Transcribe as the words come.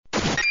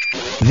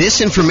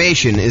This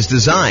information is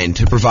designed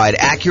to provide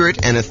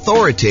accurate and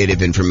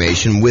authoritative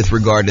information with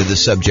regard to the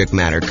subject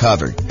matter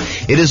covered.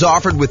 It is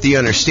offered with the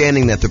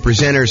understanding that the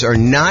presenters are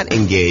not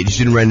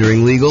engaged in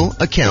rendering legal,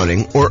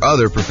 accounting, or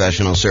other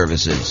professional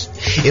services.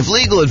 If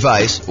legal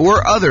advice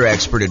or other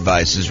expert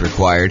advice is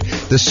required,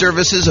 the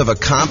services of a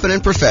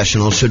competent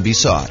professional should be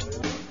sought.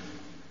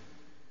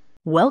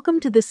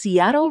 Welcome to the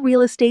Seattle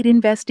Real Estate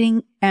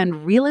Investing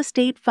and Real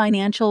Estate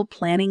Financial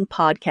Planning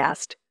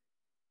Podcast.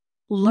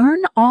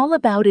 Learn all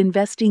about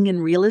investing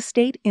in real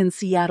estate in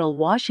Seattle,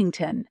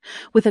 Washington,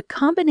 with a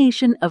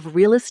combination of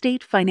real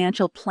estate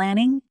financial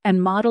planning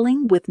and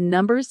modeling with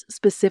numbers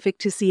specific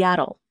to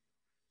Seattle,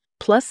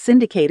 plus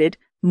syndicated,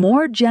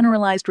 more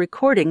generalized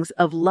recordings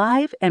of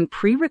live and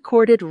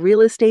pre-recorded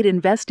real estate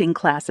investing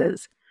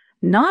classes,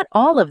 not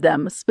all of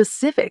them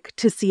specific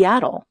to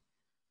Seattle.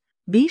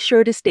 Be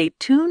sure to stay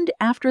tuned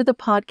after the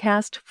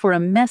podcast for a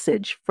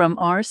message from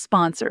our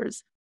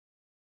sponsors.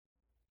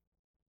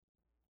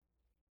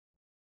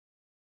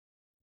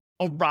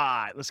 All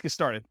right, let's get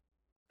started.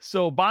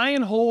 So buy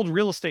and hold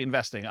real estate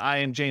investing. I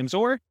am James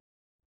Orr.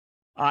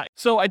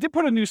 So I did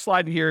put a new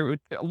slide here.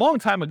 A long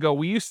time ago,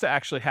 we used to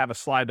actually have a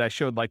slide that I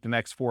showed like the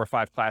next 4 or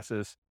 5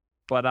 classes.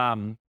 But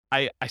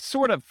I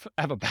sort of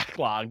have a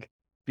backlog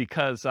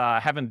because I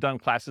haven't done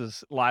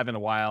classes live in a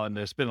while, and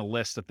there's been a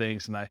list of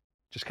things, and I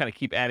just kind of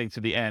keep adding to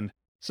the end.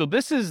 So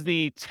this is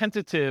the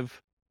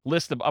tentative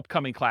list of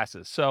upcoming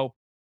classes. So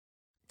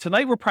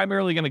tonight, we're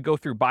primarily going to go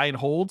through buy and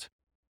hold.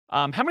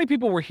 How many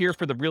people were here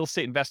for the real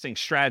estate investing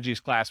strategies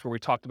class where we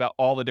talked about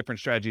all the different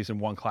strategies in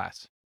one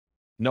class?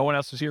 No one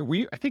else was here?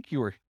 I think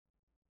you were.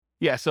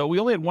 Yeah, so we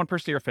only had one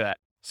person here for that.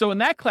 So in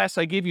that class,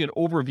 I gave you an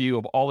overview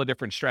of all the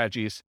different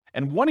strategies.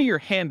 And one of your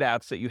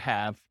handouts that you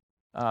have,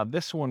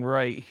 this one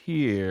right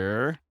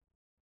here.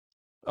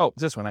 Oh,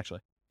 this one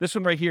actually. This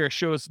one right here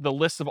shows the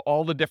list of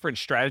all the different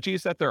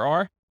strategies that there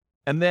are.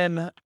 And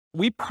then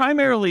we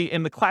primarily,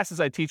 in the classes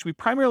I teach, we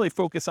primarily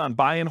focus on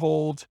buy and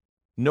hold,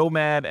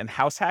 nomad, and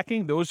house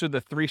hacking. Those are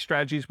the 3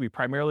 strategies we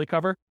primarily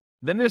cover.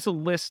 Then there's a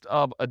list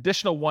of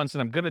additional ones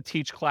that I'm going to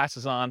teach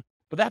classes on,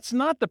 but that's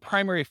not the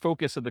primary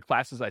focus of the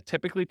classes I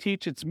typically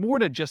teach. It's more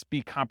to just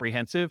be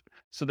comprehensive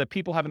so that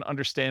people have an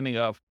understanding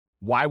of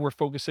why we're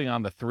focusing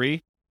on the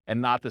 3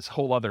 and not this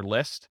whole other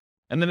list.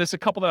 And then there's a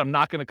couple that I'm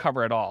not going to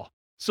cover at all.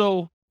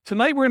 So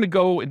tonight we're going to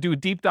go and do a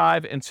deep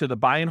dive into the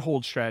buy and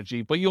hold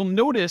strategy, but you'll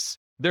notice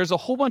there's a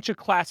whole bunch of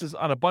classes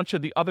on a bunch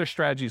of the other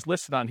strategies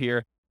listed on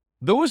here.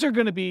 Those are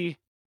going to be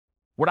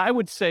what I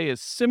would say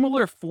is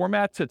similar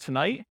format to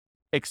tonight,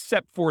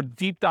 except for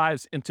deep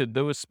dives into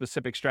those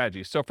specific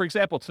strategies. So for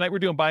example, tonight we're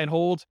doing buy and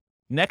hold.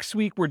 Next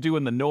week, we're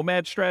doing the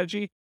nomad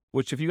strategy,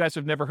 which if you guys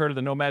have never heard of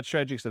the nomad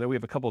strategy, because I know we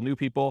have a couple of new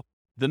people,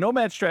 the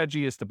nomad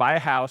strategy is to buy a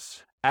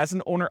house as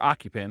an owner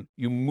occupant.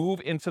 You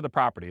move into the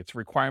property. It's a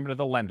requirement of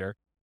the lender.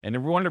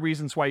 And one of the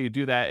reasons why you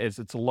do that is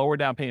it's a lower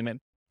down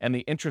payment and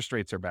the interest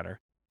rates are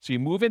better. So you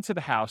move into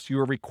the house, you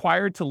are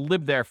required to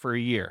live there for a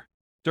year.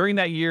 During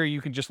that year,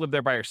 you can just live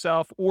there by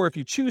yourself, or if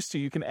you choose to,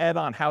 you can add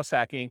on house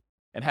hacking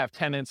and have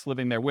tenants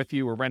living there with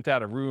you or rent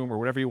out a room or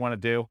whatever you want to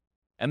do.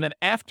 And then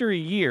after a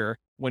year,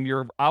 when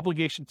your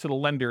obligation to the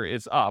lender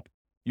is up,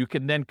 you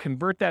can then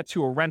convert that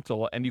to a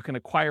rental and you can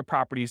acquire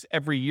properties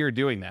every year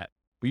doing that.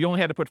 But you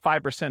only had to put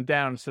 5%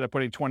 down instead of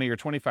putting 20 or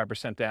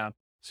 25% down.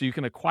 So you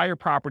can acquire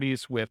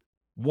properties with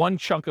one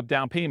chunk of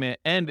down payment,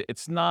 and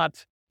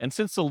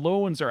since the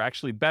loans are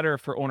actually better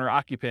for owner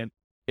occupant,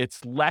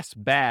 it's less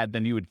bad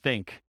than you would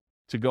think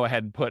to go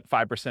ahead and put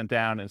 5%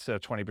 down instead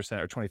of 20%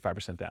 or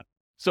 25% down.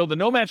 So the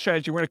nomad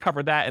strategy, we're going to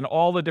cover that and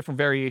all the different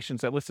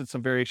variations. I listed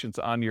some variations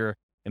on your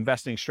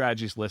investing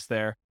strategies list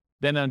there.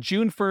 Then on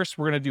June 1st,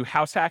 we're going to do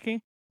house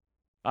hacking.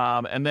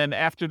 And then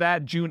after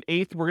that, June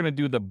 8th, we're going to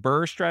do the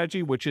BRRRR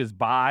strategy, which is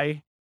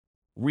buy,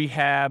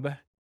 rehab,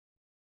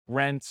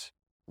 rent,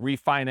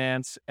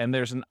 refinance. And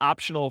there's an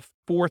optional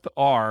 4th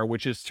R,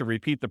 which is to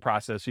repeat the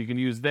process. So you can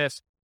use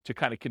this to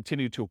kind of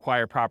continue to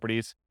acquire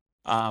properties.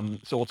 So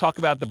we'll talk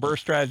about the BRRRR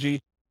strategy.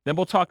 Then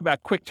we'll talk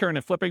about quick turn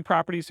and flipping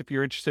properties if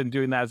you're interested in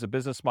doing that as a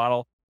business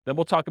model. Then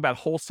we'll talk about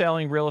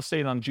wholesaling real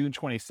estate on June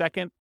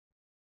 22nd.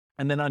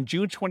 And then on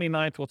June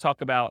 29th, we'll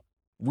talk about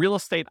real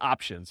estate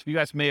options. You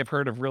guys may have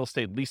heard of real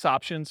estate lease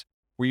options,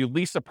 where you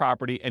lease a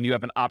property and you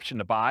have an option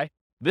to buy.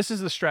 This is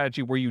the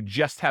strategy where you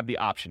just have the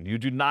option. You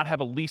do not have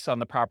a lease on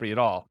the property at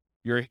all.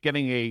 You're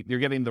getting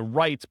the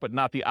rights, but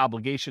not the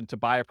obligation to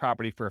buy a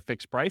property for a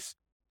fixed price.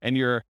 And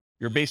you're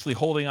basically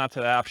holding on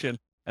to that option.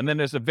 And then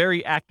there's a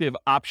very active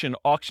option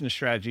auction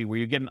strategy where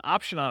you get an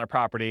option on a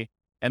property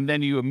and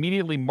then you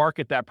immediately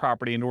market that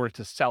property in order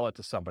to sell it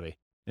to somebody.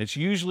 And it's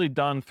usually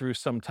done through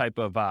some type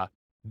of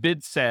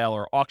bid sale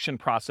or auction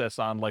process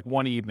on like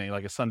one evening,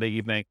 like a Sunday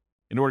evening,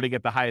 in order to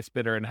get the highest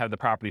bidder and have the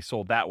property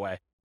sold that way.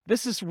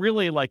 This is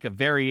really like a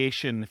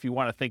variation, if you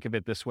want to think of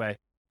it this way.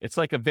 It's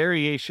like a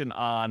variation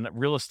on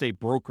real estate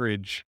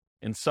brokerage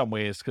in some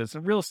ways, because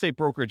a real estate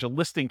brokerage, a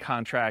listing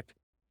contract,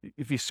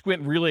 if you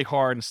squint really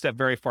hard and step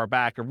very far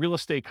back, a real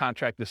estate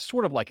contract is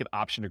sort of like an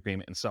option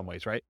agreement in some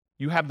ways, right?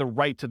 You have the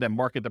right to then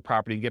market the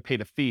property and get paid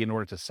a fee in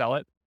order to sell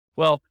it.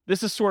 Well,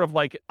 this is sort of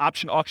like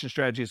option auction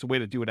strategy is a way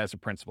to do it as a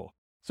principal.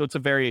 So it's a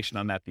variation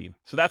on that theme.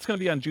 So that's going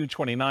to be on June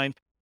 29th.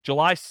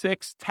 July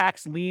 6th,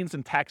 tax liens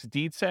and tax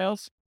deed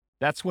sales.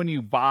 That's when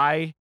you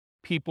buy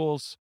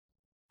people's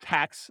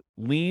tax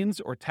liens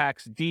or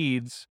tax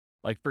deeds.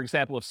 Like, for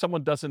example, if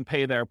someone doesn't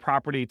pay their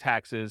property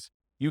taxes,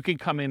 you can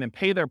come in and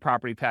pay their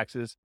property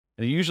taxes,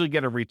 and you usually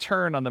get a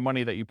return on the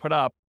money that you put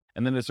up.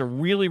 And then there's a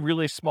really,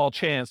 really small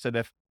chance that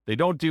if they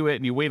don't do it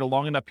and you wait a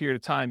long enough period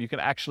of time, you can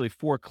actually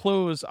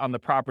foreclose on the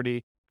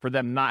property for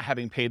them not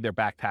having paid their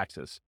back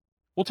taxes.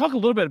 We'll talk a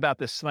little bit about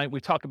this tonight. We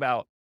talk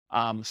about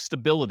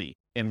stability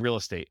in real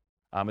estate.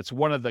 It's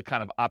one of the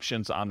kind of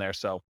options on there.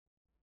 So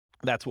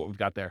that's what we've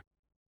got there.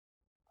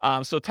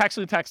 So tax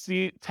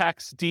lien,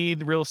 tax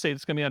deed, real estate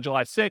is going to be on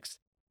July 6th.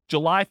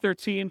 July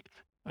 13th,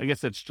 I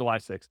guess it's July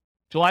 6th.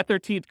 July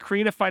 13th,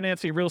 creative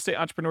financing, real estate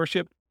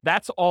entrepreneurship.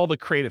 That's all the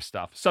creative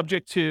stuff,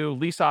 subject to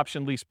lease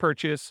option, lease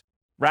purchase,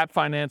 wrap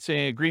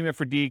financing, agreement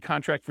for deed,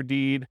 contract for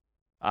deed.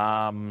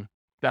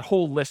 That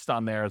whole list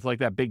on there is like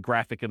that big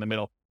graphic in the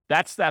middle.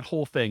 That's that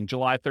whole thing.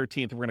 July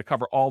 13th, we're going to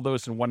cover all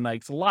those in one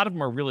night. A lot of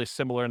them are really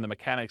similar in the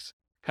mechanics.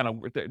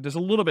 There's a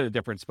little bit of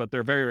difference, but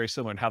they're very, very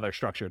similar in how they're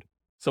structured.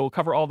 So we'll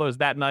cover all those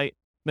that night.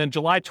 Then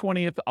July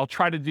 20th, I'll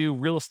try to do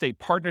real estate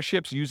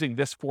partnerships using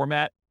this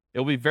format.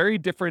 It'll be very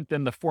different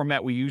than the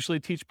format we usually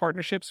teach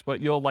partnerships,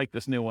 but you'll like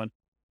this new one.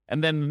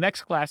 And then the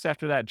next class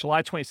after that,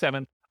 July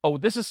 27th. Oh,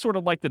 this is sort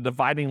of like the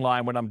dividing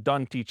line when I'm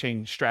done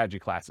teaching strategy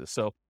classes.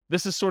 So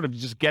this is sort of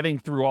just getting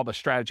through all the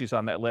strategies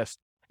on that list.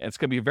 And it's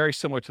going to be very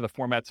similar to the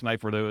format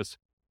tonight for those.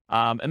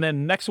 And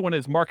then next one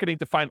is marketing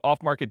to find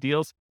off-market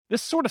deals.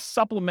 This sort of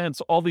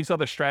supplements all these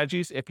other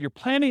strategies. If you're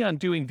planning on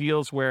doing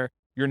deals where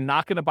you're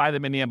not going to buy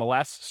them in the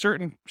MLS,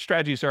 certain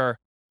strategies are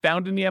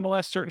found in the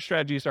MLS. Certain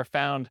strategies are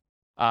found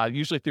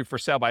usually through for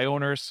sale by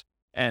owners,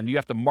 and you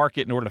have to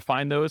market in order to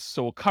find those.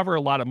 So we'll cover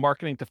a lot of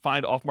marketing to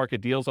find off-market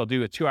deals. I'll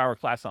do a 2-hour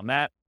class on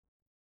that.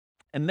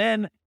 And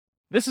then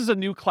this is a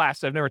new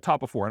class I've never taught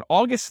before. On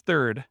August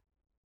 3rd,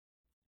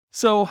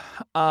 so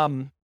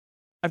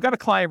I've got a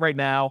client right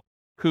now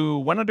who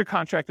went under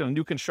contract on a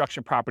new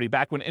construction property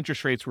back when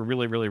interest rates were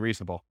really, really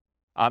reasonable.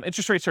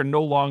 Interest rates are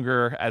no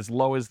longer as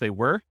low as they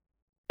were.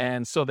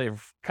 And so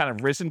they've kind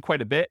of risen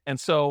quite a bit. And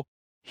so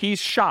he's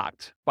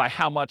shocked by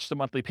how much the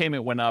monthly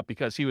payment went up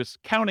because he was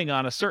counting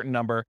on a certain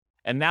number.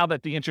 And now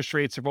that the interest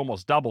rates have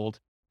almost doubled,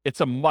 it's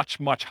a much,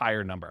 much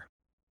higher number.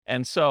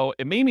 And so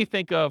it made me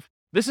think of,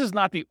 this is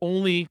not the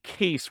only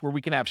case where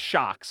we can have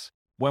shocks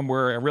when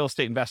we're a real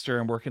estate investor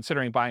and we're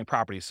considering buying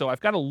properties. So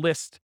I've got a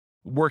list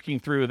working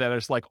through that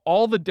is like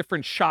all the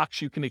different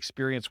shocks you can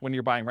experience when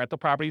you're buying rental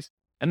properties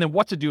and then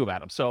what to do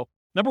about them. So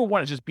number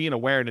one is just being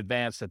aware in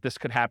advance that this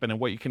could happen and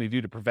what you can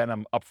do to prevent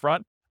them up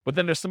front. But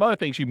then there's some other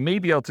things you may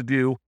be able to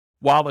do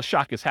while the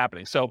shock is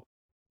happening. So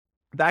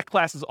that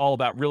class is all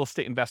about real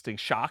estate investing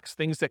shocks,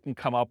 things that can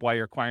come up while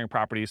you're acquiring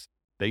properties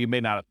that you may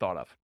not have thought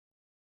of.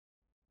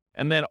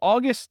 And then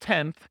August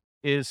 10th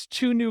is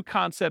 2 new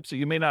concepts that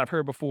you may not have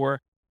heard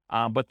before,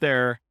 but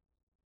there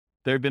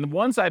have been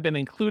ones I've been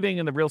including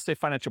in the Real Estate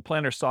Financial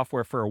Planner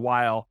software for a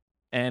while,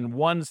 and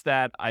ones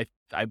that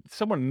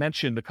someone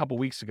mentioned a couple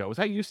weeks ago. Was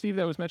that you, Steve,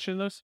 that was mentioning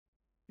those?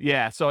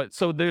 Yeah. So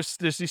there's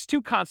these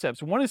 2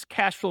 concepts. One is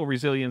cash flow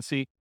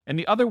resiliency, and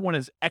the other one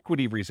is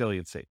equity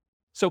resiliency.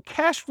 So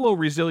cash flow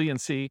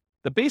resiliency,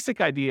 the basic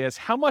idea is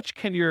how much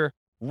can your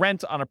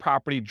rent on a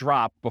property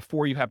drop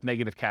before you have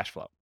negative cash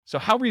flow? So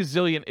how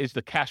resilient is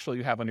the cash flow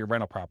you have on your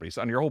rental properties,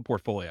 on your whole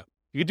portfolio?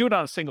 You can do it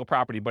on a single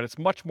property, but it's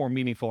much more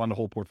meaningful on the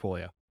whole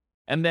portfolio.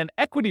 And then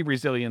equity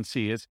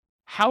resiliency is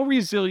how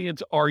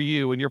resilient are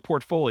you in your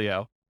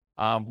portfolio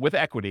with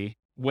equity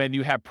when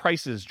you have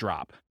prices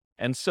drop?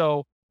 And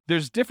so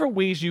there's different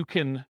ways you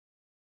can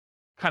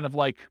kind of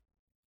like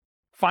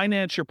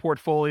finance your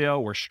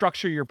portfolio or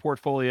structure your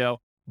portfolio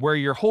where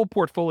your whole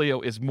portfolio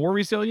is more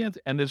resilient,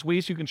 and there's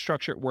ways you can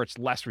structure it where it's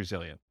less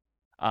resilient.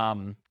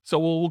 So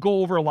we'll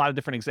go over a lot of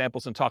different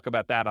examples and talk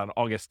about that on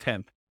August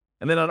 10th.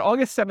 And then on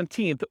August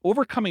 17th,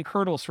 overcoming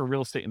hurdles for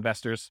real estate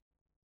investors.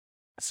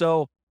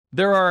 So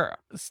there are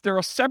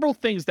several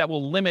things that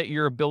will limit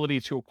your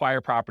ability to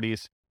acquire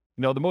properties.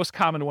 You know, the most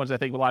common ones I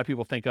think a lot of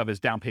people think of is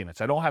down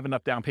payments. I don't have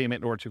enough down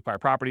payment in order to acquire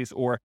properties,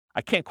 or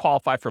I can't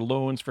qualify for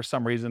loans for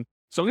some reason.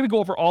 So I'm going to go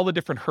over all the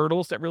different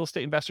hurdles that real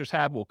estate investors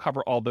have. We'll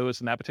cover all those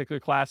in that particular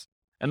class.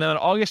 And then on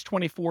August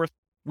 24th,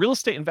 real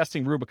estate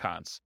investing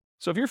Rubicons.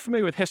 So if you're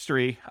familiar with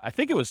history, I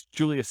think it was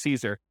Julius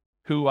Caesar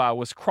who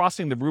was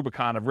crossing the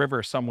Rubicon, a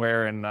river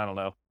somewhere in, I don't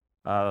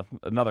know,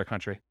 another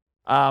country.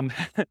 And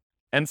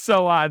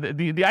so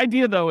the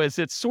idea, though, is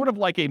it's sort of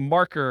like a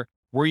marker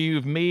where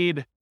you've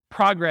made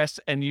progress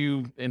and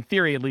you, in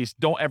theory at least,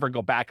 don't ever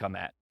go back on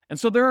that. And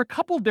so there are a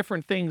couple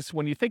different things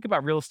when you think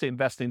about real estate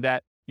investing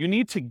that you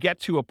need to get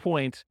to a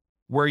point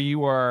where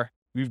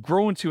you've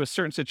grown to a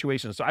certain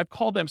situation. So I've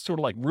called them sort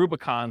of like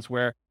Rubicons,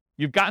 where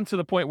you've gotten to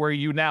the point where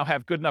you now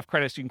have good enough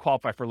credit so you can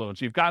qualify for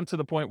loans. You've gotten to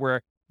the point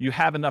where you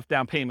have enough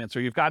down payments,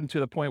 or you've gotten to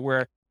the point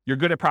where you're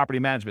good at property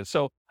management.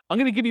 So I'm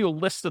going to give you a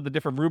list of the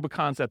different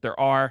Rubicons that there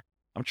are.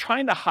 I'm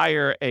trying to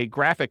hire a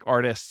graphic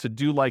artist to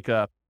do like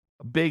a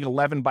a big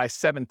 11 by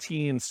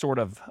 17 sort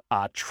of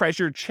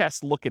treasure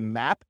chest looking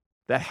map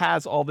that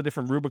has all the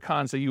different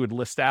Rubicons that you would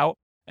list out.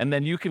 And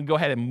then you can go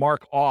ahead and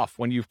mark off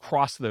when you've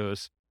crossed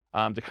those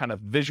to kind of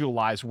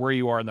visualize where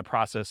you are in the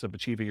process of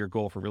achieving your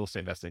goal for real estate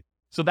investing.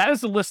 So that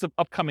is the list of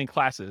upcoming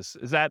classes.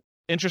 Is that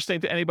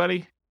interesting to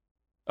anybody?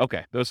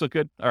 Okay, those look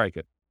good. All right,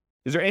 good.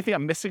 Is there anything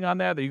I'm missing on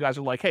there that you guys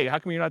are like, hey, how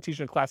come you're not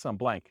teaching a class on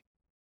blank?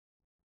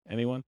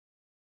 Anyone?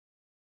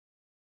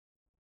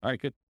 All right,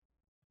 good.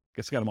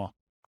 Guess I got them all.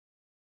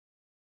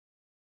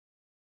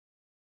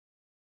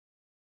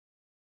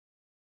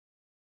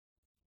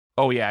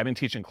 Oh yeah, I've been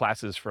teaching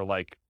classes for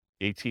like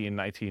 18,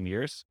 19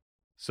 years.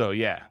 So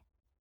yeah.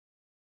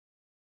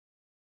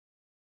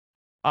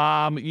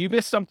 You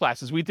missed some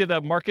classes. We did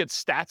a market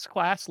stats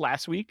class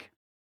last week.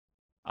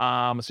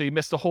 So you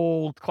missed a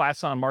whole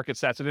class on market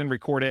stats. I didn't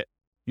record it.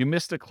 You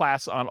missed a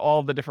class on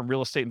all the different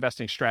real estate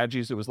investing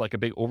strategies. It was like a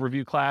big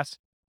overview class.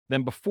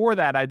 Then before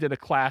that, I did a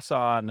class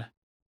on,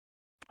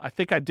 I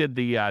think I did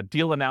the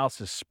deal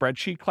analysis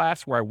spreadsheet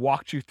class where I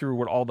walked you through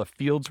what all the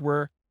fields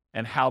were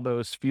and how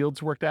those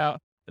fields worked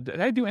out.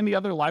 Did I do any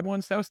other live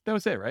ones? That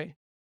was it, right?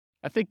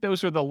 I think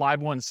those are the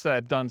live ones that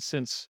I've done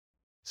since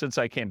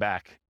I came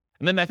back.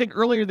 And then I think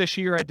earlier this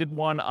year, I did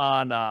one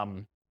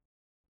on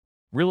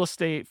real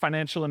estate,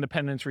 financial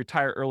independence,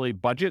 retire early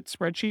budget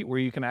spreadsheet, where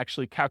you can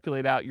actually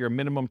calculate out your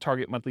minimum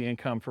target monthly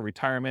income for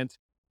retirement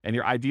and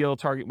your ideal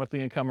target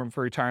monthly income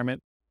for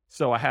retirement.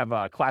 So I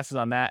have classes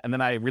on that. And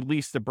then I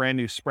released a brand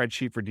new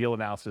spreadsheet for deal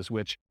analysis,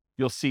 which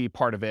you'll see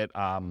part of it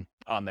on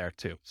there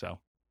too. So,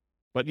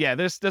 but yeah,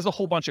 there's a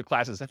whole bunch of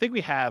classes. I think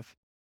we have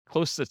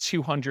close to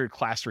 200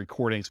 class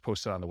recordings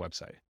posted on the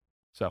website.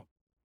 So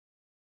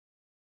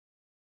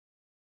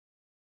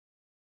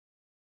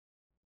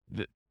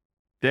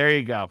there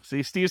you go.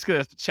 See, Steve's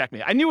going to check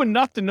me. I knew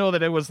enough to know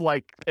that it was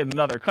like in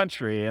another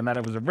country and that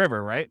it was a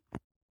river, right?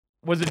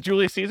 Was it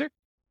Julius Caesar?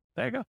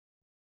 There you go.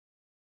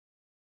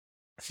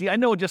 See, I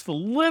know just a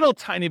little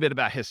tiny bit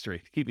about history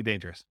to keep me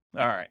dangerous.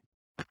 All right.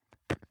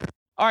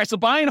 All right, so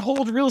buy and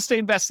hold real estate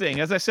investing.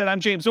 As I said, I'm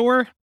James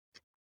Orr.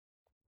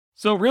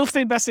 So real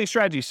estate investing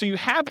strategies. So you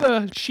have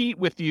the sheet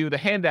with you, the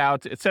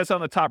handout. It says on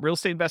the top, real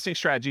estate investing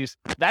strategies.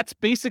 That's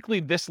basically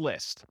this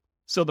list.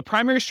 So the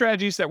primary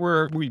strategies that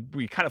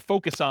we kind of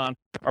focus on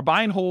are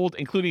buy and hold,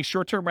 including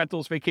short-term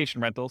rentals,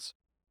 vacation rentals,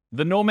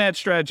 the nomad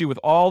strategy with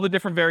all the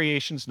different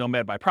variations,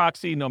 nomad by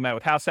proxy, nomad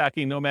with house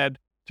hacking, nomad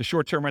to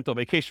short-term rental,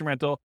 vacation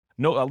rental,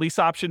 lease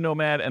option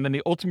nomad, and then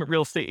the ultimate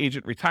real estate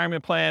agent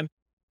retirement plan,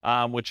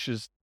 which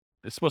is,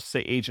 it's supposed to say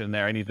agent in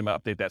there. I need to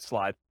update that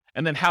slide.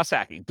 And then house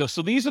hacking.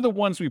 So these are the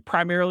ones we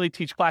primarily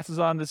teach classes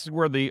on. This is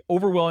where the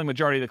overwhelming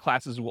majority of the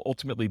classes will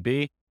ultimately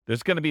be.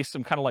 There's going to be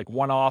some kind of like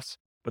one-offs,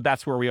 but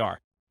that's where we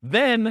are.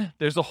 Then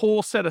there's a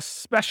whole set of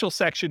special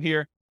section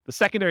here, the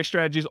secondary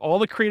strategies, all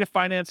the creative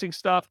financing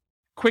stuff,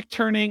 quick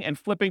turning and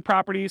flipping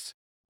properties,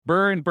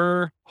 BRRRR and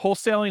BRRRR,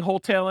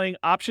 wholetailing,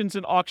 options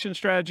and auction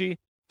strategy,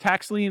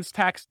 tax liens,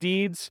 tax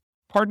deeds,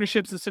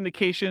 partnerships and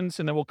syndications,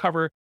 and then we'll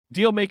cover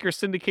deal maker,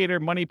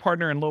 syndicator, money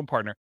partner, and loan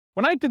partner.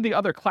 When I did the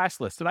other class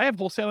list, did I have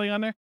wholesaling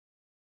on there?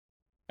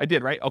 I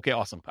did, right? Okay,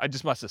 awesome. I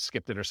just must have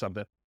skipped it or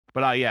something.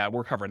 But yeah,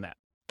 we're covering that.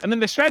 And then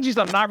the strategies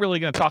I'm not really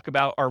going to talk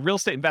about are real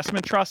estate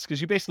investment trusts,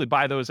 because you basically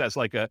buy those as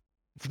like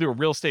through a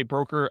real estate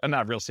broker,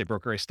 not a real estate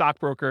broker, a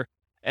stockbroker.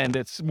 And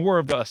it's more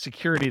of a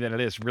security than it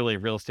is really a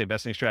real estate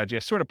investing strategy. I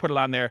sort of put it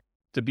on there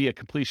to be a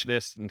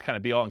completionist and kind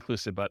of be all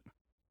inclusive, but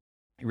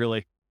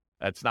really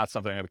that's not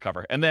something I'm going to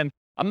cover. And then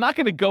I'm not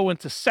going to go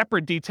into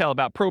separate detail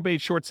about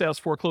probate, short sales,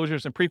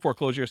 foreclosures, and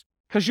pre-foreclosures,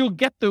 because you'll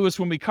get those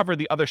when we cover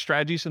the other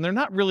strategies, and they're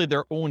not really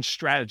their own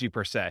strategy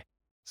per se.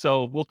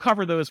 So we'll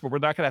cover those, but we're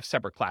not going to have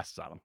separate classes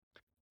on them.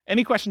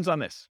 Any questions on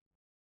this?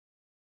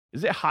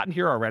 Is it hot in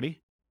here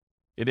already?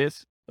 It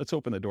is? Let's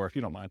open the door if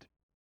you don't mind.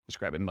 Just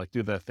grab it and like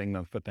do the thing,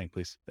 the foot thing,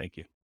 please. Thank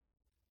you.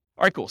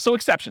 All right, cool. So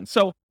exceptions.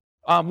 So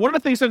one of the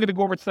things I'm going to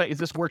go over tonight is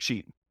this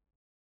worksheet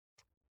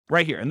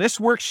right here. And this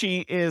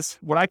worksheet is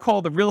what I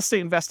call the real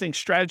estate investing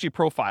strategy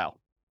profile.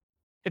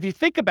 If you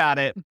think about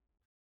it,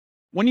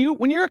 when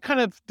you're kind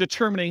of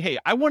determining, hey,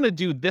 I want to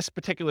do this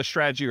particular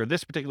strategy or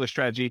this particular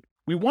strategy,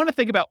 we want to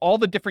think about all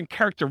the different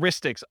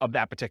characteristics of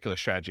that particular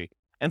strategy.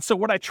 And so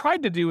what I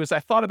tried to do is I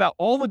thought about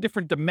all the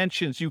different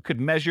dimensions you could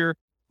measure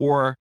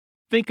or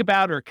think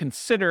about or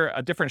consider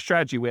a different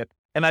strategy with.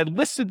 And I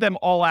listed them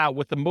all out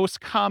with the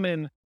most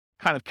common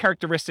kind of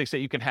characteristics that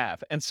you can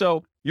have. And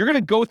so you're going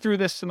to go through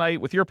this tonight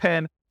with your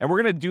pen, and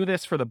we're going to do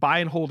this for the buy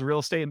and hold real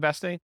estate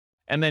investing.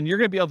 And then you're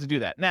going to be able to do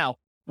that. Now,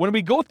 when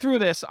we go through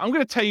this, I'm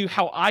going to tell you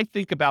how I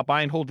think about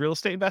buy and hold real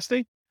estate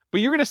investing, but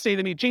you're going to say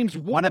to me, James,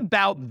 what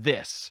about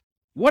this?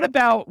 What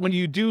about when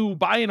you do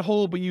buy and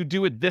hold, but you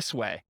do it this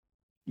way?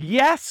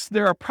 Yes,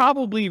 there are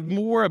probably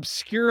more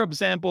obscure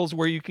examples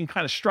where you can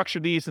kind of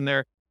structure these, and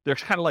there's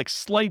kind of like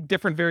slight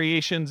different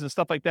variations and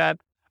stuff like that.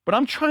 But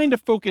I'm trying to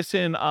focus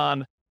in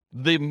on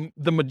the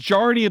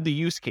majority of the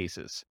use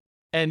cases.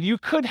 And you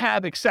could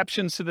have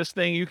exceptions to this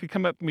thing. You could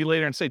come up to me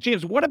later and say,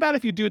 James, what about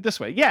if you do it this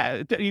way?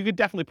 Yeah, you could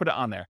definitely put it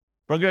on there.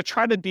 But I'm going to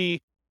try to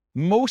be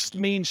most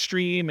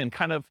mainstream and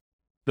kind of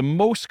the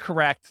most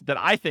correct that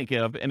I think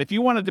of. And if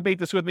you want to debate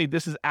this with me,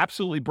 this is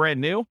absolutely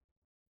brand new.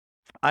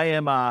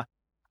 I'm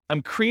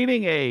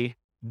creating a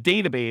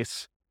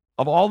database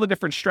of all the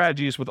different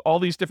strategies with all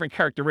these different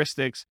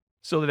characteristics,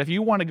 so that if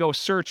you want to go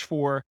search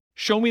for,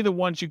 show me the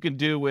ones you could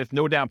do with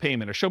no down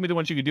payment, or show me the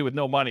ones you could do with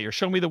no money, or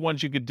show me the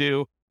ones you could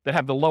do that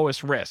have the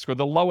lowest risk or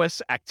the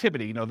lowest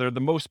activity, they're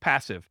the most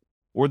passive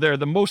or they're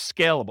the most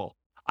scalable.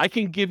 I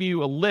can give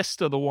you a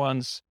list of the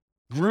ones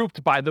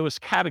grouped by those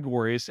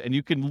categories, and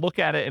you can look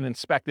at it and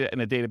inspect it in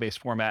a database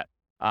format.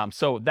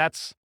 So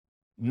that's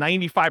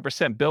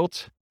 95%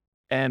 built,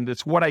 and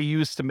it's what I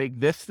use to make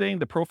this thing,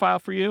 the profile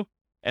for you.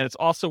 And it's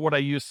also what I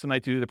use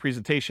tonight to do the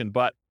presentation.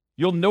 But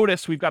you'll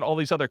notice we've got all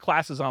these other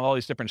classes on all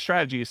these different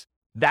strategies.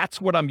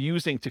 That's what I'm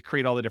using to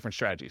create all the different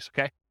strategies,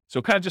 okay?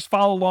 So kind of just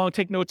follow along,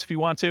 take notes if you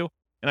want to.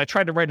 And I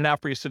tried to write it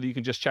out for you so that you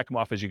can just check them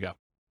off as you go.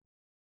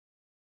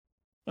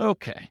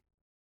 Okay.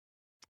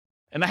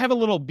 And I have a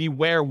little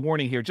beware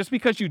warning here. Just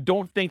because you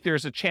don't think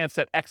there's a chance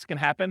that X can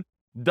happen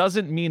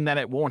doesn't mean that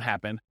it won't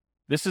happen.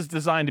 This is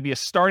designed to be a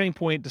starting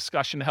point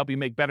discussion to help you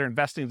make better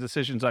investing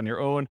decisions on your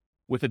own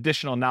with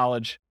additional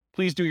knowledge.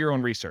 Please do your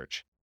own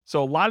research.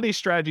 So a lot of these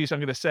strategies, I'm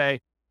going to say,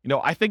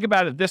 I think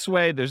about it this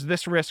way. There's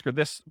this risk or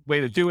this way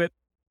to do it.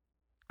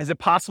 Is it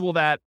possible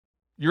that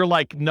you're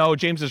like, no,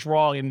 James is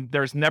wrong, and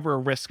there's never a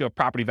risk of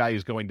property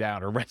values going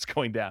down or rents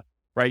going down,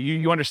 right?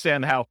 You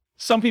understand how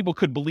some people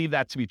could believe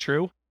that to be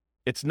true.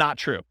 It's not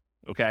true,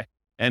 okay?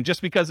 And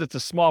just because it's a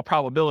small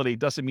probability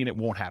doesn't mean it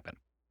won't happen.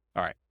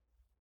 All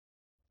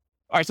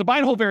right, so buy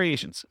and hold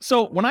variations.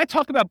 So when I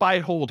talk about buy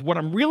and hold, what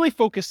I'm really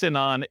focusing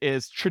on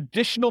is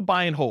traditional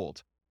buy and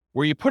hold,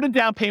 where you put a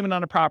down payment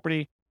on a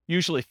property,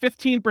 usually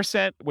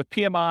 15% with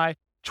PMI,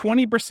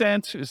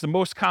 20% is the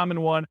most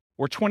common one,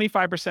 or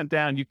 25%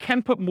 down. You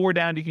can put more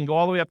down. You can go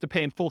all the way up to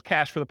paying full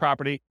cash for the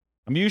property.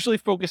 I'm usually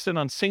focusing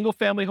on single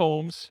family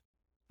homes,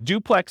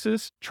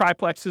 duplexes,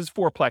 triplexes,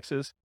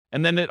 fourplexes,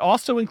 and then it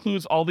also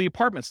includes all the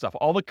apartment stuff,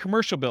 all the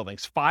commercial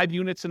buildings, 5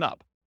 units and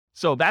up.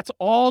 So that's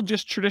all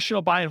just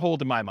traditional buy and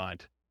hold in my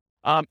mind.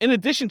 In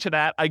addition to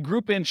that, I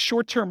group in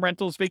short-term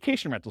rentals,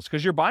 vacation rentals,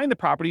 because you're buying the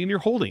property and you're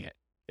holding it.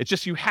 It's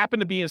just you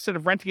happen to be, instead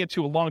of renting it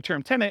to a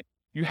long-term tenant,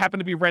 you happen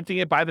to be renting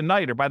it by the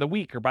night or by the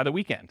week or by the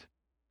weekend.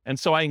 And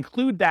so I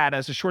include that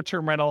as a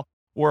short-term rental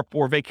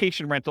or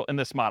vacation rental in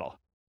this model.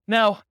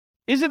 Now,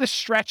 is it a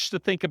stretch to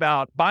think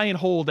about buy and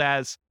hold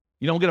as,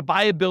 I'm going to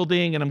buy a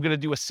building and I'm going to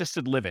do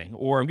assisted living,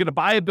 or I'm going to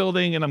buy a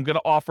building and I'm going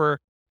to offer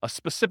a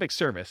specific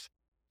service?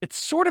 It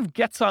sort of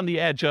gets on the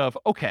edge of,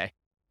 okay,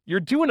 you're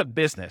doing a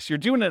business, you're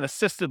doing an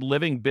assisted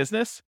living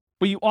business,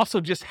 but you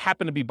also just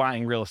happen to be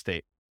buying real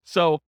estate.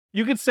 So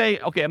you could say,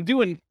 okay, I'm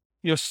doing,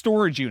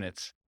 storage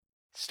units.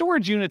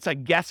 Storage units, I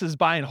guess, is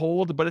buy and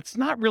hold, but it's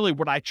not really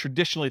what I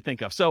traditionally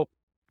think of. So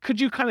could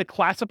you kind of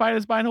classify it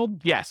as buy and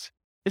hold? Yes.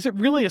 Is it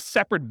really a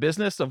separate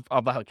business of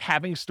like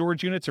having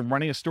storage units and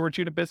running a storage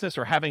unit business,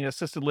 or having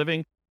assisted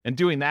living and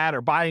doing that,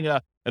 or buying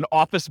an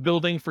office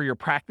building for your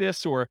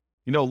practice, or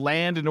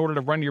land in order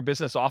to run your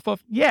business off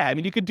of? Yeah, I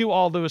mean, you could do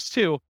all those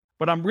too,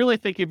 but I'm really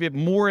thinking of it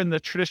more in the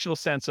traditional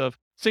sense of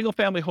single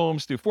family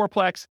homes through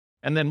fourplex,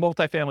 and then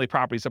multifamily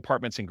properties,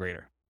 apartments, and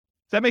greater.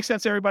 Does that make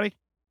sense, everybody?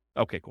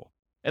 Okay, cool.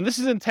 And this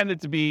is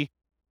intended to be,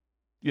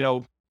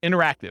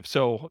 interactive.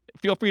 So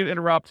feel free to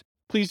interrupt.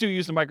 Please do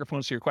use the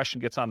microphone so your question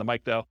gets on the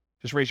mic, though.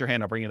 Just raise your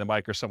hand. I'll bring you the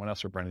mic, or someone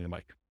else will bring you the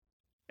mic.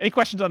 Any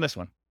questions on this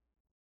one?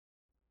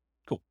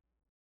 Cool.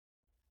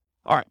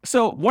 All right.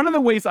 So one of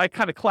the ways I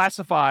kind of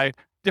classify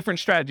different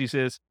strategies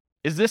is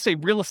this a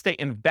real estate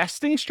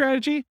investing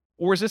strategy,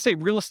 or is this a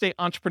real estate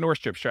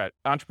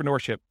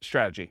entrepreneurship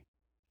strategy?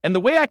 And the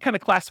way I kind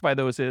of classify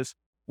those is,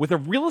 with a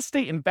real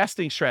estate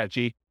investing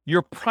strategy,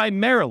 you're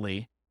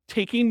primarily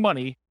taking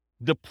money,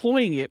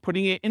 deploying it,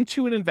 putting it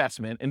into an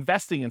investment,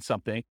 investing in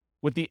something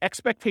with the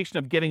expectation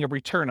of getting a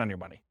return on your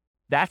money.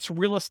 That's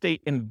real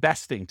estate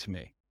investing to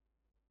me.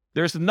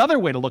 There's another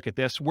way to look at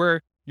this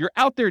where you're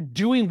out there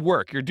doing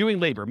work, you're doing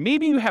labor.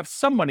 Maybe you have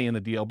some money in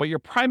the deal, but you're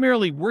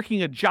primarily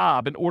working a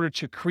job in order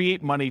to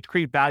create money, to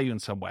create value in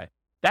some way.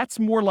 That's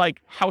more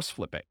like house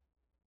flipping,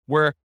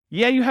 where,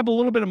 yeah, you have a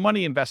little bit of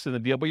money invested in the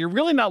deal, but you're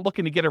really not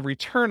looking to get a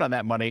return on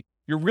that money.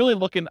 You're really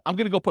looking, I'm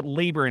going to go put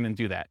labor in and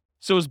do that.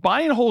 So is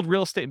buy and hold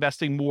real estate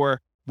investing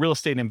more real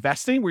estate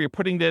investing, where you're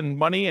putting in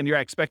money and you're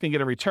expecting to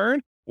get a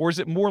return? Or is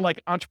it more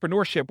like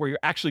entrepreneurship, where you're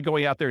actually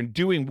going out there and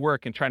doing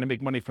work and trying to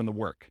make money from the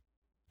work?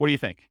 What do you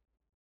think?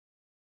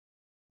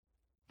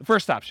 The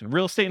first option,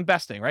 real estate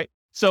investing, right?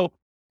 So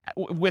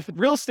with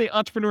real estate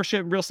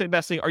entrepreneurship, real estate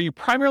investing, are you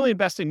primarily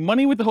investing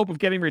money with the hope of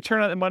getting a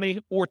return on that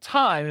money, or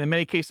time, and in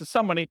many cases,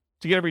 some money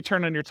to get a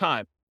return on your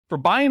time? For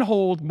buy and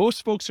hold,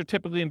 most folks are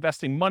typically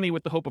investing money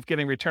with the hope of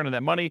getting a return on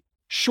that money.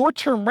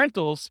 Short-term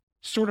rentals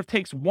sort of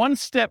takes one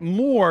step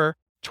more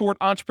toward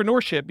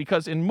entrepreneurship,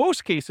 because in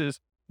most cases,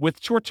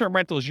 with short-term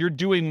rentals, you're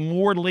doing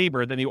more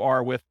labor than you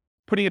are with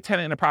putting a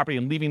tenant in a property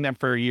and leaving them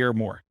for a year or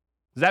more.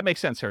 Does that make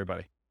sense,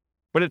 everybody?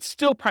 But it's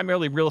still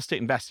primarily real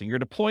estate investing. You're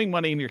deploying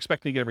money and you're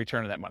expecting to get a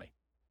return on that money.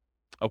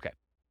 Okay.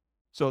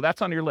 So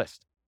that's on your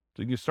list.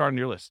 So you can start on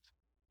your list.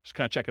 Just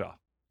kind of check it off.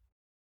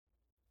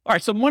 All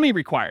right, so money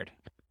required.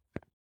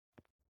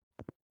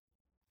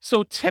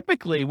 So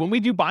typically when we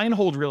do buy and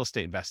hold real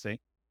estate investing,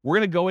 we're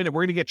going to go in and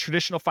we're going to get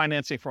traditional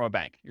financing from a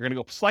bank. You're going to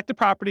go select a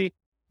property.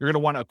 You're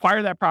going to want to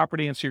acquire that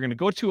property. And so you're going to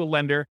go to a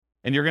lender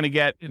and you're going to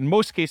get, in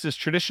most cases,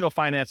 traditional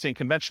financing,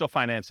 conventional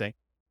financing.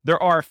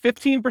 There are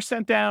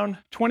 15% down,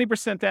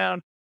 20%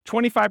 down,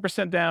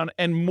 25% down,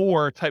 and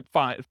more type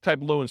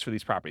loans for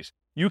these properties.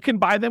 You can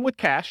buy them with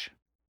cash,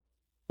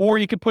 or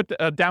you can put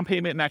a down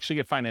payment and actually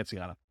get financing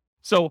on them.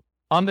 So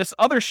on this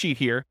other sheet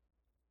here,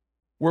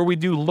 where we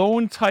do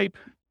loan type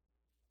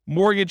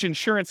mortgage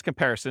insurance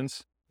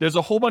comparisons, there's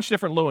a whole bunch of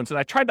different loans. And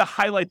I tried to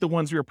highlight the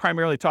ones we were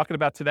primarily talking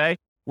about today,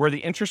 where the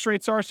interest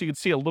rates are. So you can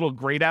see a little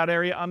grayed out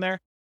area on there.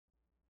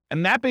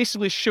 And that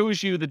basically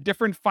shows you the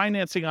different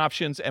financing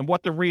options and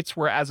what the rates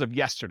were as of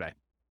yesterday.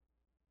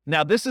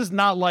 Now, this is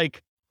not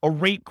like a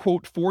rate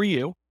quote for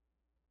you.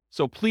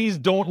 So please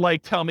don't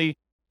tell me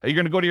you're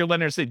going to go to your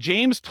lender and say,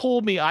 James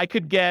told me I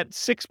could get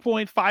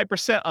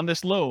 6.5% on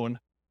this loan,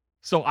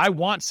 so I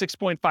want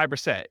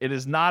 6.5%. It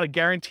is not a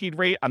guaranteed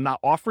rate. I'm not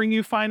offering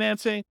you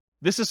financing.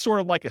 This is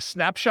sort of like a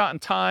snapshot in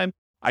time.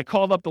 I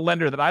called up the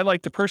lender that I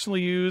like to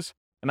personally use,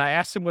 and I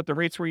asked him what the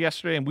rates were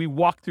yesterday, and we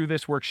walked through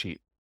this worksheet.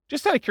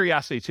 Just out of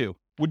curiosity too,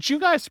 would you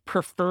guys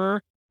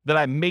prefer that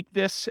I make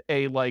this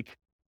a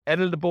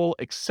editable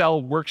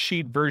Excel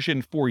worksheet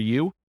version for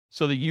you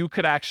so that you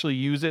could actually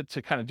use it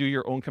to kind of do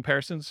your own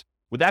comparisons?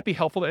 Would that be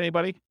helpful to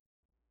anybody?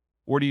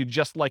 Or do you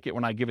just like it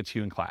when I give it to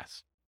you in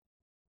class?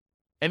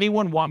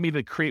 Anyone want me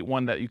to create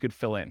one that you could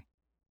fill in?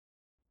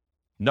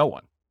 No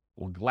one.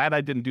 Well, glad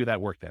I didn't do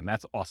that work then.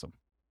 That's awesome.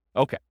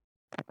 Okay.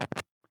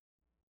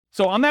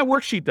 So on that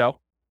worksheet though,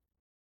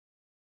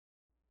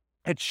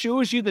 it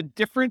shows you the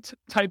different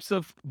types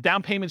of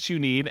down payments you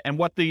need and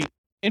what the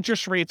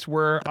interest rates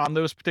were on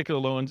those particular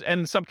loans,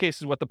 and in some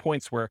cases what the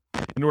points were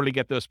in order to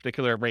get those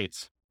particular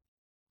rates.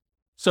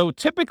 So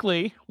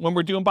typically when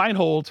we're doing buy and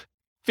hold,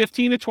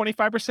 15 to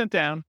 25%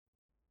 down,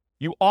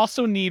 you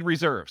also need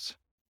reserves.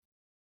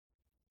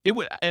 It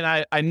would,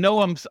 and I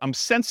know I'm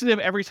sensitive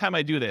every time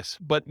I do this,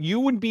 but you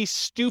would be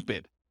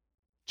stupid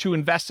to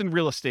invest in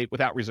real estate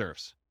without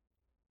reserves.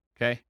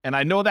 Okay? And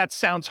I know that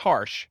sounds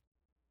harsh,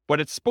 but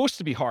it's supposed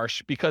to be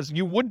harsh because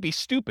you would be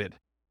stupid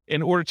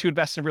in order to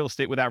invest in real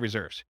estate without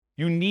reserves.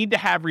 You need to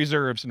have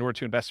reserves in order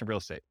to invest in real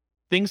estate.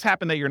 Things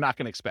happen that you're not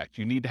going to expect.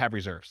 You need to have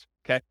reserves.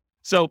 Okay?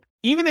 So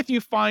even if you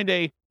find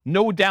a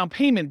no down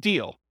payment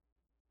deal,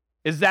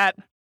 is that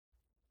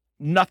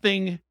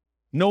nothing,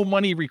 no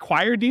money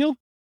required deal?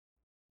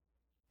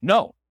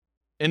 No.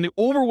 In the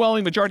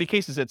overwhelming majority of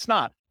cases, it's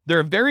not. There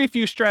are very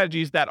few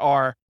strategies that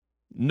are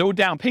no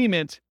down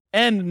payment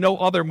and no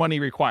other money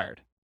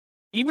required.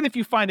 Even if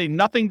you find a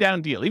nothing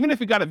down deal, even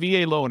if you got a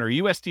VA loan or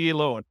USDA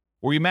loan,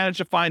 or you manage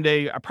to find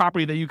a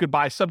property that you could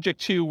buy subject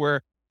to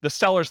where the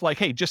seller's like,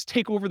 hey, just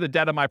take over the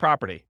debt of my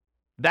property.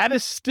 That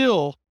is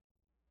still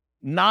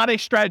not a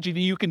strategy that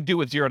you can do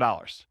with $0.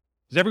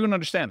 Does everyone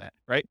understand that,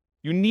 right?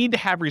 You need to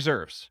have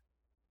reserves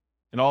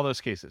in all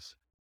those cases.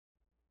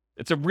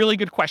 It's a really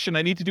good question.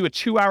 I need to do a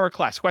 2-hour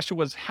class. Question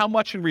was, how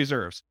much in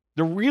reserves?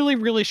 The really,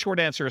 really short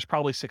answer is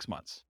probably 6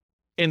 months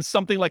in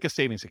something like a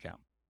savings account.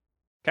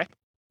 Okay?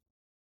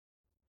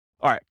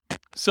 All right.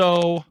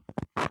 So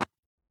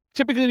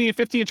typically you need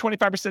 15 to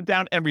 25%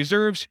 down and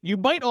reserves. You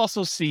might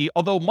also see,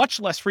 although much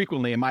less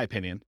frequently, in my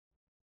opinion,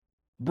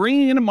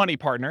 bringing in a money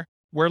partner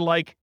where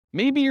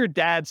maybe your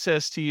dad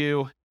says to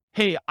you,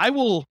 hey, I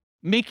will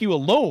make you a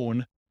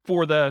loan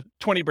for the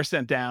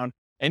 20% down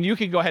and you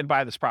can go ahead and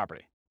buy this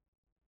property.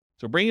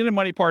 So bring in a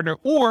money partner,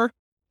 or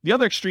the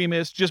other extreme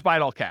is just buy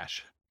it all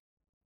cash.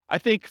 I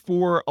think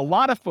for a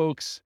lot of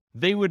folks,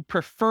 they would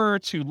prefer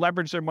to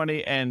leverage their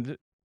money and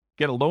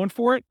get a loan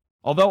for it.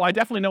 Although I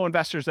definitely know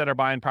investors that are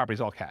buying properties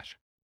all cash.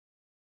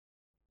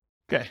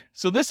 Okay,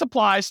 so this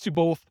applies to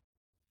both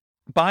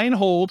buy and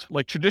hold,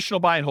 like traditional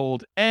buy and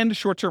hold, and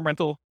short-term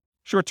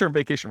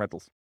vacation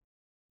rentals.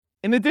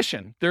 In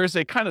addition, there is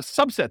a kind of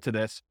subset to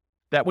this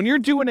that when you're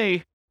doing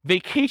a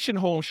vacation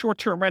home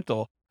short-term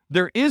rental,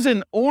 there is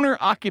an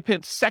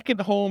owner-occupant second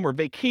home or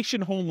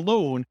vacation home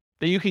loan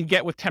that you can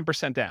get with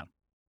 10% down.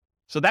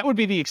 So that would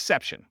be the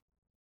exception.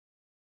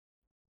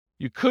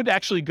 You could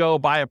actually go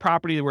buy a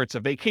property where it's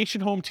a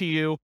vacation home to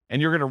you and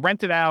you're going to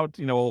rent it out,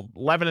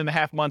 11 and a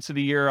half months of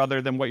the year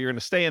other than what you're going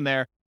to stay in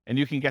there, and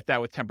you can get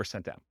that with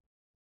 10% down.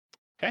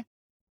 Okay?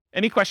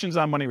 Any questions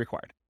on money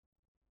required?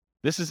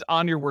 This is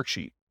on your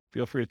worksheet.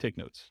 Feel free to take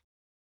notes.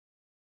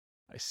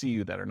 I see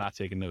you that are not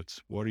taking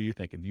notes. What are you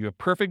thinking? Do you have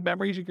perfect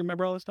memories? You can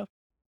remember all this stuff?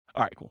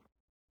 All right, cool.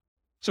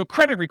 So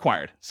credit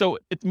required. So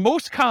it's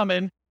most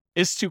common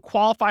is to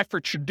qualify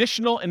for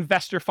traditional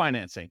investor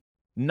financing,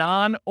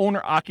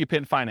 non-owner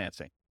occupant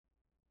financing.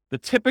 The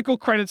typical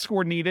credit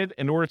score needed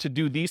in order to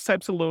do these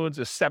types of loans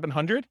is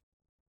 700.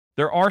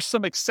 There are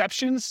some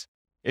exceptions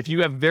if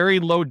you have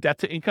very low debt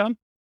to income.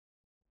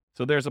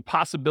 So there's a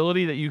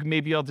possibility that you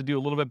may be able to do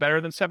a little bit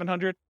better than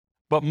 700,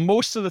 but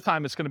most of the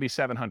time it's going to be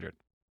 700.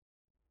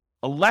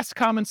 A less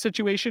common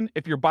situation,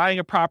 if you're buying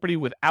a property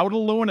without a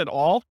loan at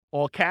all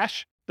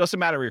cash, doesn't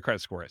matter what your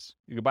credit score is.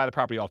 You can buy the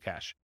property all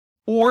cash.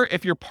 Or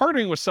if you're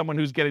partnering with someone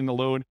who's getting the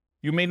loan,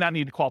 you may not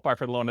need to qualify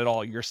for the loan at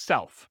all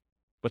yourself,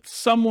 but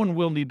someone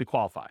will need to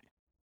qualify.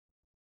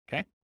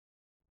 Okay?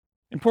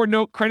 Important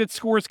note, credit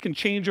scores can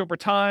change over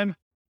time.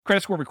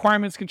 Credit score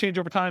requirements can change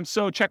over time.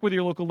 So check with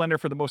your local lender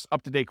for the most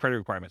up-to-date credit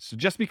requirements. So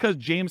just because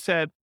James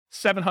said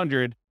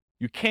 700,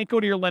 you can't go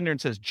to your lender and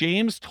says,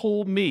 James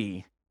told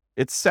me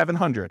it's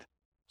 700.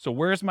 So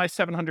where's my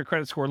 700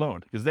 credit score loan?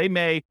 Because they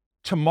may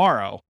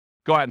tomorrow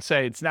go out and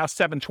say it's now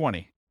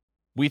 720.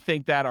 We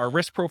think that our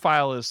risk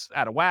profile is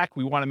out of whack.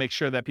 We want to make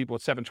sure that people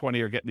at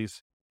 720 are getting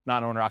these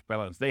non-owner occupied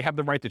loans. They have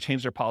the right to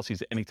change their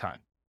policies at any time.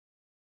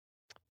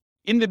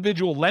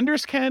 Individual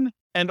lenders can,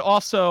 and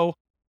also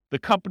the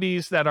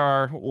companies that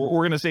are, or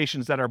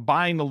organizations that are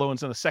buying the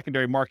loans in the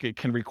secondary market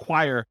can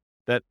require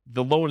that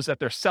the loans that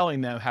they're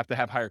selling them have to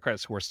have higher credit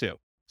scores too.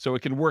 So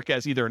it can work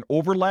as either an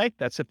overlay,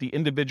 that's if the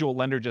individual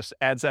lender just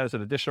adds that as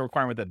an additional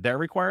requirement that they're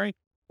requiring,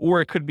 or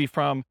it could be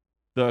from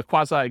the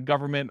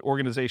quasi-government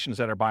organizations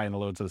that are buying the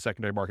loans in the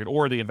secondary market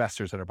or the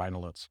investors that are buying the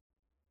loans.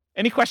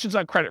 Any questions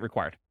on credit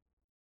required?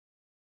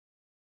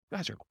 You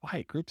guys are a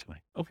quiet group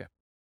tonight. Okay.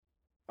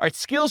 All right,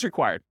 skills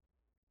required.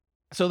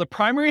 So the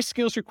primary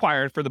skills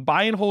required for the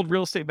buy and hold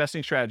real estate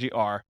investing strategy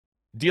are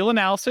deal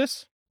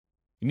analysis.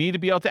 You need to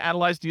be able to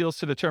analyze deals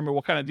to determine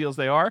what kind of deals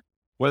they are,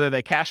 whether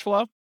they cash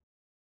flow,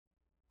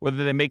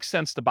 whether they make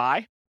sense to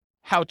buy,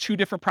 how 2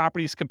 different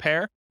properties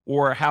compare,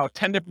 or how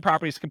 10 different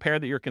properties compare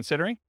that you're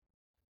considering.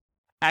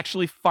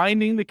 Actually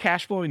finding the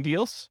cash flowing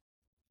deals,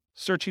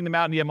 searching them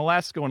out in the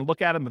MLS, going to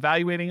look at them,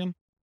 evaluating them.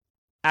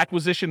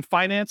 Acquisition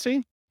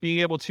financing,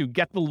 being able to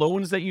get the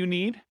loans that you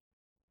need,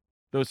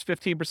 those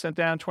 15%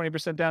 down,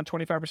 20% down,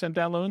 25%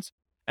 down loans,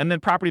 and then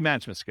property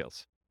management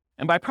skills.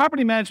 And by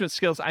property management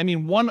skills, I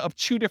mean one of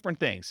 2 different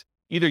things.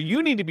 Either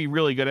you need to be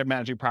really good at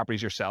managing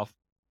properties yourself,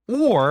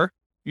 or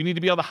you need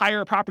to be able to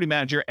hire a property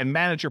manager and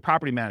manage your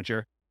property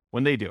manager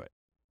when they do it.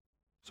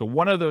 So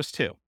one of those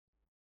 2.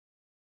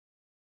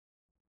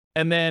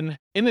 And then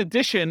in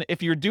addition,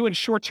 if you're doing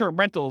short-term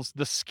rentals,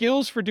 the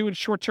skills for doing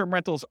short-term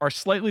rentals are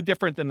slightly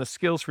different than the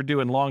skills for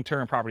doing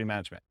long-term property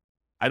management.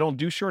 I don't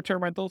do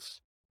short-term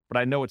rentals, but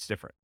I know it's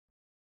different.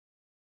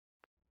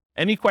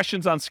 Any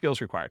questions on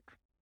skills required?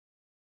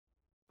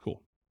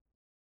 Cool.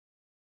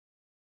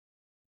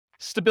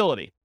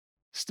 Stability.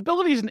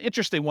 Stability is an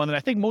interesting one that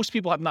I think most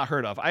people have not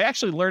heard of. I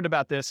actually learned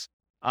about this.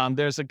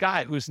 There's a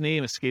guy whose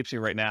name escapes me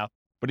right now,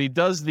 but he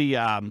does the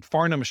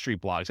Farnam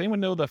Street blogs. Anyone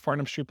know the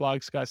Farnam Street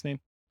blogs guy's name?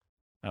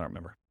 I don't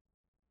remember.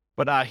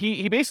 But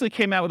he basically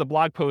came out with a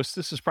blog post.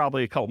 This is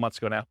probably a couple months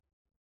ago now.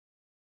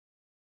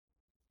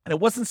 And it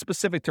wasn't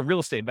specific to real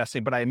estate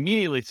investing, but I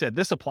immediately said,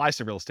 this applies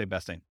to real estate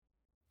investing.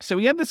 So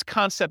we have this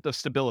concept of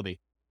stability.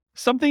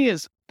 Something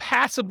is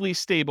passively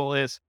stable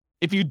is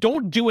if you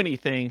don't do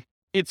anything,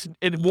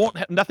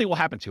 nothing will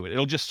happen to it.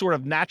 It'll just sort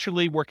of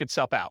naturally work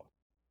itself out.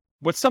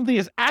 But something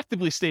is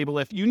actively stable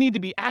if you need to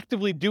be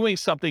actively doing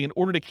something in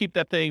order to keep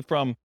that thing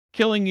from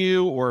killing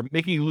you or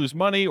making you lose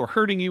money or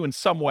hurting you in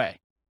some way.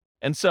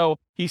 And so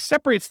he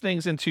separates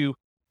things into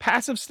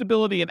passive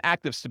stability and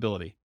active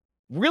stability.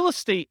 Real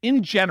estate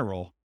in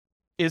general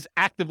is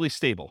actively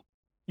stable.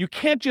 You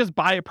can't just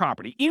buy a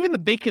property, even the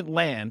vacant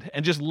land,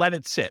 and just let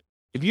it sit.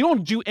 If you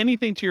don't do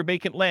anything to your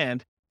vacant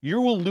land, you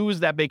will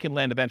lose that vacant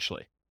land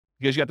eventually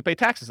because you have to pay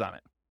taxes on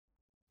it.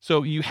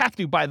 So you have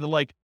to, by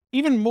the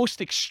even most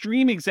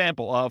extreme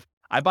example of,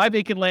 I buy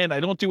vacant land,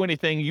 I don't do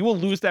anything, you will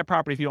lose that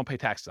property if you don't pay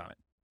taxes on it.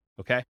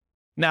 Okay?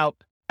 Now,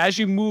 as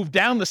you move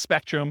down the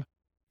spectrum,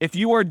 if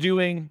you are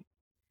doing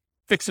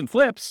fix and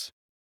flips,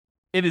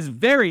 it is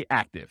very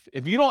active.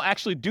 If you don't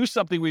actually do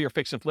something with your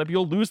fix and flip,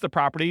 you'll lose the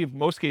property. In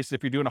most cases,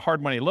 if you're doing a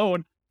hard money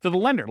loan, to the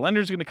lender.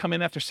 Lender's going to come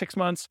in after 6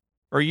 months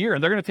or a year,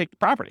 and they're going to take the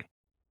property.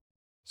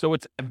 So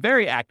it's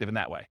very active in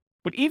that way.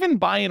 But even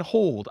buy and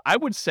hold, I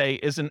would say,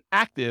 is an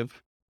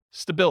active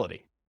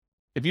stability.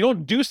 If you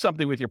don't do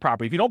something with your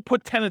property, if you don't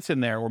put tenants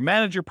in there or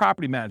manage your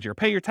property manager,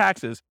 pay your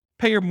taxes,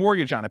 pay your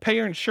mortgage on it, pay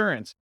your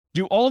insurance,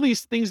 do all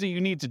these things that you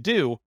need to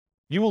do,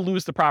 you will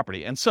lose the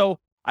property. And so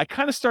I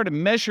kind of started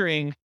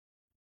measuring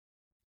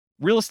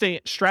real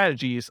estate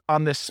strategies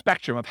on this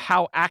spectrum of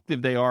how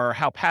active they are or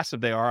how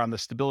passive they are on the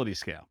stability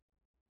scale.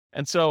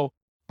 And so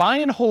buy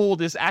and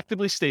hold is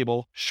actively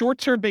stable.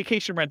 Short-term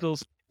vacation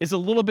rentals is a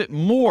little bit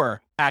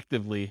more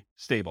actively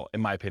stable,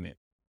 in my opinion.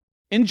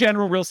 In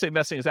general, real estate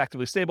investing is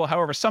actively stable.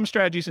 However, some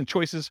strategies and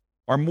choices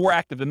are more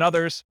active than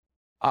others.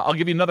 I'll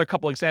give you another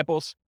couple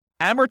examples.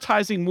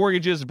 Amortizing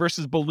mortgages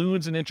versus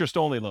balloons and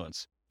interest-only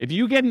loans. If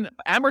you get an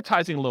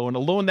amortizing loan, a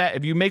loan that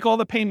if you make all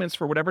the payments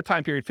for whatever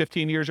time period,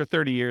 15 years or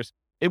 30 years,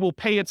 it will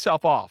pay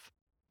itself off.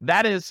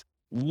 That is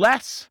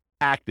less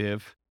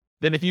active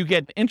than if you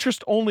get an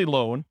interest-only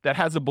loan that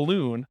has a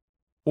balloon,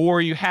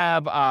 or you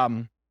have,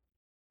 well,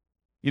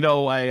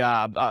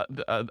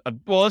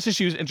 let's just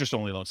use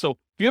interest-only loan. So if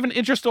you have an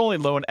interest-only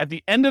loan, at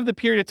the end of the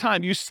period of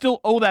time, you still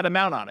owe that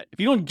amount on it. If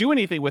you don't do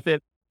anything with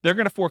it, they're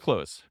going to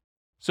foreclose.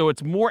 So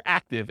it's more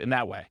active in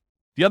that way.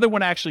 The other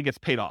one actually gets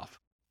paid off.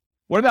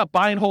 What about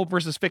buy and hold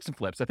versus fix and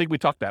flips? I think we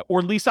talked about.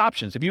 Or lease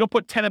options. If you don't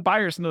put tenant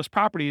buyers in those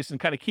properties and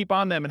kind of keep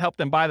on them and help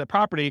them buy the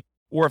property,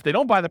 Or if they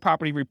don't buy the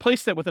property,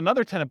 replace it with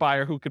another tenant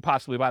buyer who could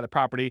possibly buy the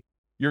property.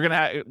 You're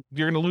gonna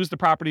lose the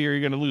property, or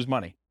you're gonna lose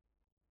money.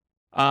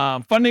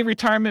 Funding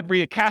retirement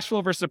via cash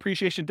flow versus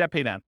appreciation, debt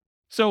pay down.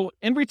 So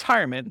in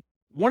retirement,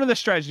 one of the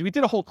strategies, we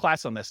did a whole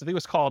class on this. I think it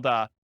was called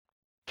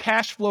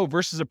cash flow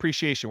versus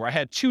appreciation, where I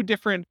had two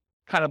different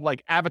kind of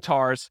like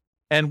avatars,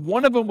 and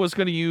one of them was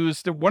going to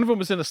use, one of them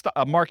was in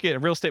a market, a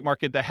real estate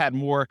market that had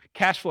more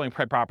cash flowing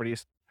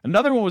properties.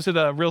 Another one was in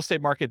a real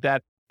estate market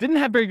that didn't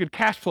have very good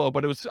cash flow,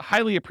 but it was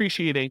highly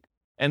appreciating.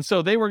 And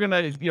so they were going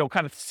to,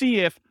 kind of see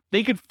if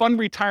they could fund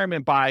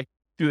retirement by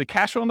through the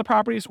cash flow on the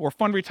properties, or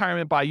fund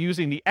retirement by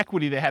using the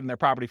equity they had in their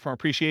property from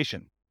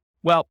appreciation.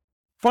 Well,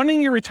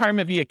 funding your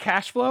retirement via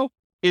cash flow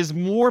is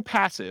more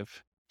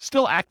passive,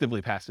 still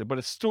actively passive, but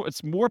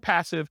it's more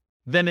passive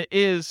than it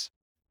is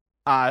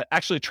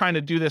actually trying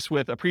to do this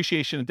with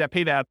appreciation and debt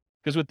pay down.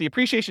 Because with the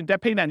appreciation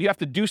debt pay down, you have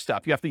to do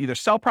stuff. You have to either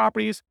sell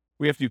properties,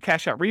 we have to do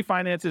cash out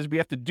refinances, we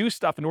have to do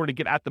stuff in order to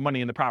get at the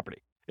money in the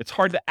property. It's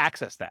hard to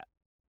access that.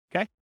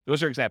 Okay,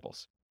 those are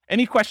examples.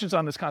 Any questions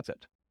on this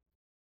concept?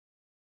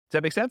 Does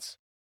that make sense?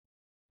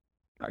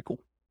 All right, cool.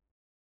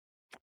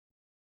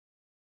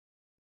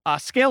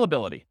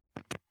 Scalability.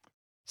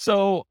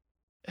 So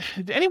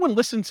did anyone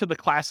listen to the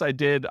class I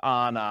did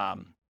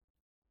on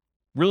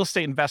real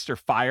estate investor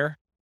FIRE,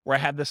 where I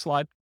had this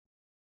slide?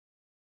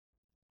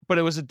 But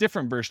it was a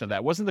different version of that.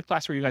 It wasn't the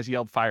class where you guys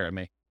yelled fire at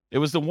me. It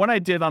was the one I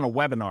did on a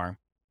webinar.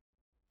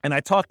 And I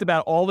talked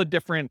about all the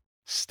different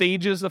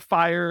stages of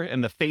FIRE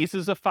and the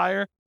phases of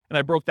FIRE, and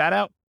I broke that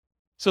out.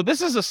 So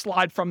this is a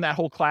slide from that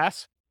whole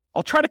class.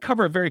 I'll try to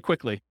cover it very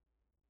quickly.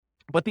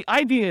 But the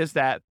idea is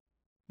that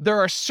there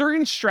are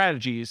certain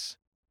strategies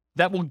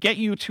that will get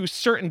you to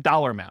certain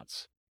dollar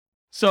amounts.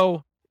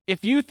 So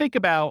if you think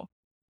about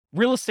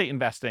real estate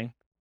investing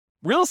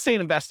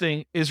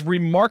is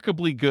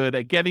remarkably good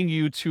at getting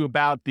you to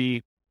about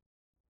this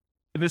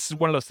is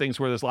one of those things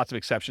where there's lots of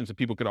exceptions and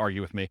people could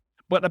argue with me,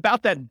 but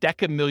about that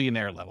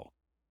decamillionaire level.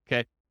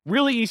 Okay.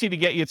 Really easy to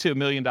get you to $1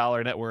 million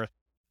net worth,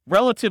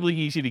 relatively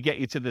easy to get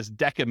you to this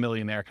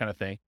decamillionaire kind of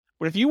thing.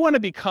 But if you want to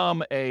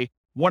become a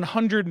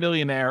 100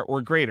 millionaire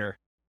or greater,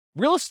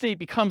 real estate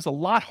becomes a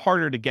lot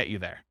harder to get you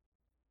there.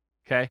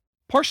 Okay.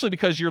 Partially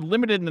because you're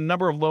limited in the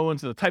number of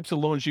loans and the types of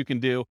loans you can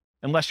do,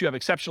 unless you have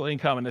exceptional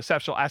income and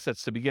exceptional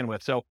assets to begin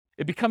with. So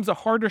it becomes a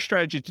harder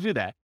strategy to do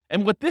that.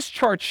 And what this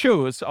chart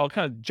shows, I'll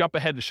kind of jump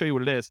ahead to show you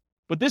what it is,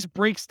 but this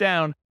breaks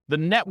down the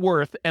net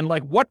worth and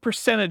like what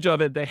percentage of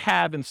it they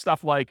have in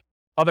stuff like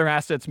other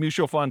assets,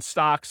 mutual funds,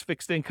 stocks,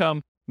 fixed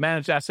income,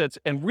 managed assets,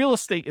 and real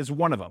estate is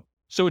one of them.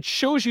 So it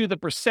shows you the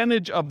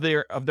percentage of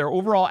their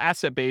overall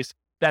asset base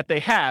that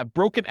they have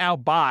broken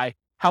out by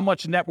how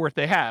much net worth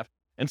they have.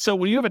 And so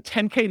when you have a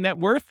 10K net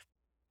worth,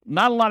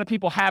 not a lot of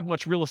people have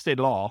much real estate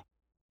at all,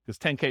 because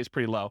 10K is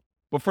pretty low.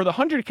 But for the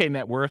 100K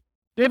net worth,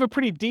 they have a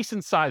pretty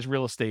decent sized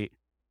real estate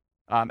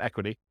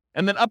equity.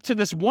 And then up to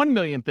this 1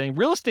 million thing,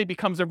 real estate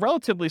becomes a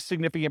relatively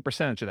significant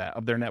percentage of that,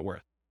 of their net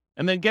worth.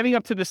 And then getting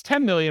up to this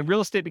 10 million,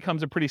 real estate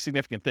becomes a pretty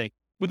significant thing.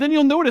 But then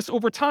you'll notice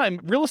over time,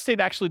 real estate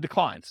actually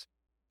declines.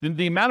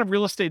 The amount of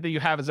real estate that you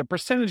have as a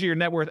percentage of your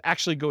net worth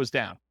actually goes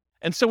down.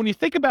 And so when you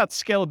think about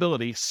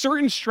scalability,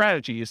 certain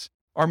strategies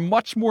are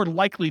much more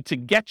likely to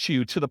get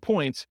you to the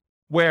point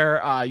where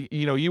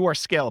you are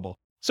scalable.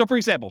 So for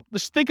example,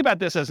 let's think about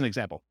this as an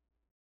example.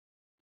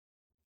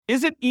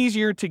 Is it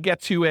easier to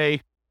get to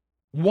a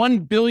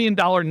 $1 billion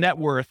net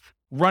worth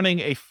running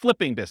a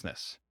flipping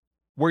business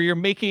where you're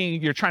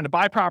trying to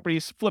buy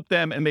properties, flip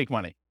them, and make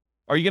money?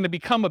 Are you going to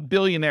become a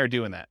billionaire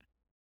doing that?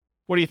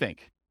 What do you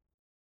think?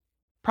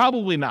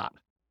 Probably not.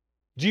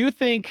 Do you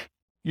think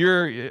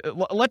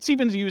let's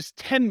even use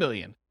 10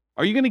 million.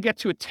 Are you going to get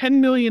to a $10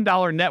 million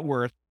net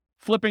worth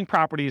flipping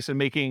properties and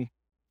making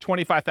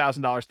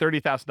 $25,000,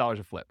 $30,000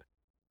 a flip?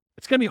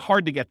 It's going to be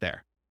hard to get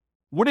there.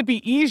 Would it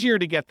be easier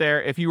to get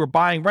there if you were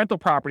buying rental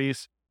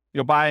properties,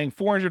 buying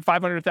 $400,000,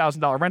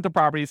 $500,000 rental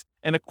properties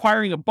and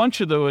acquiring a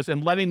bunch of those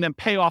and letting them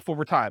pay off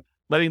over time,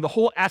 letting the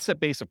whole asset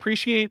base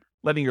appreciate,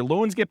 letting your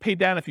loans get paid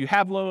down if you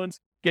have loans,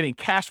 getting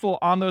cash flow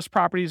on those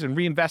properties and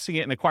reinvesting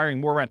it and acquiring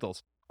more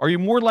rentals? Are you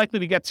more likely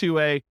to get to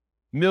a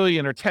 $1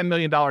 million or $10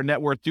 million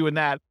net worth doing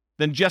that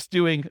than just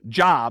doing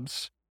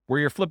jobs where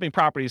you're flipping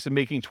properties and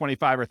making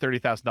 $25,000 or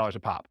 $30,000 a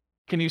pop?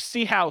 Can you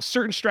see how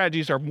certain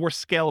strategies are more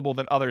scalable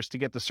than others to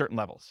get to certain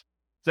levels?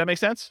 Does that make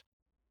sense?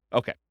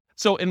 Okay.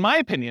 So in my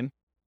opinion,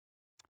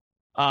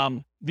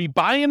 the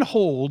buy and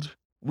hold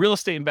real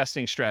estate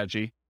investing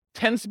strategy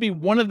tends to be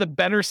one of the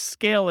better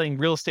scaling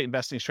real estate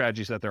investing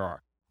strategies that there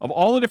are. Of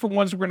all the different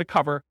ones we're going to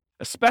cover,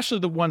 especially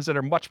the ones that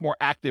are much more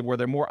active, where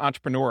they're more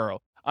entrepreneurial,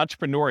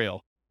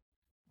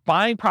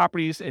 buying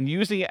properties and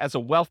using it as a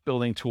wealth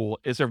building tool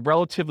is a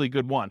relatively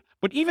good one.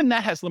 But even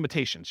that has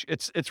limitations.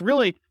 It's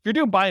really, if you're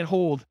doing buy and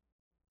hold,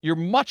 you're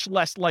much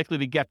less likely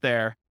to get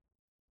there,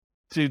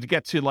 to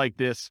get to like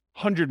this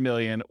 100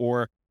 million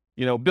or,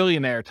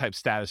 billionaire type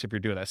status if you're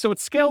doing that. So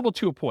it's scalable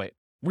to a point.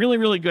 Really,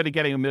 really good at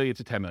getting 1 million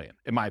to 10 million,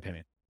 in my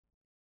opinion.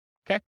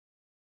 Okay.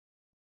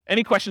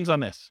 Any questions on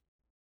this?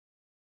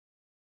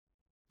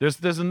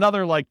 There's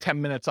another like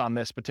 10 minutes on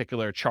this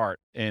particular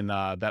chart in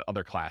that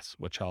other class,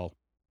 which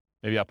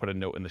maybe I'll put a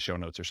note in the show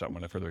notes or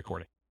something for the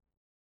recording.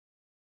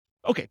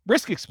 Okay,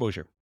 risk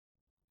exposure.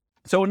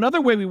 So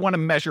another way we want to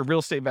measure real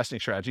estate investing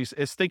strategies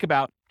is think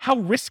about how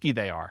risky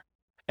they are.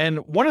 And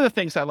one of the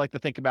things I like to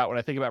think about when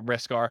I think about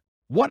risk are,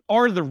 what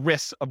are the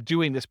risks of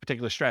doing this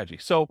particular strategy?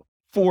 So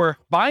for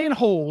buy and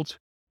hold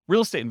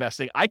real estate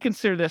investing, I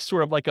consider this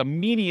sort of like a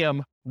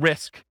medium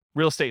risk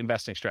real estate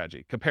investing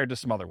strategy compared to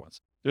some other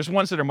ones. There's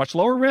ones that are much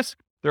lower risk.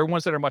 There are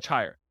ones that are much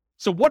higher.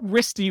 So what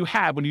risk do you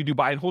have when you do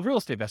buy and hold real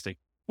estate investing?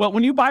 Well,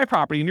 when you buy a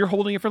property and you're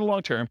holding it for the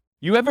long term,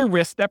 you have a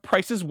risk that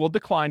prices will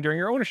decline during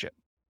your ownership,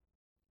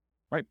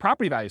 right?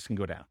 Property values can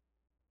go down.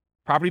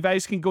 Property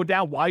values can go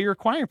down while you're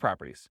acquiring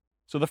properties.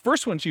 So the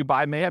first ones you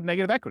buy may have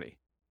negative equity,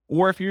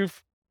 or if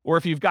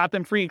you've got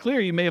them free and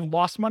clear, you may have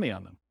lost money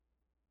on them.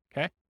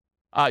 Okay.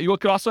 You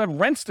could also have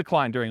rents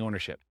decline during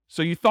ownership.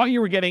 So you thought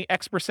you were getting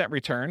X%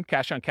 return,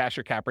 cash on cash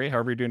or cap rate,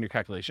 however you're doing your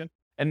calculation.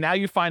 And now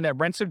you find that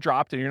rents have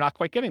dropped and you're not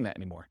quite getting that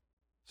anymore.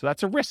 So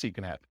that's a risk you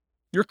can have.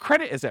 Your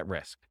credit is at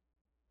risk.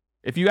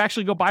 If you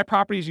actually go buy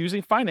properties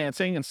using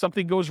financing and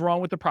something goes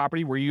wrong with the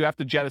property where you have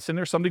to jettison,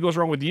 or something goes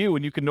wrong with you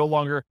and you can no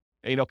longer,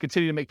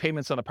 continue to make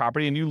payments on the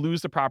property and you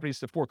lose the properties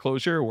to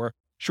foreclosure or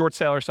short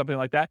sale or something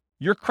like that,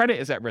 your credit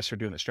is at risk for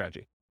doing this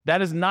strategy.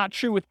 That is not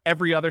true with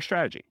every other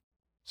strategy.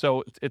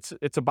 So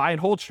it's a buy and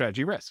hold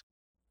strategy risk.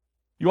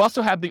 You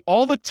also have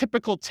all the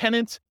typical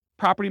tenant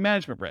property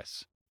management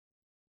risks.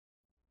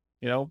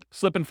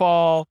 Slip and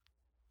fall,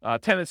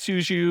 tenant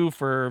sues you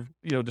for,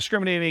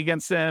 discriminating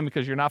against them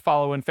because you're not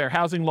following fair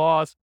housing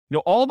laws.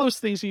 All those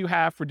things that you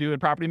have for doing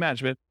property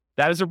management,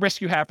 that is a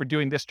risk you have for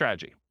doing this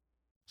strategy.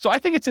 So I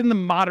think it's in the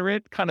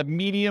moderate kind of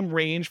medium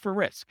range for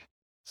risk.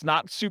 It's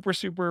not super,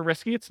 super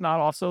risky. It's not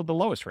also the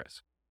lowest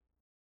risk.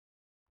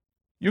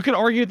 You could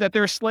argue that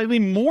there's slightly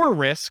more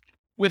risk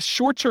with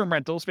short-term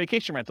rentals,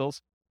 vacation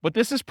rentals, but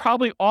this is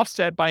probably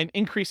offset by an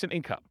increase in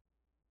income.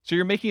 So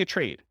you're making a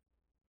trade.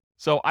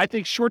 So I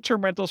think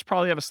short-term rentals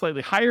probably have a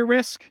slightly higher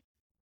risk.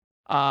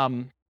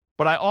 But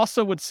I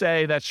also would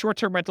say that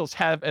short-term rentals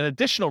have an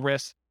additional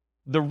risk,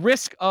 the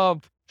risk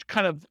of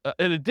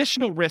an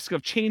additional risk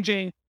of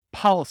changing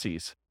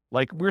policies.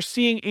 Like we're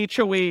seeing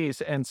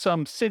HOAs and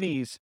some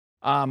cities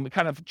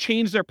kind of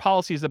change their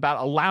policies about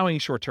allowing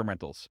short-term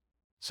rentals.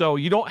 So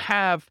you don't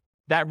have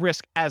that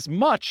risk as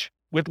much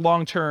with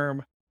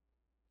long-term,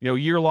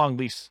 year-long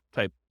lease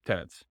type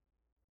tenants.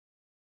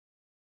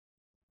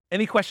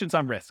 Any questions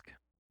on risk?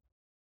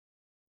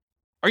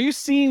 Are you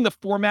seeing the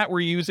format we're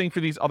using for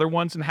these other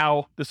ones and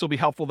how this will be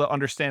helpful to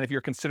understand if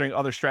you're considering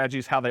other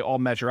strategies, how they all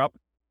measure up?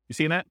 You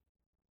seeing that?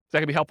 Is that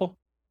going to be helpful?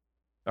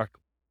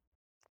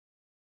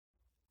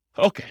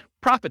 Okay,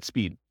 profit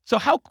speed. So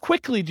how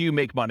quickly do you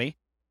make money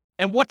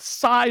and what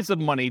size of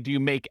money do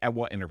you make at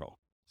what interval?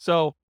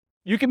 So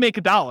you can make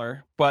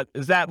 $1, but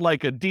is that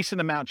like a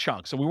decent amount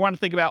chunk? So we want to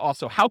think about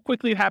also how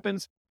quickly it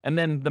happens and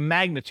then the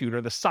magnitude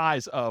or the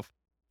size of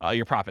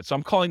your profit. So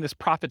I'm calling this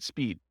profit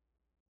speed.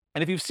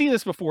 And if you've seen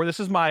this before,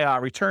 this is my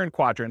return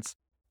quadrants.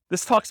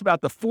 This talks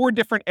about the 4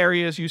 different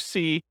areas you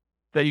see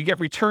that you get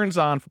returns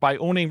on by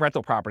owning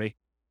rental property.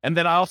 And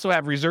then I also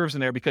have reserves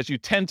in there because you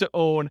tend to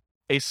own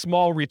a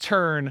small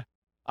return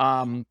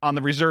on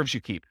the reserves you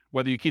keep.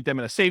 Whether you keep them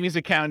in a savings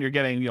account, you're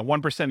getting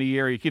 1% a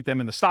year. You keep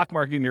them in the stock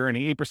market, and you're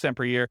earning 8%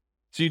 per year.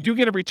 So you do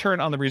get a return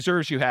on the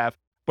reserves you have,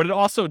 but it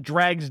also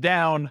drags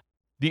down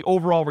the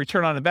overall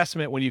return on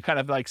investment when you kind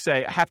of like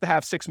say, I have to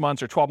have 6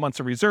 months or 12 months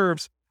of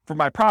reserves for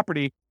my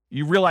property.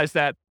 You realize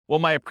that, well,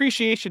 my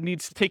appreciation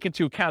needs to take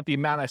into account the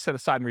amount I set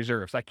aside in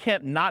reserves. I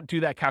can't not do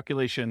that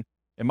calculation,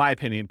 in my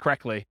opinion,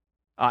 correctly,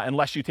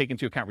 unless you take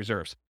into account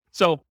reserves.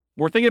 So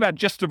we're thinking about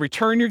just the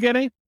return you're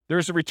getting.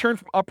 There's a return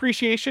from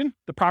appreciation,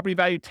 the property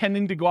value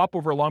tending to go up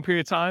over a long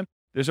period of time.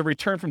 There's a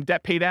return from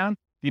debt pay down,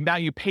 the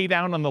amount you pay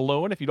down on the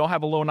loan. If you don't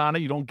have a loan on it,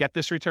 you don't get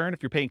this return.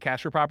 If you're paying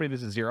cash for property,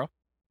 this is 0.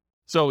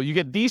 So you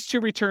get these 2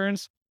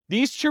 returns.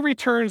 These 2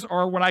 returns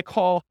are what I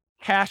call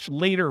cash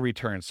later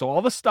returns. So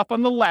all the stuff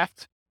on the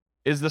left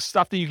is the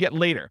stuff that you get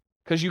later,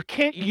 because you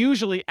can't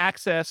usually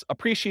access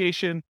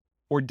appreciation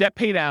or debt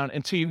pay down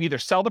until you either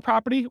sell the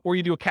property or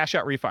you do a cash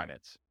out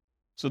refinance.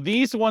 So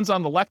these ones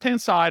on the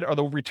left-hand side are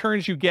the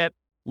returns you get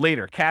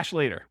later, cash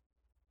later.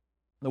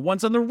 The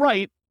ones on the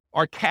right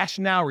are cash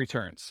now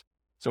returns.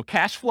 So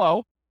cash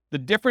flow, the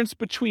difference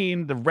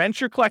between the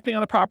rent you're collecting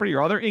on the property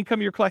or other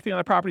income you're collecting on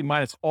the property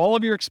minus all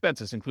of your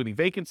expenses, including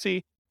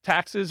vacancy,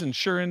 taxes,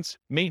 insurance,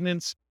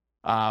 maintenance,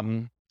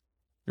 your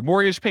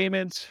mortgage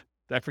payments.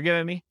 Did I forget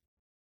any?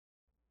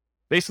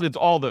 Basically, it's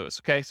all those,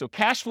 okay? So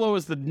cash flow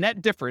is the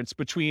net difference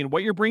between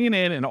what you're bringing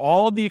in and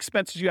all of the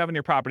expenses you have in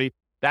your property.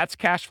 That's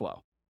cash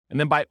flow. And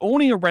then by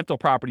owning a rental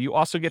property, you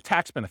also get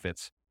tax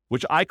benefits,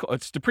 which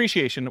it's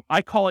depreciation.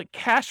 I call it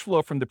cash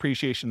flow from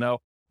depreciation, though,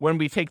 when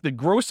we take the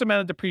gross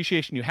amount of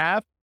depreciation you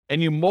have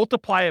and you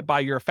multiply it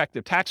by your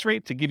effective tax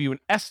rate to give you an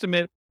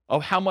estimate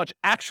of how much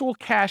actual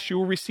cash you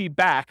will receive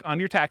back on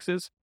your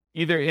taxes,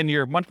 either in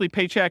your monthly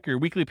paycheck or your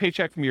weekly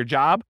paycheck from your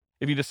job,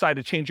 if you decide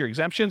to change your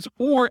exemptions,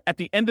 or at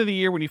the end of the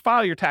year when you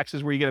file your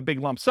taxes where you get a big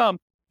lump sum,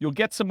 you'll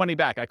get some money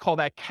back. I call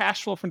that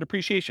cash flow from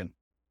depreciation.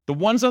 The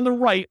ones on the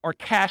right are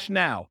cash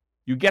now.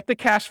 You get the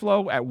cash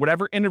flow at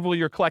whatever interval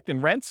you're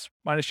collecting rents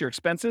minus your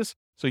expenses.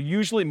 So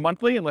usually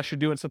monthly, unless you're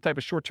doing some type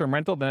of short-term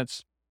rental, then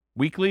it's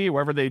weekly,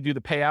 wherever they do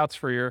the payouts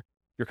for your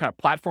kind of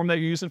platform that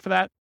you're using for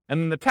that. And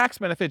then the tax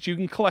benefits, you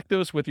can collect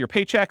those with your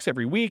paychecks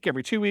every week,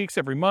 every 2 weeks,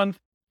 every month,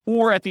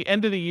 or at the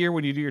end of the year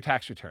when you do your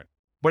tax return.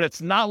 But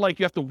it's not like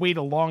you have to wait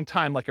a long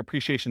time like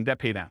appreciation debt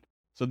pay down.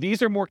 So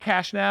these are more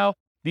cash now.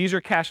 These are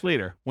cash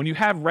later. When you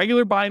have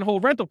regular buy and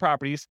hold rental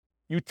properties,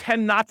 you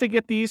tend not to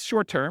get these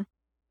short-term,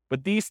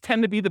 but these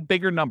tend to be the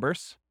bigger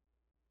numbers.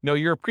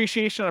 Your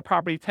appreciation on a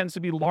property tends to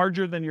be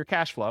larger than your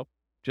cash flow,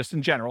 just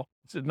in general.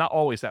 It's not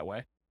always that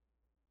way.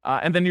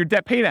 And then your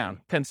debt pay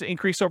down tends to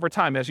increase over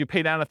time. As you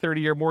pay down a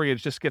 30-year mortgage,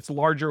 it just gets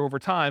larger over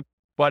time,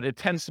 but it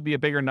tends to be a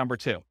bigger number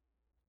too.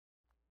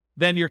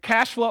 Then your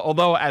cash flow,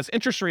 although as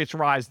interest rates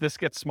rise, this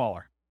gets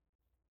smaller.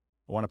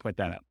 I want to point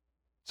that out.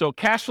 So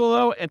cash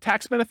flow and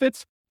tax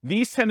benefits,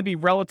 these tend to be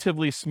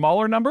relatively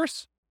smaller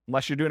numbers,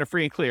 unless you're doing a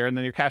free and clear, and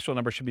then your cash flow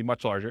number should be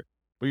much larger.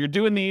 But you're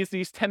doing these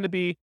tend to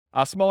be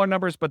smaller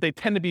numbers, but they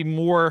tend to be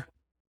more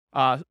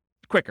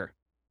quicker.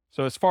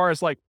 So as far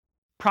as like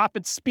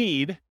profit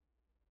speed,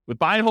 with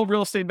buy and hold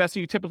real estate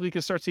investing, you typically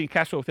can start seeing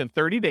cash flow within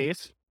 30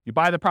 days. You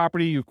buy the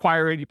property, you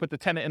acquire it, you put the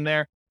tenant in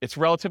there. It's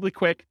relatively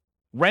quick.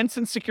 Rents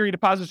and security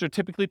deposits are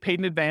typically paid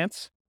in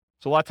advance.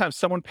 So a lot of times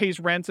someone pays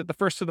rents at the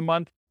first of the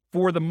month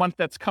for the month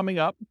that's coming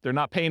up. They're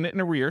not paying it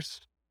in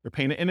arrears. They're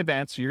paying it in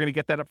advance. So you're going to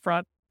get that up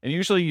front. And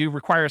usually you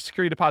require a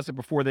security deposit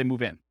before they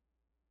move in.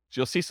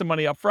 So you'll see some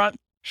money up front.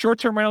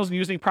 Short-term rentals and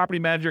using property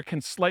manager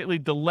can slightly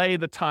delay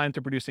the time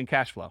to producing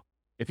cash flow.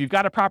 If you've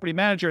got a property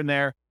manager in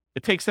there,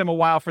 it takes them a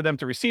while for them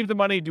to receive the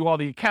money, do all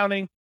the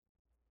accounting,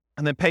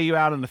 and then pay you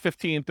out on the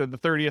 15th or the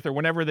 30th or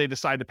whenever they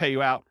decide to pay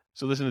you out.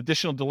 So there's an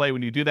additional delay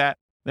when you do that.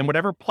 Then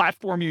whatever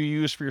platform you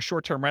use for your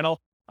short-term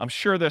rental, I'm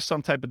sure there's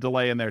some type of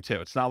delay in there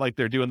too. It's not like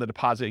they're doing the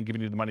deposit and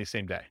giving you the money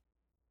same day.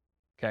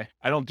 Okay.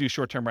 I don't do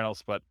short-term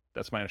rentals, but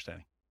that's my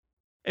understanding.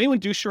 Anyone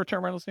do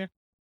short-term rentals here?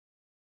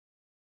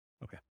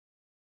 Okay.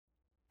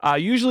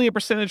 Usually a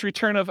percentage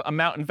return of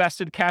amount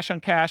invested, cash on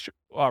cash,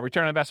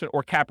 return on investment,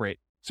 or cap rate.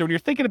 So when you're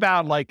thinking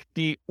about like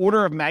the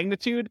order of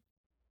magnitude,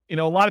 a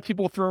lot of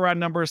people throw around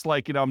numbers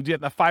like, I'm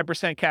getting a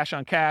 5% cash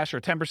on cash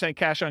or 10%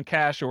 cash on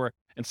cash, or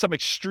in some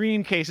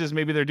extreme cases,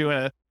 maybe they're doing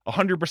a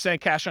 100%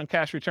 cash on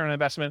cash return on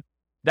investment.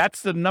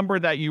 That's the number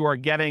that you are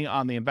getting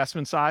on the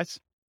investment size,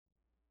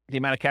 the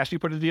amount of cash you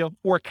put in the deal.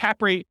 Or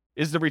cap rate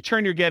is the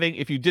return you're getting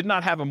if you did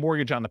not have a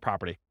mortgage on the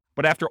property,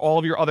 but after all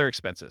of your other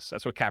expenses.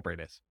 That's what cap rate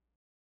is.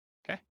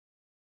 Okay.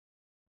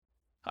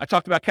 I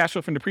talked about cash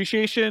flow from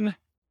depreciation.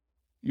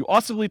 You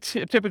also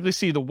typically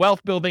see the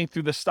wealth building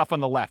through the stuff on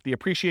the left. The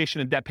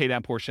appreciation and debt pay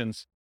down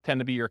portions tend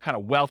to be your kind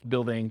of wealth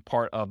building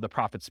part of the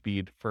profit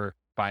speed for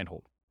buy and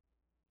hold.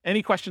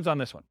 Any questions on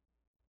this one?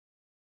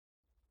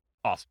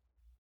 Awesome.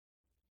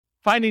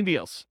 Finding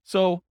deals.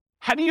 So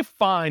how do you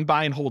find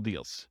buy and hold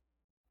deals?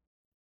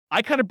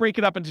 I kind of break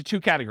it up into two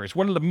categories.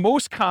 One of the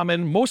most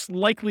common, most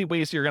likely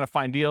ways you're going to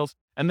find deals,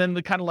 and then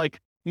the kind of like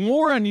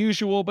more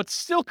unusual, but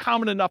still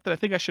common enough that I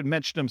think I should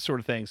mention them sort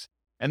of things.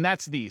 And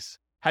that's these.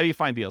 How do you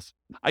find deals?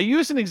 I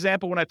used an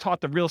example when I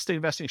taught the real estate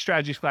investing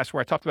strategies class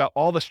where I talked about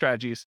all the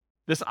strategies,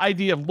 this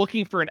idea of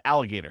looking for an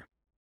alligator.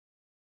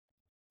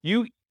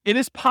 It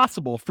is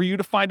possible for you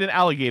to find an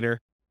alligator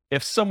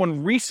if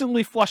someone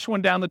recently flushed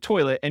one down the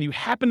toilet and you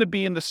happen to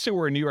be in the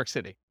sewer in New York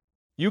City.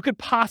 You could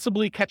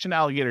possibly catch an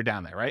alligator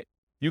down there, right?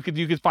 You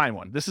could find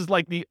one. This is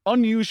like the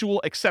unusual,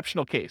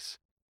 exceptional case.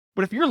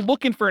 But if you're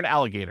looking for an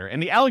alligator,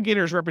 and the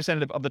alligator is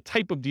representative of the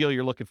type of deal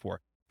you're looking for,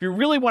 if you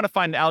really want to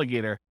find an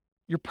alligator,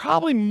 you're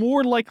probably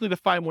more likely to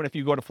find one if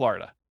you go to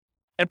Florida.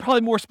 And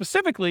probably more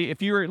specifically,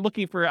 if you're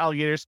looking for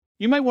alligators,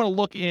 you might want to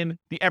look in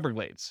the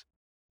Everglades.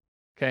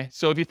 Okay,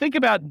 so if you think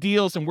about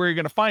deals and where you're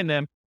going to find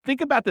them, think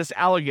about this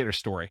alligator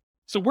story.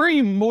 So where are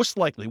you most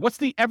likely? What's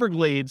the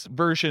Everglades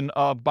version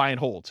of buy and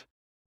hold?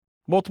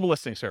 Multiple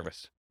listing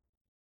service.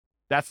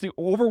 That's the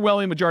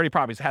overwhelming majority of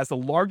properties. It has the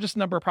largest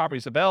number of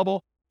properties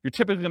available. You're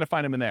typically going to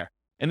find them in there.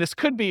 And this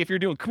could be, if you're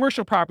doing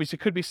commercial properties, it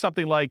could be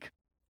something like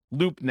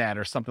LoopNet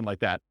or something like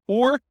that.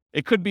 Or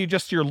it could be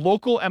just your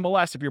local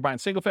MLS if you're buying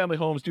single family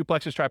homes,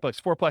 duplexes,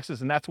 triplexes,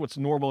 fourplexes, and that's what's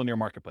normal in your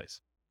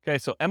marketplace. Okay,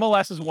 so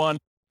MLS is one.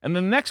 And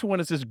the next one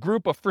is this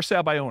group of for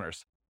sale by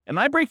owners. And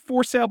I break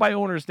for sale by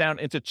owners down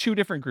into two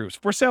different groups.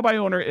 For sale by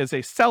owner is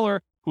a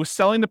seller who's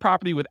selling the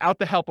property without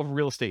the help of a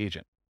real estate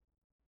agent.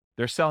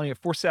 They're selling it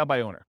for sale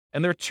by owner.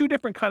 And there are two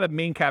different kind of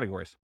main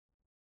categories.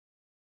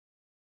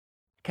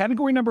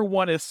 Category number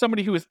one is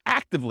somebody who is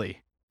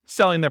actively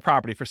selling their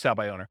property for sale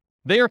by owner.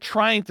 They are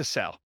trying to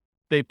sell.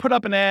 They put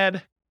up an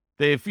ad.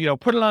 They've,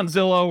 put it on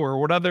Zillow or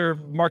what other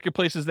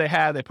marketplaces they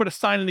have. They put a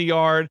sign in the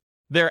yard.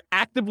 They're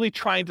actively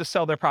trying to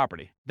sell their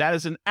property. That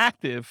is an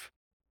actively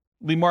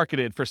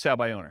marketed for sale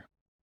by owner.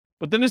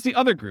 But then there's the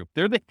other group.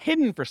 They're the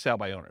hidden for sale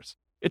by owners.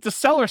 It's a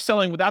seller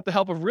selling without the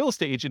help of a real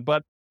estate agent,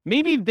 but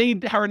maybe they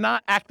are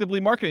not actively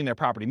marketing their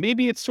property.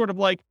 Maybe it's sort of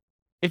like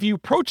if you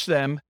approach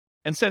them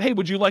and said, hey,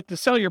 would you like to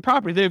sell your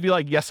property? They'd be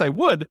like, yes, I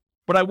would.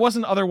 but I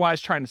wasn't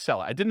otherwise trying to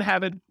sell it. I didn't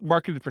have it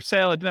marketed for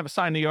sale. I didn't have a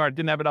sign in the yard.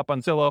 Didn't have it up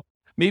on Zillow.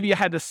 Maybe you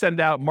had to send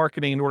out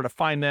marketing in order to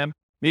find them.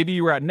 Maybe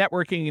you were at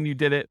networking and you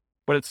did it,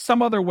 but it's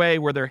some other way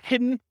where they're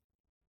hidden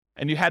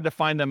and you had to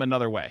find them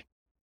another way.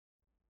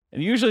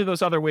 And usually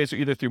those other ways are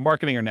either through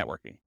marketing or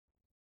networking.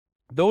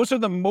 Those are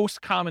the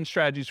most common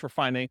strategies for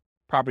finding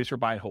properties for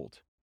buy and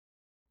hold.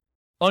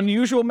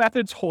 Unusual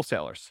methods,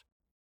 wholesalers.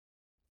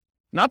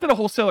 Not that a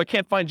wholesaler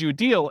can't find you a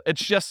deal.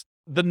 It's just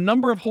the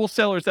number of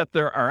wholesalers that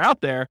there are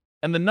out there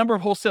and the number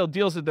of wholesale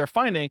deals that they're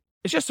finding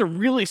is just a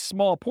really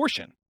small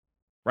portion,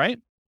 right?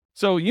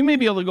 So you may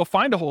be able to go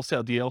find a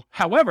wholesale deal.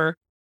 However,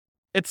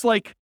 it's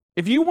like,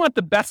 if you want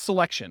the best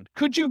selection,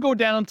 could you go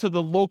down to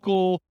the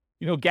local,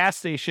 gas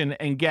station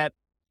and get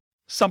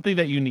something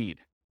that you need?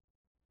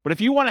 But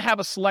if you want to have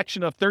a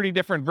selection of 30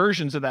 different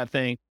versions of that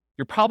thing,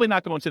 you're probably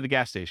not going to the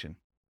gas station.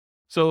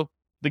 So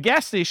the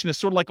gas station is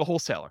sort of like a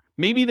wholesaler.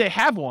 Maybe they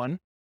have one,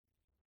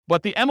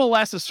 but the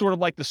MLS is sort of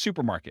like the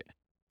supermarket,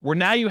 where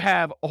now you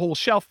have a whole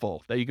shelf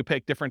full that you can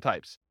pick different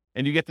types,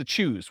 and you get to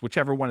choose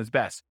whichever one is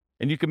best,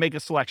 and you can make a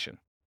selection.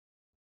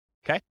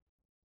 Okay?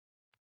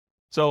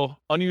 So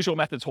unusual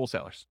methods,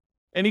 wholesalers.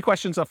 Any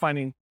questions on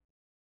finding?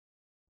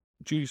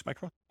 Did you use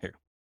microphone? Here.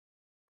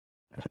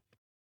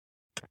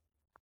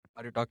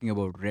 Are you talking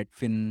about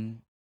Redfin,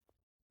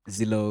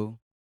 Zillow?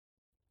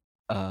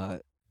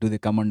 Do they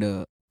come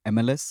under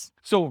MLS?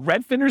 So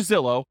Redfin or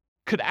Zillow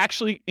could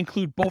actually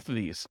include both of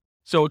these.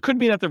 So it could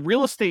be that the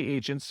real estate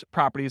agents'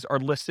 properties are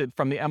listed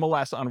from the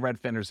MLS on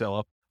Redfin or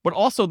Zillow, but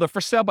also the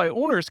for sale by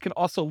owners can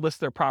also list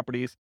their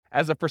properties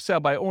as a for sale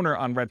by owner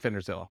on Redfin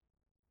or Zillow.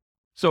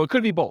 So it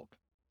could be both.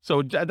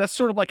 So that's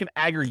sort of like an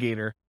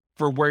aggregator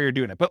for where you're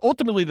doing it. But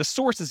ultimately, the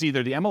source is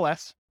either the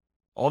MLS,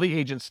 all the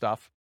agent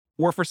stuff,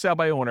 or for sale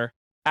by owner,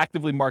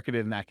 actively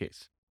marketed in that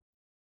case.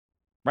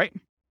 Right?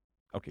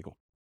 Okay, cool.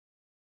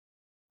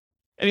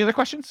 Any other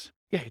questions?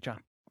 Yeah, hey,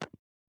 John.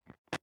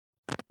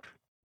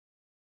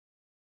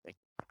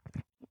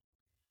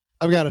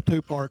 I've got a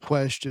two-part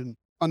question.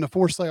 On the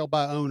for sale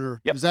by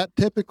owner, Yep. Is that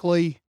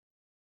typically,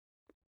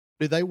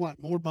 do they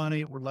want more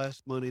money or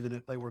less money than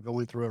if they were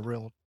going through a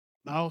realtor?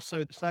 And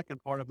also, the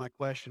second part of my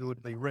question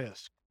would be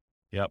risk.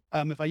 Yep.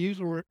 If I use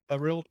a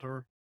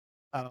realtor,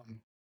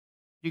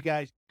 you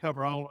guys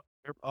cover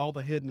all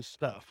the hidden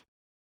stuff.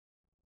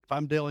 If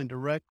I'm dealing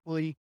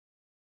directly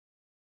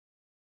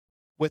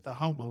with a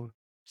homeowner,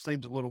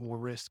 seems a little more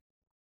risky.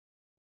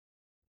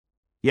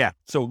 Yeah.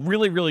 So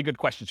really, really good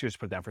questions. Here's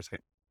put it down for a second.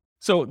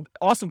 So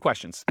awesome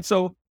questions.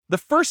 So the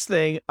first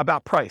thing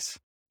about price,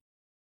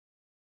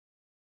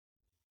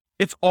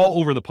 it's all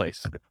over the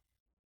place.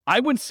 I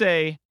would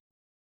say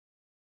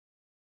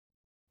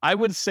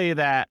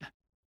that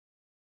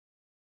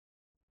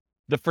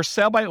the for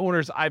sale by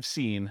owners I've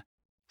seen,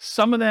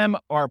 some of them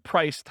are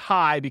priced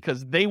high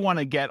because they want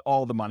to get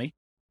all the money,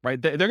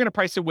 right? They're going to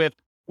price it with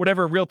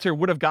whatever a realtor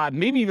would have gotten,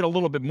 maybe even a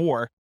little bit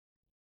more,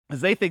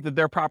 because they think that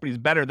their property is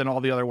better than all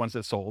the other ones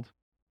that sold.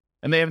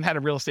 And they haven't had a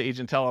real estate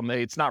agent tell them that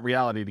it's not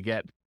reality to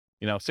get,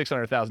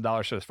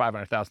 $600,000 for this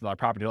 $500,000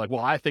 property. They're like,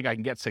 well, I think I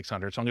can get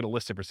 600, so I'm going to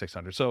list it for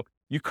 600. So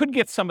you could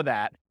get some of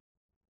that.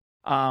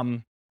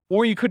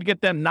 Or you could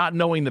get them not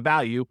knowing the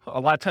value. A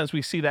lot of times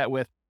we see that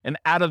with an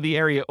out of the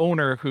area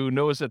owner who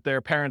knows that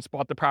their parents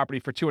bought the property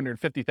for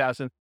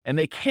 $250,000 and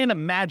they can't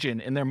imagine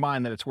in their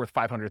mind that it's worth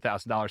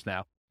 $500,000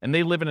 now. And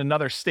they live in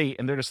another state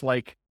and they're just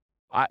like,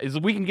 if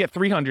we can get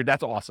 300,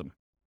 that's awesome.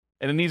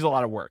 And it needs a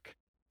lot of work.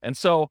 And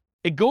so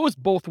it goes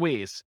both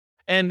ways.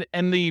 And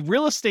the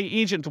real estate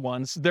agent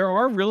ones, there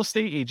are real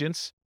estate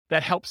agents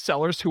that help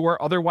sellers who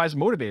are otherwise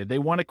motivated. They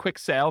want a quick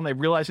sale and they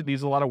realize it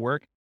needs a lot of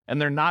work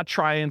and they're not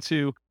trying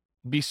to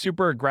be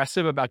super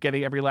aggressive about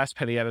getting every last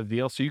penny out of the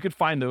deal. So you could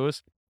find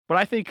those. But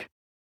I think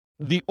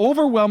the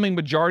overwhelming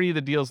majority of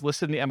the deals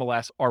listed in the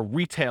MLS are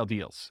retail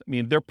deals. I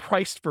mean, they're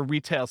priced for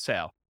retail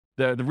sale.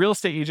 The real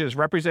estate agent is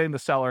representing the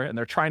seller and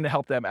they're trying to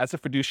help them as a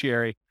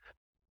fiduciary,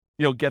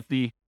 get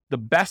the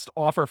best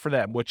offer for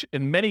them, which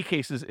in many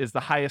cases is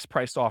the highest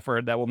priced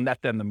offer that will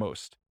net them the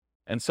most.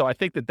 And so I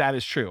think that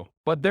is true.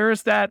 But there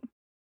is that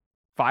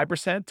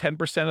 5%,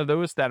 10% of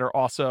those that are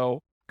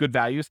also good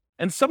values.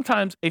 And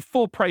sometimes a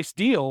full price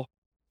deal,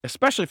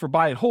 especially for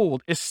buy and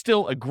hold, is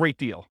still a great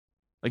deal.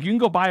 Like you can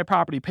go buy a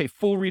property, pay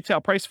full retail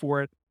price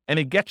for it, and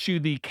it gets you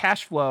the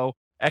cash flow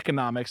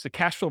economics, the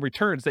cash flow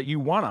returns that you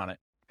want on it.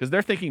 Because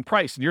they're thinking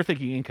price and you're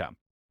thinking income,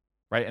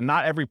 right? And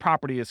not every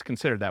property is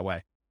considered that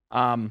way.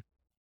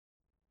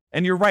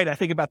 And you're right, I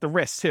think about the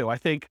risk too. I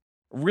think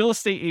real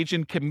estate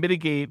agent can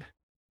mitigate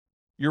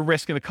your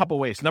risk in a couple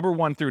ways. Number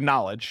one, through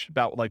knowledge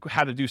about like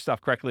how to do stuff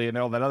correctly and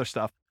all that other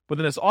stuff. But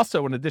then there's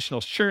also an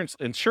additional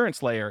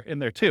insurance layer in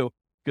there too,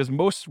 because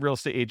most real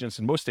estate agents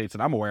in most states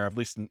that I'm aware of, at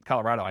least in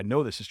Colorado, I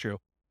know this is true,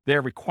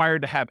 they're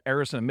required to have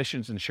errors and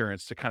omissions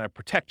insurance to kind of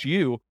protect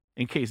you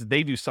in case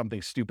they do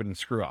something stupid and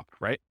screw up,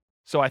 right?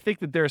 So I think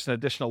that there's an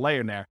additional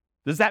layer in there.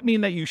 Does that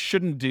mean that you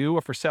shouldn't do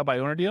a for sale by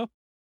owner deal?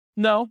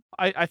 No,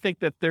 I think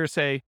that there's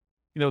a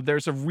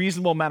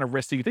reasonable amount of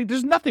risk that you think.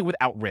 There's nothing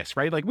without risk,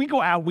 right? Like we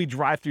go out, we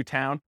drive through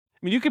town,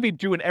 I mean, you could be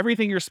doing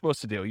everything you're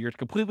supposed to do. You're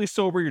completely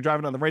sober. You're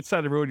driving on the right side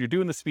of the road. You're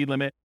doing the speed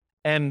limit,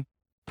 and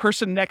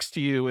person next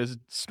to you is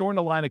snorting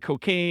a line of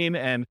cocaine,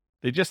 and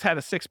they just had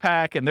a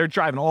 6-pack, and they're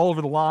driving all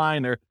over the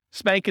line. They're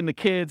spanking the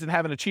kids and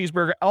having a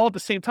cheeseburger all at the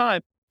same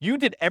time. You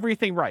did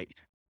everything right,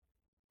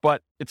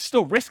 but it's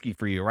still risky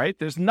for you, right?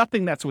 There's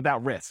nothing that's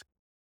without risk.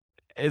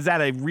 Is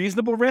that a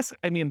reasonable risk?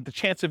 I mean, the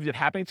chance of it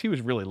happening to you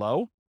is really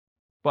low,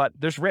 but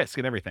there's risk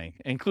in everything,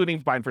 including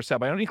buying for sale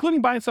by owner,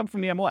 including buying something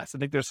from the MLS. I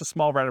think there's a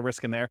small rate of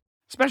risk in there,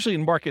 especially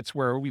in markets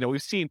where,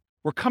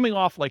 we're coming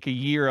off like a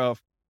year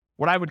of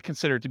what I would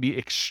consider to be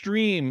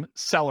extreme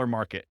seller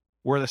market,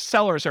 where the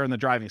sellers are in the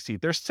driving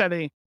seat. They're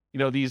setting,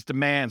 these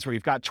demands where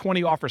you've got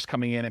 20 offers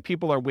coming in and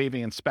people are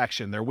waiving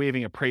inspection. They're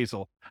waiving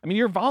appraisal. I mean,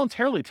 you're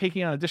voluntarily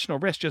taking on additional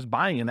risk just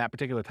buying in that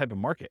particular type of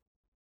market.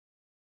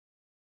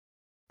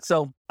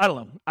 So I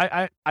don't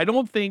know. I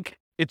don't think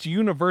it's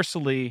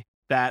universally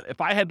that if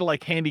I had to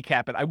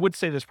handicap it, I would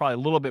say there's probably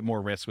a little bit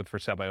more risk with for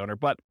sale by owner,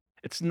 but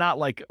it's not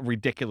like a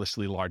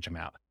ridiculously large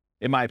amount,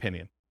 in my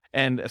opinion.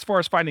 And as far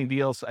as finding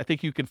deals, I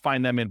think you can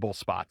find them in both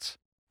spots.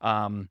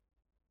 And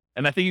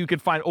I think you can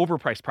find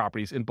overpriced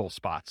properties in both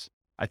spots.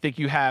 I think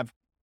you have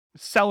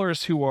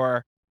sellers who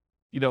are,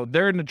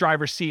 they're in the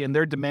driver's seat and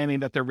they're demanding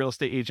that their real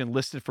estate agent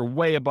listed for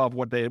way above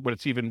what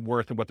it's even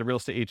worth and what the real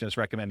estate agent is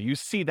recommending. You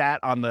see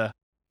that on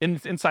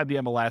inside the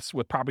MLS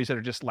with properties that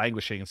are just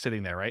languishing and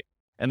sitting there, right?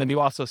 And then you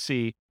also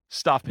see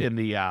stuff in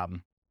the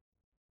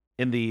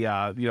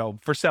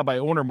for sale by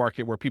owner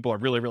market where people are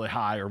really, really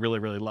high or really,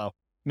 really low.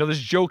 There's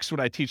jokes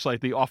when I teach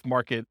the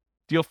off-market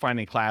deal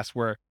finding class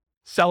where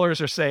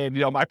sellers are saying,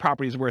 my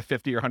property is worth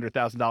 $50,000 or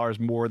 $100,000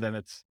 more than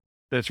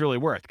it's really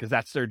worth, because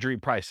that's their dream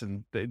price,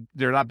 and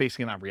they're not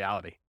basing it on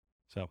reality.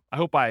 So I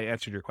hope I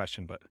answered your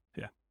question, but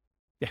yeah.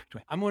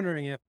 Dwayne. I'm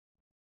wondering if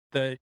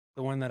the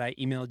one that I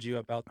emailed you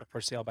about the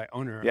for sale by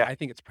owner, Yeah. I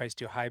think it's priced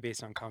too high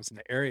based on comps in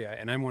the area.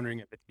 And I'm wondering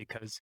if it's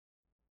because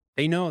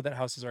they know that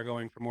houses are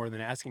going for more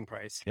than asking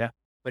price. Yeah.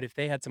 But if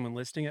they had someone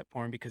listing it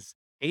for them, because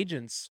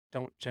agents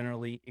don't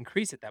generally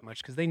increase it that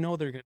much because they know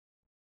they're going to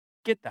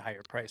get the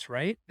higher price,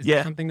 right? Is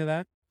there something to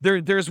that?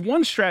 There's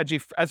one strategy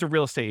as a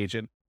real estate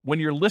agent when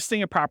you're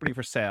listing a property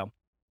for sale.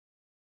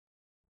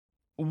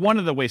 One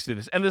of the ways to do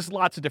this, and there's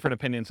lots of different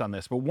opinions on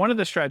this, but one of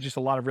the strategies a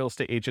lot of real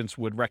estate agents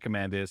would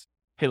recommend is,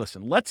 hey,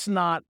 listen, let's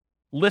not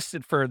list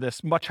it for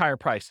this much higher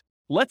price.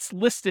 Let's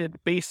list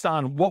it based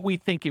on what we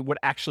think it would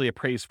actually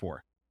appraise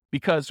for.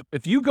 Because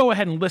if you go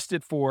ahead and list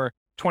it for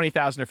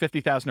 $20,000 or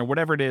 $50,000 or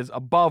whatever it is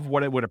above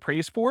what it would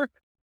appraise for,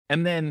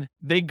 and then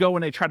they go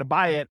and they try to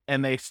buy it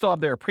and they still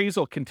have their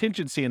appraisal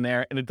contingency in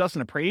there and it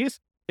doesn't appraise,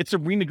 it's a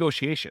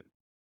renegotiation.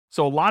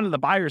 So a lot of the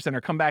buyers then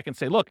are come back and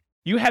say, look,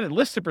 you had it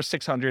listed for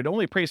 $600,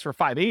 only appraised for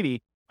 $580.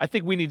 I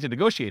think we need to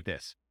negotiate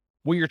this.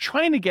 What you're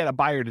trying to get a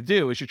buyer to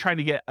do is you're trying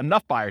to get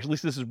enough buyers, at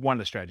least this is one of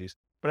the strategies,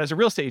 but as a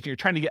real estate agent, you're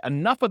trying to get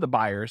enough of the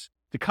buyers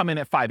to come in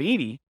at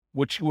 $580,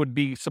 which would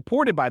be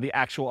supported by the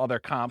actual other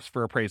comps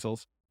for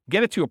appraisals,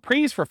 get it to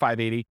appraise for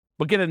 $580,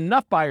 but get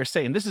enough buyers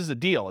saying this is a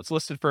deal. It's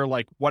listed for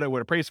what it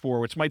would appraise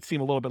for, which might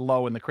seem a little bit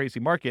low in the crazy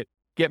market.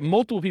 Get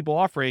multiple people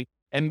offering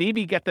and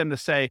maybe get them to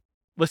say,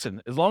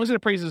 listen, as long as it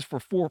appraises for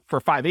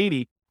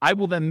 $580, I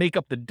will then make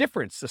up the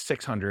difference to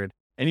 $600.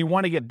 And you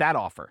want to get that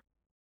offer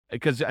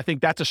because I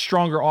think that's a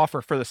stronger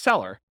offer for the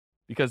seller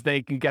because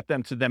they can get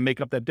them to then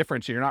make up that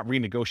difference. So you're not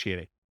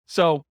renegotiating.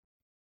 So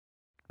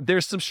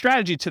there's some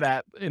strategy to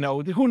that.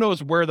 Who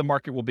knows where the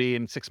market will be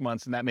in 6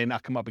 months, and that may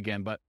not come up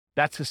again, but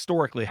that's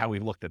historically how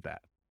we've looked at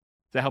that.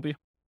 Does that help you?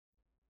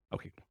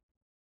 Okay.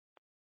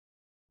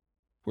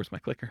 Where's my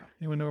clicker?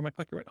 Anyone know where my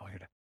clicker went? Oh, here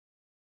it is.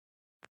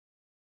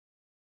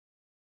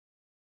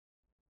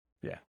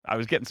 Yeah, I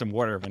was getting some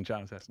water when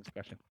John was asking this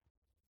question.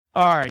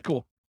 All right,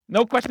 cool.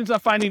 No questions on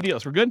finding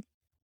deals. We're good?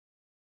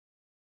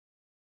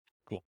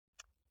 Cool.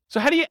 So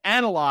how do you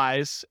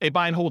analyze a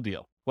buy and hold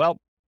deal? Well,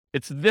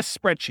 it's this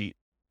spreadsheet,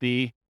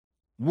 the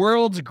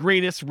world's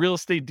greatest real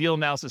estate deal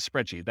analysis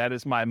spreadsheet. That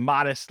is my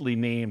modestly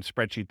named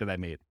spreadsheet that I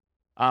made.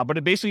 But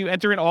it basically, you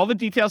enter in all the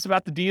details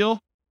about the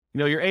deal,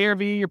 your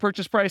ARV, your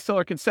purchase price,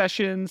 seller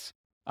concessions,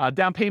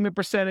 down payment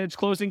percentage,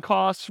 closing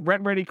costs,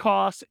 rent ready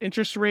costs,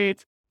 interest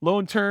rate,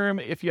 loan term,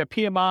 if you have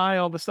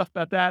PMI, all the stuff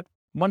about that,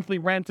 monthly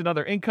rent and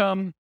other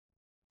income,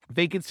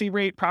 vacancy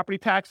rate, property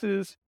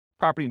taxes,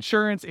 property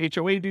insurance,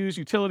 HOA dues,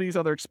 utilities,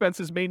 other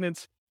expenses,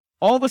 maintenance,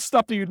 all the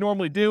stuff that you'd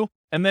normally do.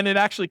 And then it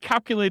actually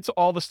calculates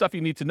all the stuff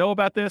you need to know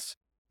about this.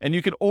 And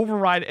you can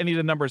override any of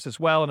the numbers as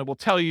well. And it will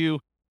tell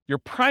you you're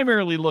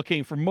primarily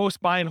looking for most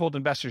buy and hold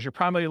investors. You're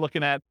primarily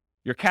looking at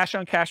your cash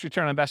on cash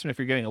return on investment if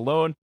you're getting a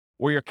loan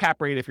or your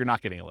cap rate if you're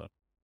not getting a loan.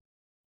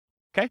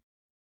 Okay.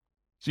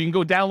 So you can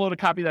go download a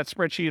copy of that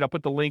spreadsheet. I'll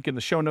put the link in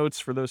the show notes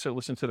for those that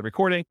listen to the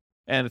recording,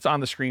 and it's on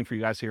the screen for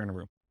you guys here in the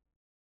room.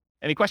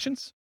 Any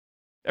questions?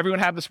 Everyone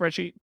have the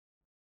spreadsheet?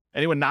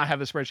 Anyone not have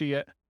the spreadsheet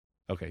yet?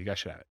 Okay, you guys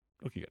should have it.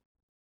 Okay, good.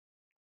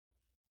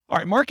 All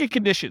right, market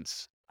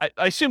conditions. I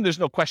assume there's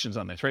no questions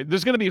on this, right?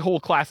 There's going to be whole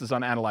classes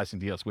on analyzing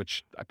deals,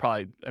 which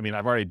I've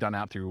already done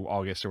out through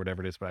August or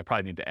whatever it is, but I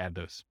probably need to add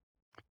those.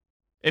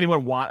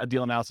 Anyone want a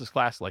deal analysis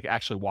class, like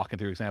actually walking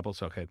through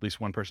examples? Okay, at least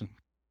one person.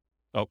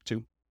 Oh,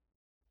 two.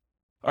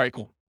 All right,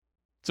 cool.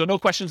 So no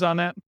questions on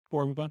that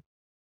before we move on?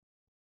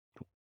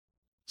 Cool.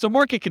 So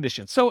market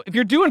conditions. So if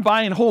you're doing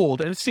buy and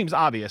hold, and it seems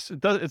obvious,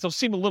 it'll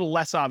seem a little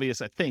less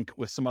obvious, I think,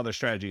 with some other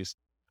strategies.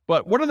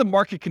 But what are the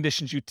market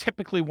conditions you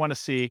typically want to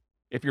see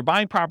if you're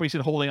buying properties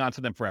and holding on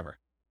to them forever?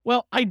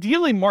 Well,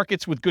 ideally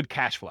markets with good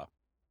cash flow.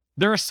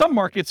 There are some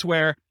markets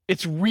where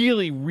it's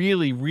really,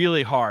 really,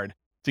 really hard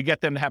to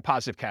get them to have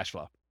positive cash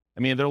flow. I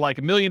mean, they're like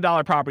 $1 million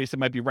properties that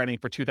might be renting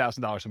for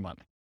 $2,000 a month.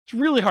 It's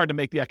really hard to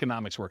make the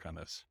economics work on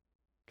this.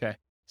 Okay.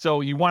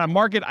 So you want a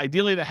market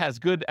ideally that has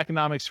good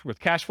economics with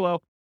cash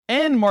flow,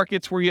 and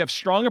markets where you have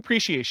strong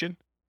appreciation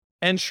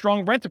and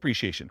strong rent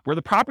appreciation, where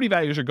the property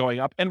values are going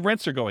up and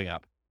rents are going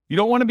up. You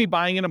don't want to be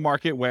buying in a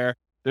market where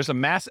there's a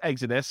mass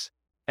exodus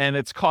and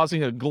it's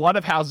causing a glut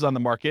of houses on the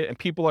market and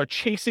people are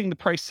chasing the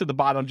price to the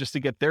bottom just to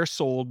get theirs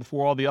sold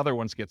before all the other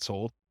ones get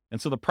sold.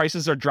 And so the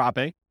prices are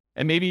dropping.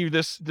 And maybe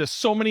there's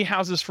so many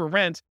houses for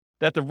rent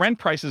that the rent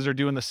prices are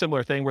doing the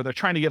similar thing where they're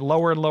trying to get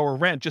lower and lower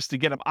rent just to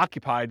get them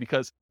occupied,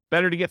 because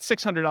better to get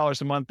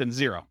 $600 a month than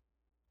zero.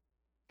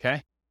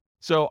 Okay.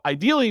 So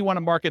ideally you want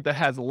a market that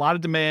has a lot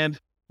of demand,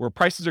 where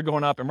prices are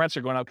going up and rents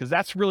are going up, because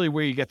that's really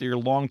where you get your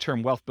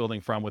long-term wealth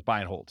building from with buy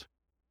and hold.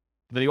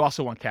 But then you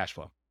also want cash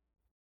flow.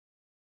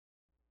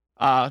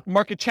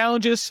 Market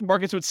challenges,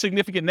 markets with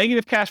significant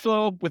negative cash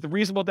flow with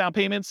reasonable down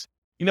payments.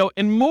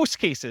 In most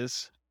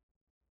cases,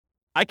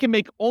 I can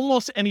make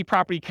almost any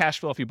property cash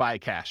flow if you buy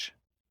it cash,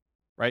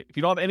 right? If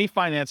you don't have any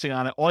financing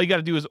on it, all you got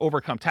to do is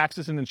overcome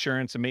taxes and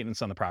insurance and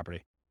maintenance on the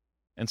property.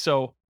 And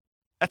so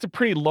that's a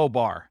pretty low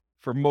bar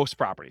for most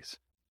properties.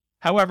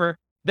 However,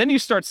 then you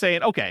start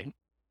saying, okay,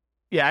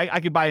 yeah, I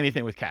could buy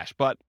anything with cash,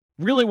 but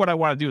really what I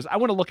want to do is I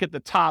want to look at the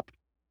top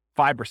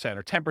 5%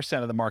 or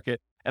 10% of the market,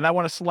 and I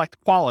want to select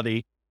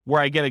quality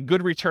where I get a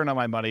good return on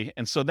my money.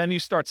 And so then you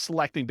start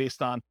selecting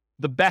based on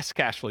the best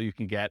cash flow you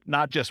can get,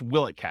 not just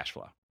will it cash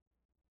flow.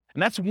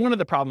 And that's one of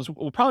the problems.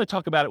 We'll probably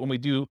talk about it when we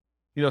do,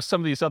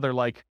 some of these other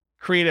like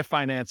creative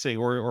financing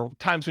or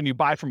times when you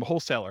buy from a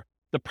wholesaler.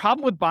 The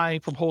problem with buying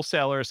from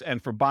wholesalers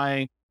and for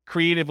buying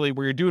creatively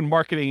where you're doing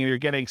marketing and you're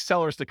getting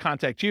sellers to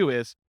contact you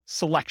is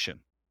selection.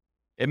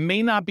 It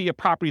may not be a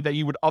property that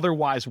you would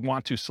otherwise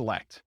want to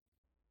select.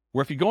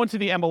 Where if you go into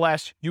the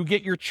MLS, you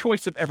get your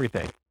choice of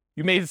everything.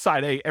 You may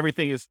decide, hey,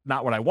 everything is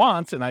not what I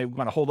want, and I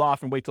want to hold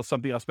off and wait till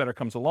something else better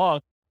comes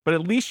along. But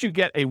at least you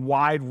get a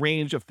wide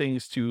range of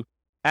things to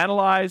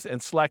analyze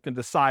and select and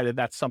decide if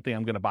that's something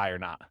I'm going to buy or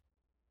not.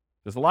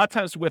 There's a lot of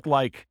times with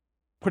like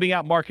putting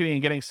out marketing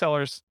and getting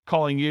sellers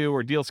calling you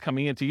or deals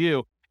coming into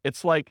you,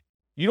 it's like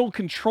you don't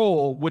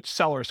control which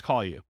sellers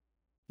call you.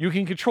 You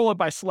can control it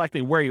by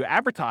selecting where you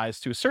advertise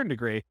to a certain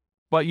degree,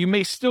 but you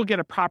may still get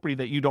a property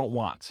that you don't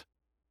want.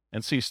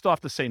 And so you still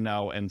have to say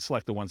no and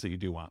select the ones that you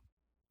do want.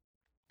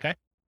 Okay.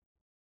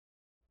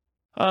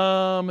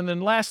 And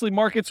then lastly,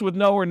 markets with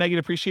no or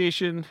negative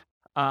appreciation.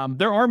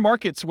 There are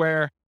markets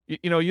where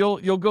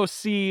you'll go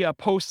see a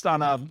post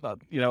on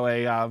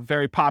a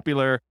very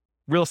popular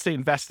real estate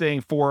investing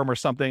forum or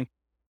something,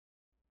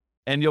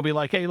 and you'll be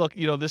like, hey, look,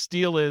 this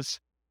deal is,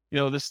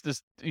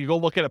 this. You go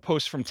look at a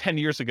post from 10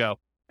 years ago,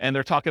 and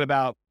they're talking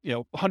about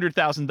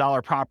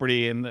 $100,000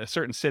 property in a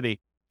certain city,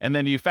 and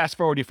then you fast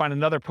forward, you find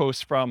another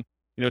post from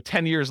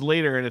 10 years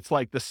later, and it's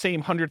like the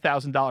same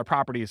 $100,000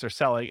 properties are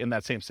selling in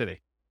that same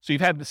city. So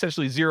you've had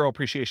essentially zero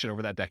appreciation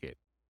over that decade.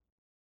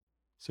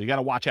 So you got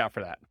to watch out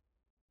for that.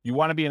 You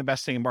want to be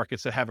investing in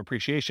markets that have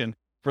appreciation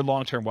for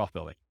long-term wealth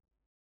building.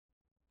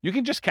 You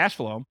can just cash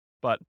flow them,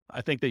 but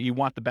I think that you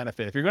want the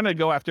benefit. If you're going to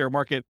go after a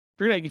market,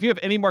 if you have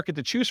any market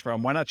to choose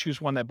from, why not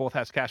choose one that both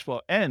has cash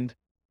flow and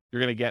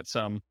you're going to get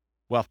some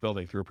wealth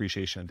building through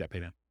appreciation and debt pay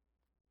down,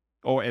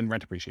 and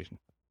rent appreciation.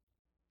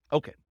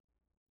 Okay.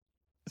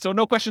 So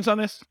no questions on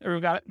this?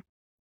 Everyone got it?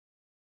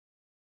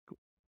 Cool.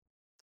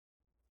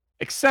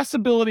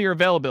 Accessibility or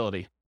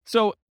availability.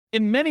 So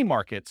in many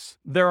markets,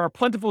 there are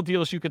plentiful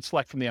deals you could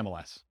select from the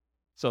MLS.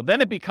 So then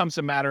it becomes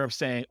a matter of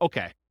saying,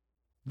 okay,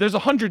 there's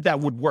 100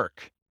 that would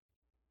work.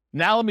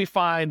 Now let me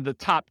find the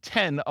top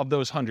 10 of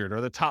those 100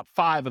 or the top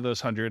 5 of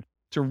those 100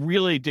 to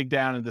really dig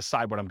down and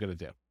decide what I'm going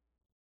to do.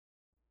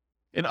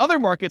 In other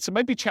markets, it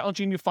might be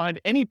challenging to find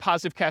any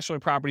positive cash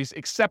flowing properties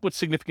except with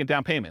significant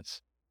down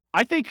payments.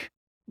 I think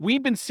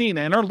we've been seeing,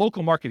 in our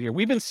local market here,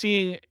 we've been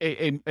seeing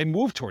a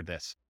move toward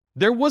this.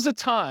 There was a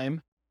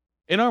time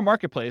in our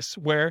marketplace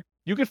where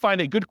you could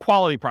find a good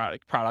quality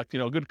product,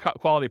 good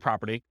quality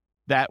property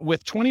that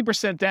with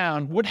 20%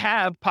 down would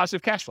have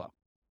positive cash flow.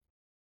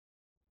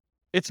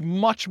 It's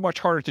much, much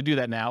harder to do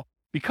that now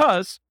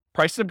because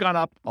prices have gone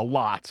up a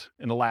lot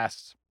in the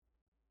last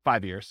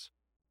 5 years.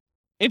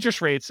 Interest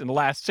rates in the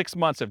last 6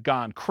 months have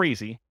gone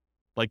crazy,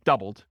 like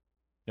doubled,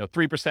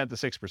 3% to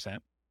 6%.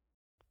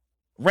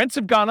 Rents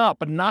have gone up,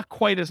 but not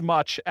quite as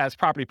much as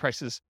property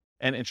prices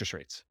and interest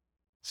rates.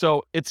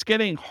 So it's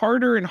getting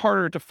harder and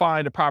harder to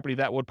find a property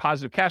that would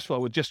positive cash flow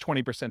with just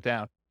 20%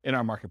 down in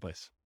our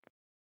marketplace.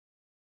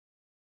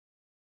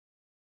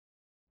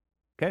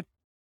 Okay.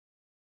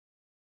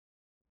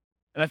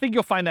 And I think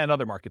you'll find that in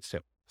other markets too,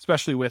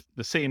 especially with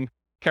the same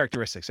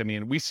characteristics. I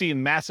mean, we see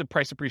massive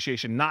price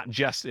appreciation, not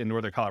just in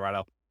Northern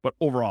Colorado, but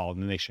overall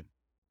in the nation.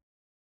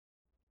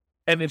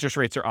 And interest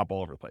rates are up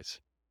all over the place.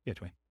 Yeah,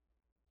 Dwayne.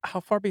 How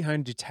far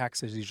behind do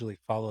taxes usually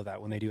follow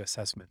that when they do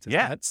assessments? Is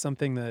that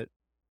something that...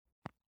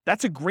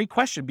 That's a great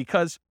question,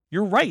 because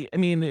you're right. I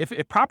mean, if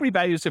property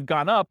values have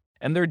gone up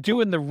and they're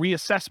doing the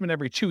reassessment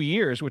every 2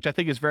 years, which I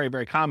think is very,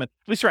 very common,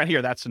 at least around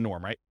here, that's the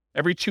norm, right?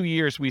 Every 2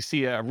 years, we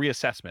see a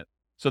reassessment.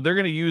 So they're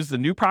going to use the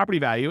new property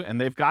value, and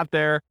they've got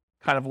their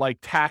kind of like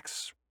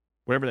tax,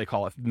 whatever they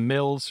call it,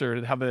 mills,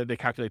 or how they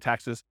calculate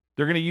taxes.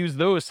 They're going to use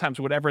those times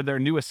whatever their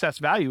new assessed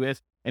value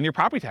is, and your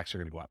property taxes are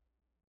going to go up.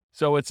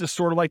 So it's just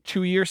sort of like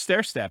 2-year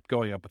stair step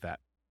going up with that.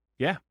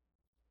 Yeah.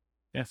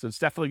 So it's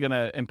definitely going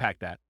to impact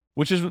that,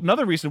 which is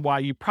another reason why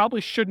you probably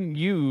shouldn't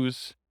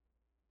use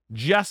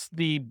just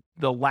the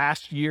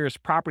last year's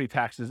property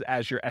taxes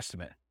as your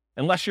estimate,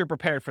 unless you're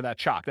prepared for that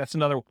shock. That's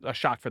another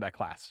shock for that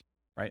class,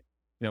 right?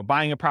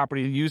 Buying a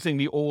property using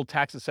the old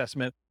tax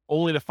assessment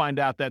only to find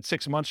out that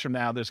 6 months from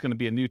now, there's going to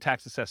be a new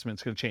tax assessment.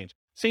 It's going to change.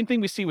 Same thing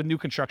we see with new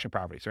construction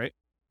properties, right?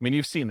 I mean,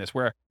 you've seen this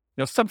where,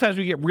 sometimes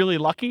we get really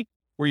lucky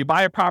where you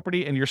buy a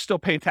property and you're still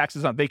paying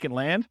taxes on vacant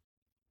land.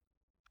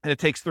 And it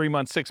takes 3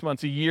 months, 6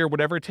 months, a year,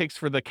 whatever it takes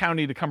for the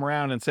county to come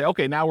around and say,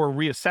 okay, now we're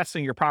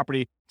reassessing your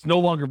property. It's no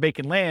longer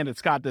vacant land.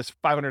 It's got this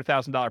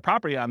 $500,000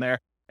 property on there.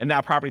 And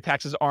now property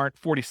taxes aren't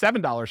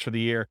 $47 for the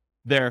year.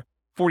 They're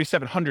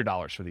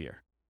 $4,700 for the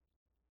year.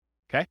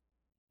 Okay.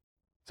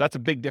 So that's a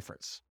big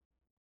difference.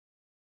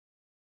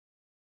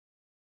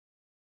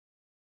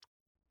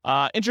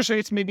 Interest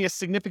rates may be a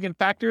significant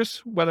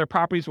factors, whether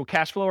properties will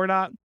cash flow or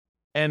not.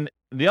 And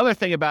the other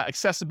thing about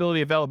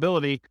accessibility,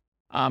 availability,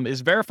 is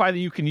verify that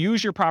you can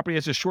use your property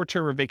as a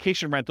short-term or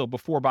vacation rental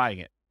before buying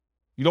it.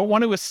 You don't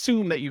want to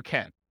assume that you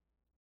can.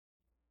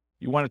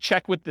 You want to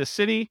check with the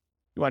city.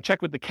 You want to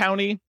check with the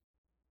county.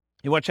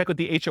 You want to check with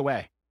the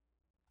HOA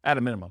at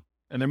a minimum.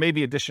 And there may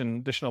be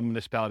additional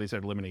municipalities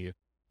that are limiting you.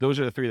 Those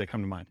are the 3 that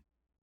come to mind.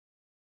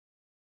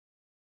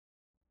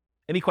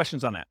 Any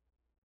questions on that?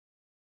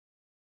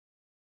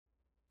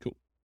 Cool.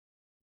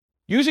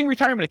 Using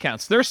retirement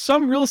accounts. There's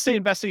some real estate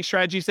investing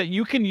strategies that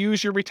you can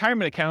use your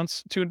retirement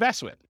accounts to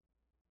invest with.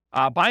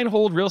 Buy and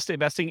hold real estate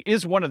investing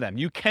is one of them.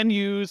 You can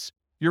use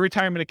your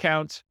retirement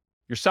account,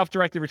 your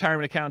self-directed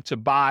retirement account, to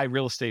buy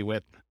real estate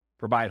with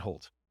for buy and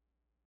hold.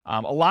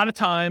 A lot of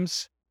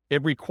times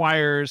it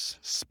requires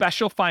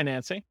special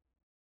financing.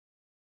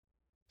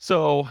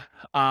 So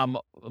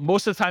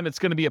most of the time it's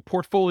going to be a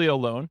portfolio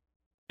loan,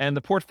 and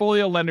the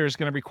portfolio lender is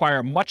going to require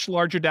a much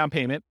larger down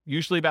payment,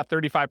 usually about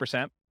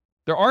 35%.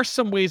 There are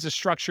some ways to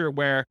structure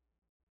where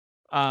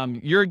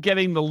you're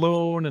getting the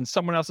loan and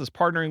someone else is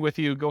partnering with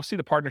you. Go see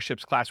the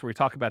partnerships class where we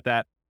talk about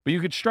that. But you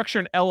could structure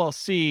an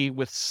LLC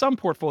with some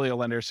portfolio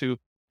lenders who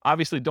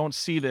obviously don't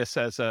see this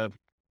as a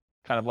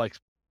kind of like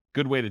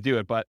good way to do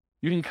it. But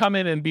you can come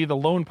in and be the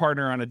loan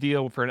partner on a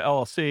deal for an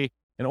LLC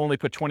and only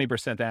put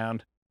 20%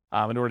 down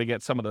in order to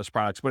get some of those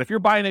products. But if you're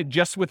buying it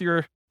just with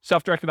your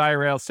self-directed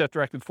IRA,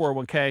 self-directed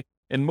 401k,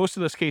 in most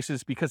of those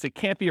cases, because it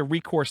can't be a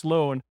recourse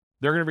loan,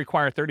 they're going to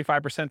require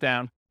 35%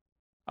 down.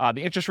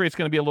 The interest rate is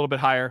going to be a little bit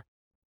higher.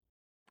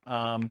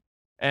 And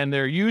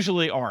they're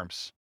usually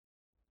ARMs.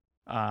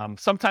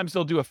 Sometimes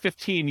they'll do a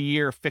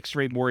 15-year fixed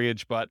rate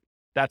mortgage, but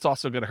that's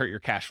also going to hurt your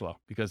cash flow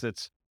because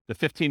it's the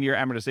 15-year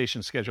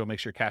amortization schedule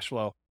makes your cash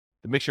flow,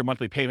 it makes your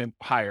monthly payment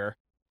higher,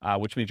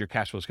 which means your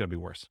cash flow is going to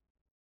be worse.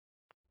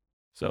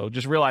 So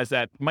just realize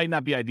that might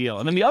not be ideal.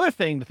 And then the other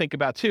thing to think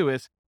about too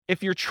is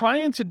if you're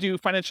trying to do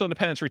financial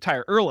independence,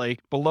 retire early,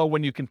 below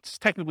when you can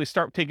technically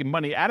start taking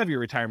money out of your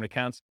retirement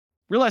accounts,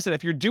 realize that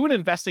if you're doing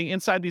investing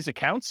inside these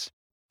accounts,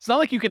 it's not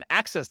like you can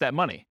access that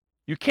money.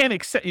 You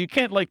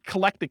can't like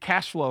collect the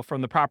cash flow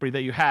from the property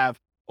that you have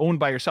owned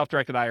by your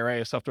self-directed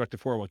IRA or self-directed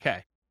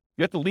 401k.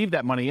 You have to leave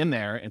that money in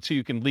there until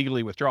you can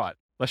legally withdraw it,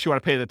 unless you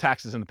want to pay the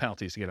taxes and the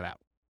penalties to get it out.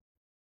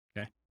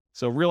 Okay.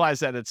 So realize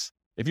that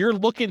if you're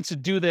looking to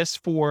do this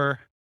for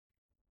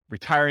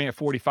retiring at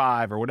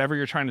 45 or whatever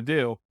you're trying to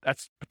do,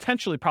 that's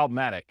potentially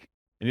problematic.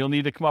 And you'll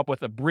need to come up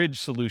with a bridge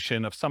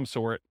solution of some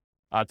sort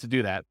to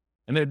do that.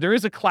 And there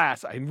is a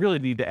class, I really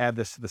need to add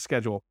this to the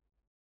schedule.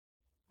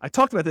 I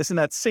talked about this in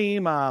that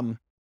same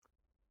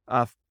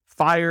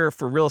Fire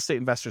for Real Estate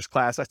Investors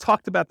class. I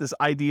talked about this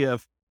idea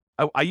of,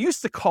 I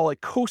used to call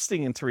it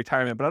coasting into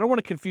retirement, but I don't want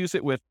to confuse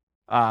it with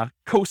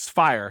Coast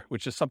Fire,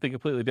 which is something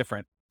completely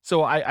different.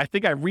 So I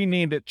think I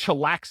renamed it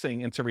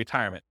chillaxing into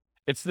retirement.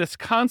 It's this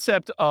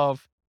concept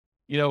of,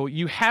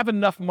 you have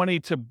enough money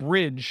to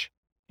bridge,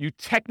 you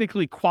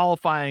technically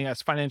qualifying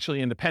as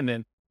financially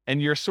independent,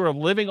 and you're sort of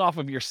living off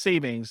of your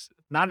savings,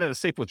 not at a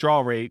safe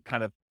withdrawal rate,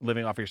 kind of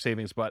living off your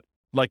savings, but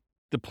like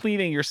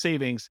depleting your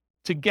savings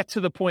to get to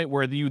the point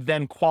where you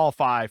then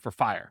qualify for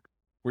FIRE,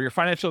 where your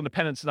financial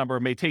independence number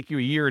may take you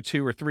a year or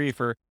 2 or 3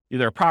 for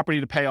either a property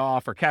to pay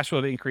off or cash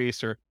flow to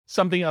increase or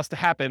something else to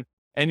happen.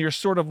 And you're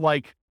sort of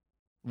like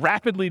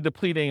rapidly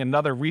depleting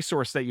another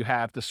resource that you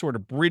have to sort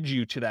of bridge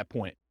you to that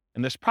point.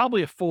 And there's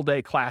probably a full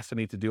day class I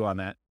need to do on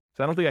that.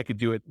 So I don't think I could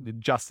do it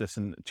justice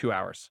in 2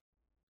 hours.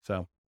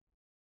 So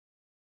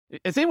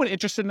is anyone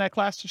interested in that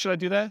class? Should I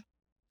do that?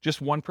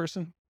 Just one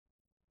person?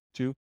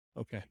 Two?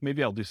 Okay.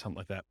 Maybe I'll do something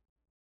like that.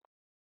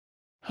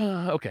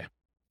 Okay.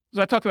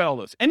 So I talked about all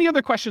those. Any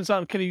other questions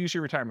on can you use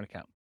your retirement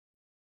account?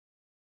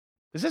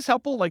 Is this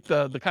helpful? Like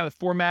the kind of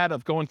format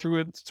of going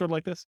through it sort of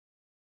like this?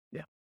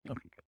 Yeah.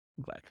 Okay, good.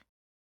 I'm glad.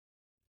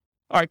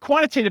 All right,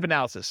 quantitative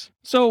analysis.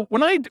 So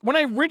when I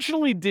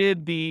originally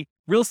did the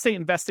real estate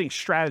investing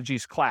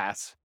strategies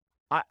class,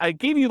 I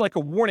gave you like a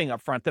warning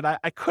up front that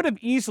I could have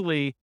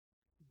easily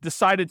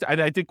decided,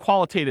 I did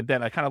qualitative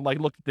then. I kind of like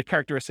looked at the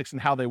characteristics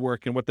and how they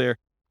work and what their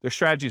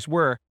strategies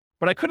were.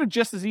 But I could have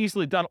just as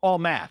easily done all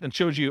math and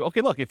showed you,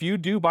 okay, look, if you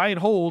do buy and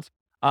hold,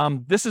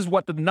 this is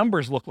what the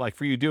numbers look like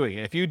for you doing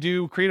it. If you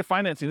do creative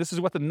financing, this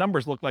is what the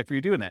numbers look like for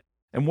you doing it.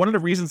 And one of the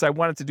reasons I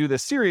wanted to do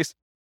this series,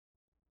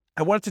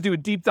 I wanted to do a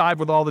deep dive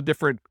with all the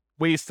different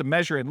ways to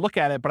measure and look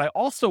at it, but I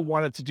also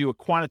wanted to do a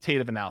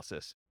quantitative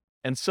analysis.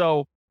 And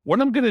so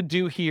what I'm going to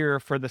do here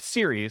for the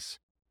series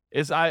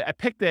is I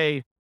picked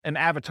an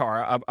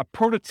avatar, a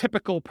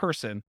prototypical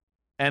person,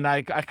 and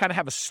I kind of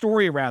have a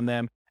story around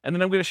them. And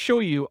then I'm going to show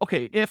you,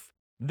 okay, if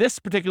this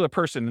particular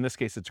person, in this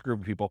case, it's a group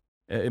of people,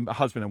 a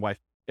husband and wife,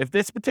 if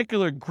this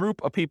particular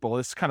group of people,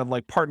 this kind of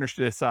like partnership,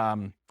 this,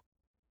 what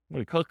do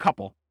you call it,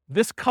 couple,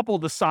 this couple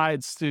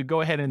decides to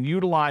go ahead and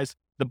utilize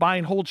the buy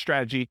and hold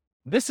strategy,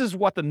 this is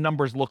what the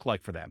numbers look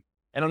like for them.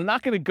 And I'm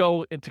not going to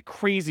go into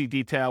crazy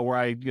detail where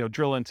I,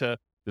 drill into,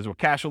 this is what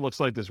cash flow looks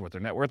like, this is what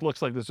their net worth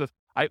looks like,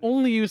 I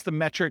only use the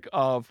metric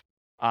of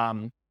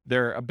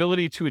their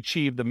ability to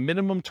achieve the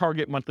minimum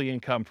target monthly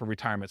income for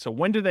retirement. So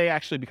when do they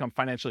actually become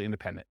financially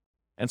independent?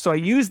 And so I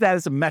use that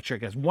as a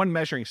metric, as one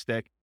measuring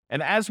stick.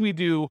 And as we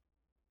do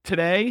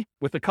today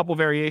with a couple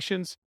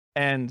variations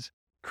and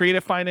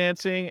creative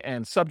financing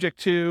and subject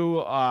to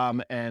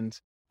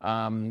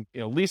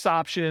lease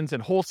options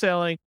and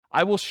wholesaling,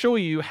 I will show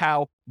you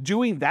how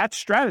doing that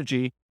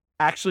strategy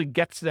actually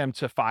gets them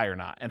to FI or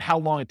not and how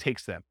long it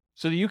takes them.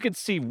 So that you can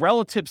see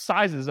relative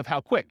sizes of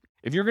how quick.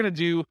 If you're going to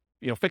do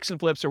fix and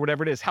flips or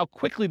whatever it is, how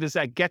quickly does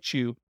that get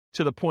you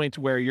to the point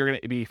where you're going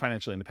to be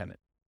financially independent?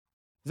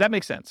 Does that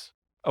make sense?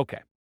 Okay.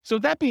 So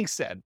that being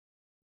said,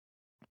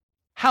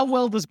 how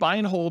well does buy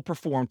and hold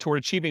perform toward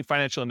achieving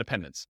financial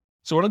independence?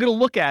 So what I'm going to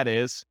look at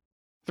is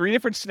 3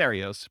 different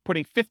scenarios,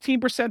 putting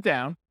 15%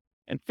 down,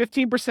 and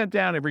 15%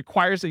 down, it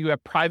requires that you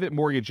have private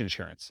mortgage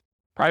insurance.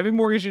 Private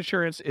mortgage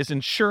insurance is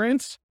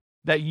insurance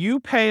that you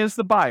pay as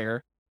the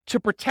buyer to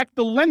protect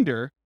the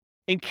lender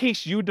in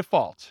case you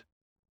default.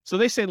 So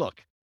they say,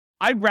 look,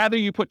 I'd rather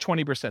you put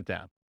 20%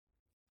 down.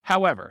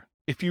 However,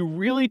 if you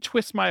really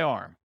twist my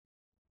arm,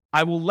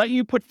 I will let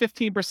you put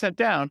 15%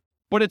 down,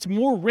 but it's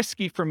more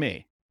risky for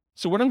me.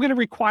 So what I'm going to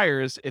require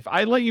is if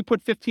I let you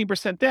put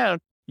 15% down,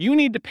 you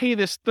need to pay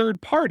this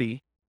third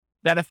party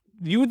that if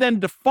you then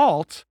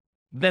default,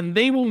 then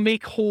they will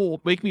make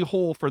me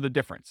whole for the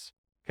difference.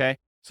 Okay.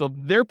 So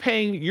you're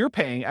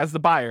paying as the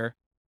buyer,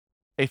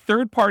 a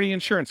third party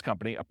insurance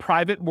company, a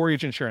private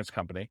mortgage insurance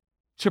company,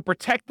 to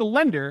protect the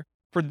lender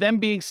for them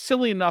being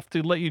silly enough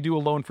to let you do a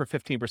loan for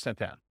 15%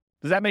 down.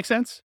 Does that make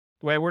sense?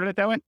 The way I worded it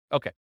that way?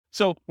 Okay.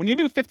 So when you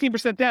do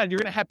 15% down, you're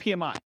going to have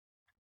PMI.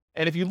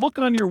 And if you look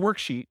on your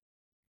worksheet,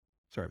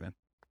 sorry, man,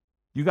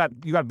 you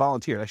got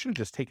volunteered. I should have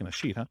just taken a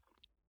sheet,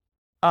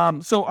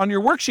 huh? So on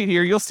your worksheet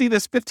here, you'll see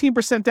this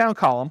 15% down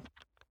column.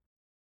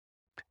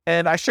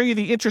 And I show you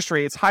the interest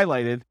rates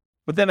highlighted,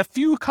 but then a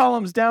few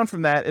columns down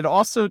from that, it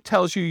also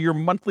tells you your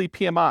monthly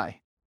PMI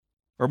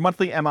or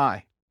monthly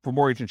MI for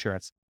mortgage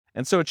insurance.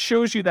 And so it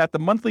shows you that the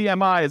monthly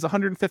MI is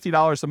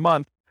 $150 a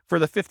month for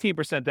the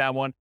 15% down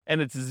one,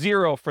 and it's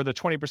 0 for the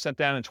 20%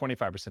 down and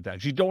 25% down.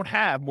 You don't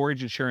have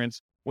mortgage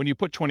insurance when you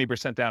put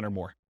 20% down or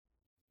more.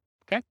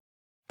 Okay?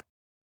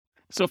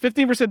 So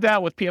 15%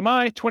 down with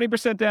PMI,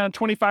 20% down,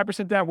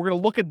 25% down. We're going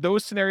to look at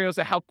those scenarios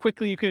of how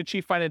quickly you can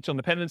achieve financial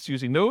independence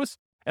using those.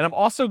 And I'm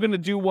also going to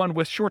do one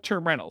with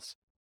short-term rentals.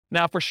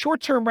 Now, for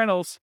short-term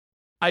rentals,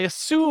 I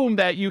assume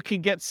that you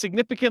can get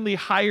significantly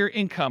higher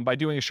income by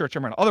doing a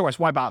short-term rental. Otherwise,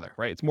 why bother,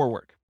 right? It's more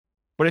work.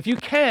 But if you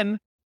can,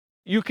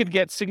 you could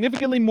get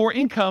significantly more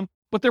income,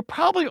 but there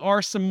probably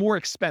are some more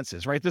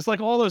expenses, right? There's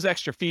like all those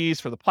extra fees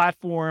for the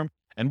platform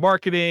and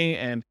marketing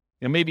and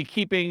maybe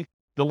keeping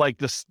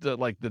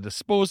the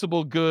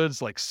disposable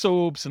goods like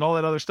soaps and all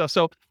that other stuff.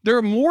 So there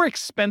are more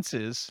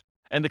expenses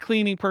and the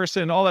cleaning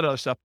person and all that other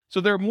stuff. So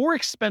there are more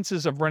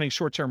expenses of running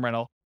short-term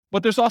rental,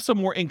 but there's also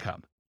more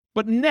income.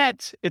 But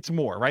net, it's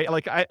more, right?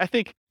 Like I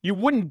think you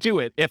wouldn't do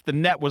it if the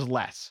net was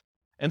less.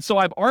 And so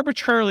I've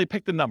arbitrarily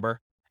picked a number.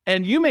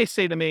 And you may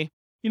say to me,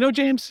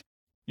 James,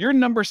 your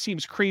number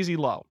seems crazy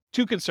low,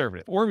 too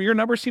conservative, or your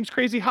number seems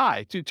crazy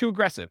high, too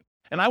aggressive.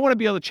 And I want to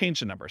be able to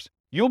change the numbers.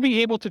 You'll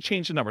be able to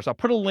change the numbers. I'll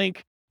put a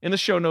link in the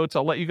show notes.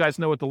 I'll let you guys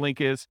know what the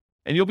link is,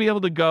 and you'll be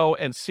able to go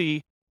and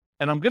see.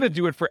 And I'm going to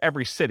do it for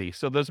every city.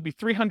 So there's will be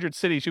 300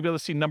 cities. You'll be able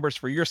to see numbers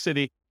for your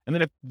city. And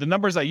then if the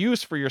numbers I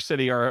use for your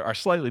city are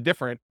slightly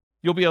different,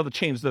 you'll be able to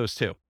change those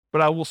too.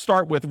 But I will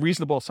start with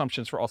reasonable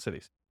assumptions for all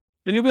cities.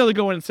 Then you'll be able to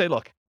go in and say,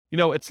 look,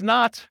 it's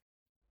not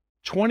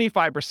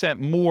 25%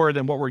 more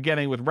than what we're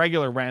getting with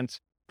regular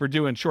rent for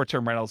doing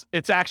short-term rentals,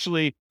 it's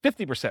actually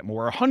 50%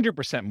 more,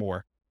 100%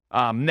 more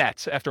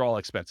net after all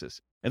expenses.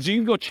 And so you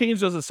can go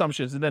change those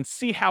assumptions and then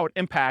see how it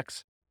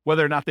impacts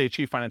whether or not they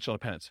achieve financial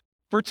independence.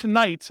 For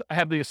tonight, I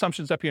have the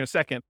assumptions up here in a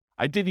second.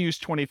 I did use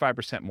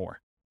 25%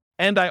 more.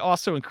 And I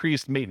also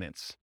increased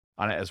maintenance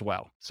on it as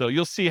well. So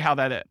you'll see how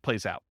that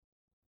plays out.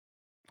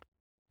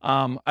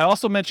 I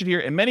also mentioned here,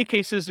 in many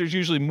cases, there's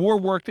usually more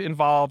work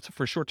involved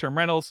for short-term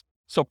rentals.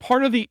 So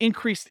part of the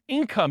increased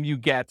income you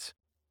get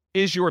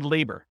is your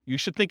labor. You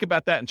should think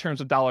about that in terms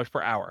of dollars per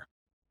hour.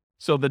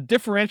 So the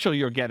differential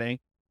you're getting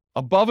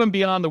above and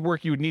beyond the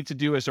work you would need to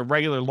do as a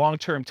regular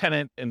long-term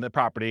tenant in the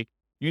property,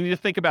 you need to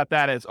think about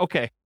that as,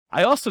 okay,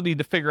 I also need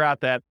to figure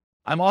out that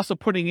I'm also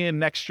putting in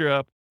an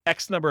extra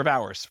X number of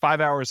hours, 5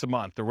 hours a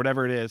month or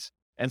whatever it is.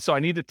 And so I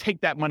need to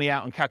take that money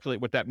out and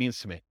calculate what that means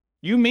to me.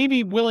 You may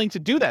be willing to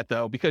do that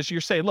though, because you're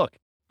saying, look,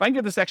 if I can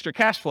get this extra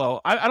cash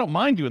flow, I don't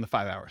mind doing the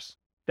 5 hours.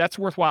 That's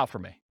worthwhile for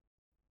me.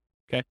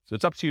 Okay. So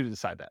it's up to you to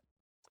decide that.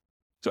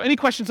 So any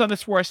questions on this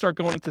before I start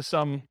going into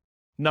some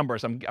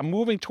numbers? I'm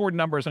moving toward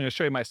numbers. I'm going to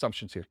show you my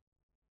assumptions here.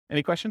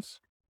 Any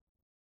questions?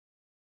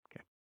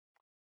 Okay.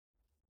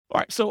 All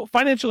right. So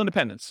financial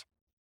independence.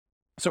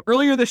 So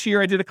earlier this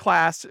year, I did a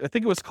class, I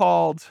think it was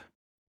called,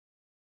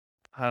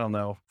 I don't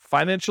know,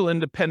 Financial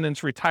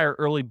Independence Retire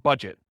Early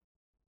Budget.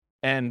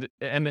 And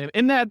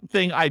in that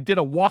thing, I did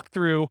a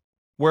walkthrough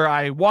where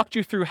I walked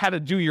you through how to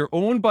do your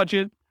own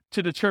budget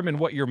to determine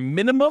what your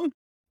minimum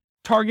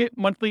target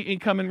monthly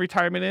income in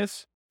retirement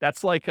is.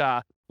 That's like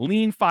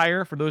lean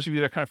fire, for those of you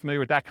that are kind of familiar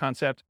with that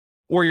concept,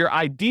 or your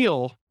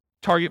ideal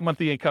target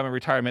monthly income in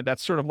retirement.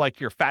 That's sort of like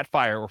your fat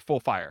fire or full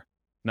fire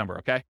number,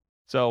 okay?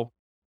 So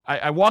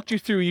I walked you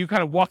through, you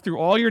kind of walked through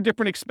all your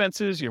different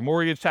expenses, your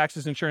mortgage,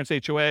 taxes, insurance,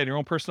 HOA, and your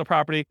own personal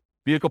property,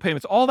 vehicle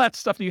payments, all that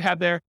stuff that you have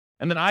there.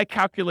 And then I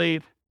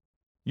calculate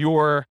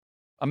your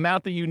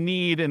amount that you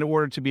need in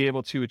order to be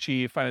able to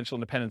achieve financial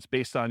independence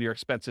based on your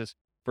expenses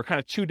for kind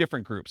of two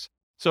different groups.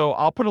 So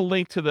I'll put a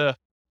link to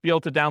be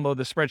able to download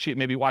the spreadsheet,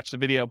 maybe watch the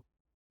video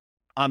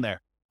on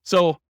there.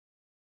 So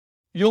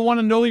you'll want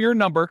to know your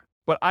number,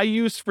 but I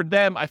used for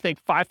them, I think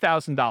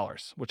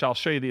 $5,000, which I'll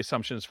show you the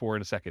assumptions for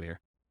in a second here.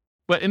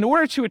 But in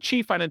order to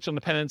achieve financial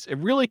independence, it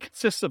really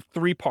consists of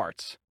three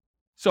parts.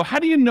 So how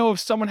do you know if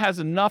someone has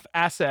enough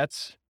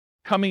assets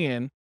coming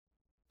in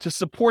to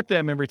support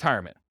them in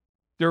retirement?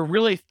 There are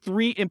really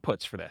three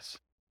inputs for this.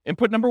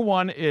 Input number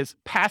one is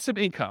passive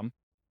income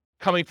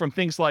coming from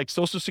things like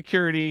Social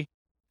Security,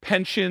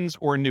 pensions,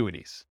 or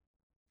annuities.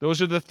 Those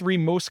are the three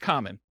most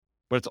common,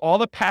 but it's all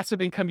the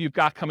passive income you've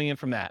got coming in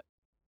from that.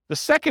 The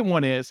second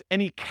one is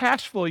any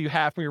cash flow you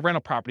have from your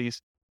rental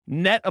properties,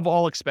 net of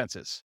all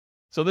expenses.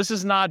 So this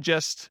is not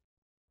just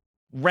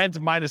rent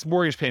minus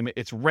mortgage payment.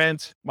 It's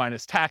rent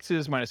minus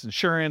taxes, minus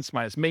insurance,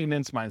 minus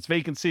maintenance, minus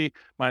vacancy,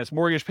 minus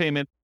mortgage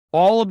payment.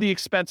 All of the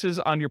expenses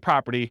on your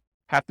property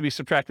have to be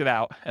subtracted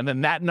out. And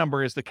then that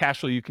number is the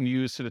cash flow you can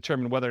use to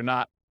determine whether or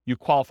not you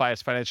qualify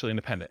as financially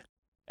independent.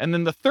 And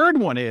then the third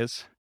one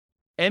is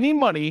any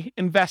money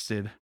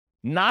invested,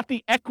 not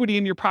the equity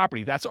in your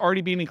property, that's already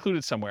being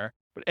included somewhere,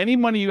 but any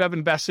money you have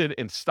invested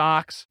in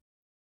stocks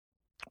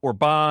or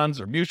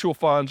bonds or mutual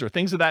funds or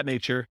things of that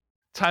nature,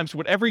 times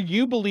whatever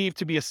you believe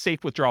to be a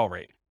safe withdrawal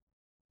rate.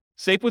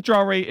 Safe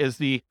withdrawal rate is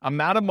the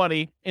amount of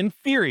money, in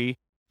theory,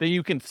 that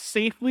you can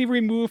safely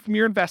remove from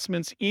your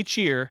investments each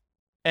year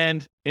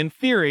and, in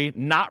theory,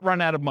 not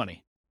run out of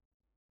money.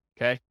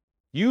 Okay?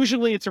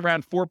 Usually it's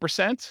around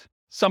 4%.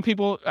 Some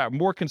people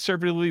more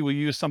conservatively will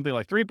use something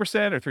like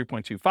 3% or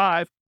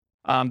 3.25.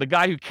 The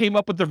guy who came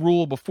up with the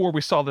rule before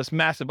we saw this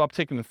massive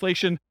uptick in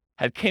inflation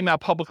had came out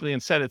publicly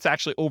and said it's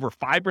actually over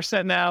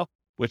 5% now,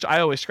 which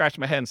I always scratch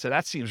my head and say,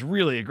 that seems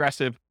really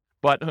aggressive.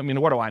 But I mean,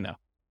 what do I know?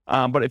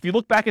 But if you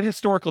look back at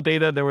historical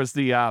data, there was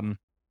the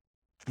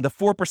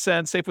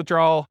 4% safe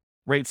withdrawal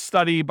rate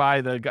study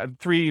by the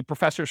three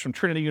professors from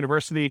Trinity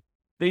University.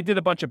 They did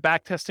a bunch of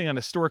back testing on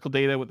historical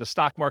data with the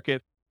stock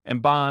market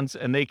and bonds,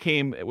 and they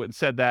came and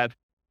said that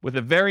with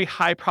a very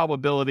high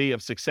probability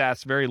of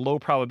success, very low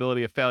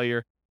probability of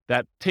failure,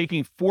 that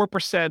taking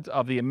 4%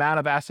 of the amount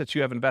of assets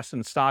you have invested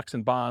in stocks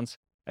and bonds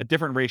at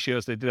different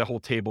ratios, they did a whole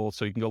table,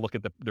 so you can go look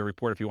at the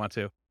report if you want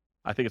to.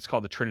 I think it's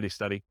called the Trinity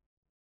study.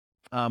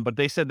 But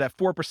they said that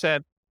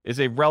 4% is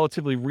a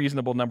relatively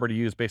reasonable number to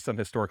use based on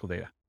historical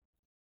data.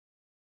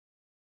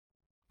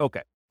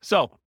 Okay,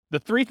 so the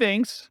three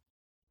things,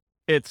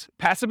 it's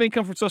passive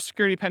income from Social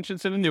Security,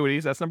 pensions, and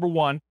annuities. That's number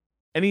one.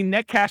 Any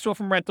net cash flow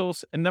from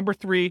rentals. And number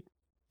three,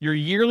 your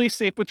yearly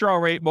safe withdrawal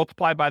rate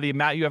multiplied by the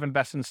amount you have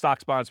invested in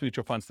stocks, bonds,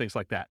 mutual funds, things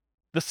like that.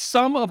 The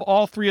sum of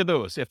all three of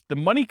those, if the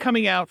money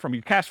coming out from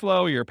your cash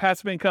flow, your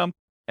passive income,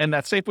 and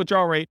that safe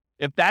withdrawal rate,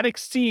 if that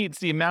exceeds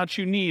the amount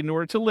you need in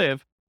order to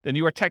live, then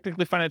you are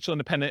technically financially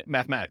independent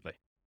mathematically.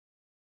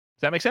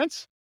 Does that make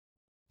sense?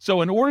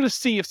 So in order to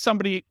see if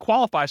somebody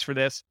qualifies for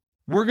this,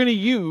 we're going to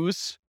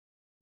use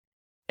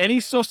any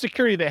Social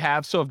Security they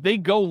have. So if they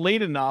go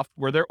late enough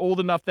where they're old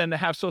enough then to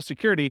have Social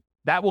Security,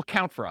 that will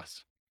count for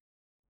us.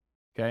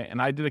 Okay.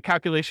 And I did a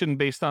calculation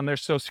based on their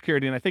Social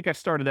Security, and I think I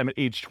started them at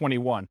age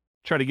 21,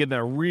 try to give them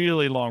a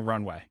really long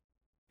runway.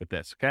 with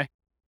this, okay?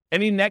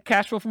 Any net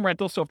cash flow from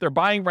rentals. So if they're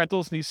buying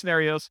rentals in these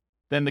scenarios,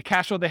 then the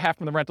cash flow they have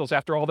from the rentals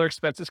after all their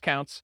expenses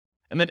counts.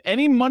 And then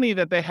any money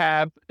that they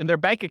have in their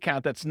bank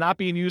account that's not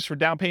being used for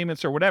down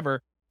payments or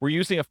whatever, we're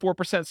using a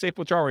 4% safe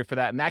withdrawal rate for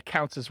that, and that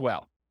counts as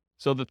well.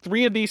 So the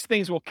three of these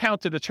things will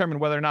count to determine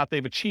whether or not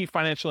they've achieved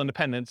financial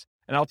independence.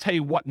 And I'll tell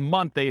you what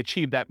month they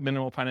achieved that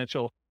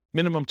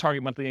minimum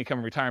target monthly income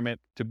in retirement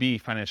to be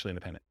financially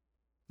independent.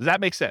 Does that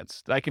make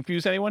sense? Did I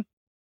confuse anyone?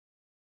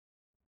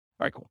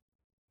 All right, cool.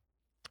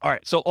 All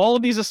right, so all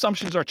of these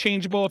assumptions are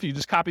changeable if you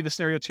just copy the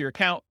scenario to your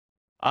account.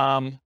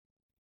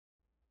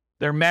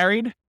 They're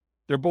married.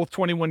 They're both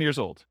 21 years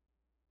old.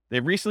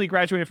 They've recently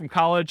graduated from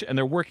college, and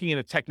they're working in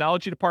a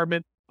technology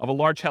department of a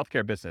large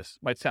healthcare business.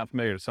 Might sound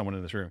familiar to someone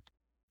in this room.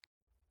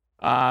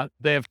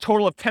 They have a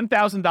total of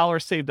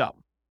 $10,000 saved up.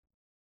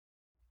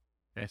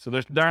 Okay, so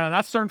they're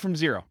not starting from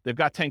zero. They've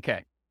got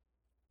 10K.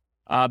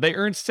 They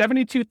earn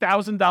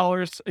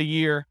 $72,000 a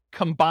year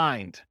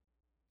combined.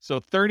 So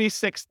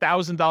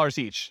 $36,000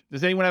 each.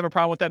 Does anyone have a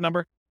problem with that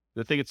number?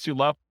 Do they think it's too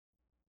low?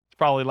 It's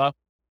probably low.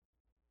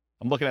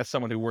 I'm looking at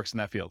someone who works in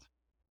that field.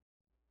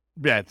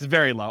 Yeah, it's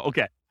very low.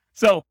 Okay.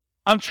 So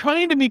I'm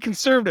trying to be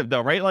conservative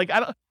though, right? Like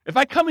if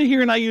I come in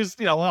here and I use,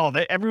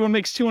 everyone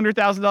makes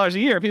 $200,000 a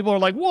year, people are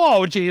like,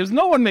 whoa, James,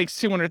 no one makes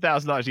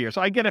 $200,000 a year. So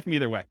I get it from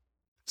either way.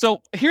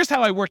 So here's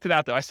how I worked it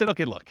out though. I said,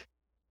 okay, look,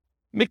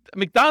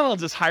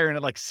 McDonald's is hiring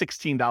at like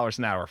 $16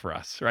 an hour for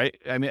us, right?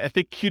 I mean, I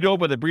think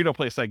Qdoba, the burrito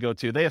place I go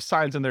to, they have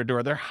signs on their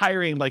door. They're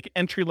hiring like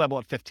entry level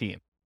at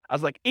 15. I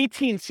was like,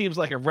 18 seems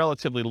like a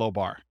relatively low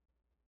bar,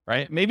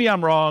 right? Maybe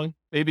I'm wrong.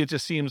 Maybe it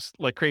just seems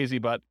like crazy,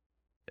 but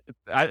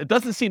it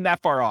doesn't seem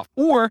that far off.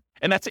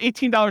 And that's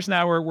 $18 an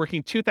hour,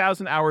 working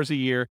 2,000 hours a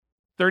year,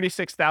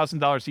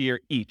 $36,000 a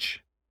year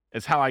each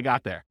is how I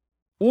got there.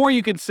 Or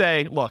you could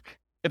say, look,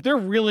 if they're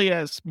really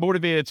as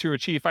motivated to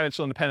achieve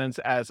financial independence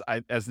as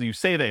you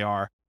say they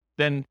are,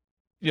 then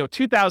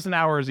 2,000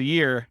 hours a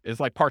year is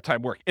like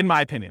part-time work, in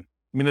my opinion.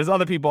 I mean, there's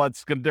other people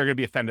they're going to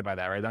be offended by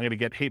that, right? I'm going to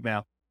get hate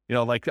mail,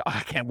 I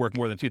can't work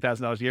more than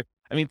 $2,000 a year.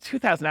 I mean,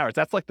 2,000 hours,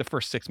 that's like the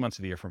first 6 months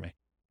of the year for me.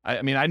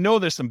 I mean, I know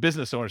there's some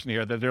business owners in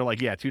here that they're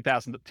like, yeah,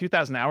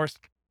 2,000 hours.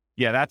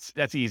 Yeah,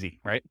 that's easy,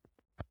 right?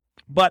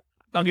 But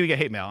I'm going to get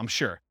hate mail, I'm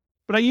sure.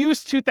 But I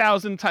use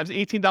 2,000 times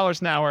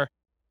 $18 an hour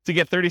to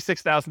get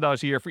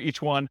 $36,000 a year for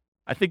each one.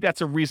 I think that's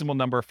a reasonable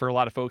number for a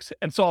lot of folks.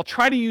 And so I'll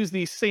try to use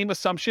these same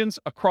assumptions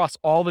across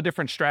all the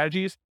different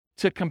strategies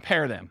to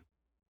compare them.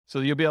 So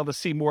you'll be able to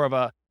see more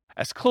of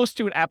as close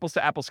to an apples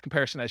to apples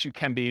comparison as you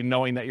can be,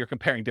 knowing that you're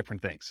comparing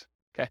different things.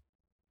 Okay.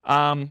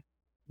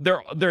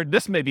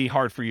 This may be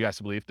hard for you guys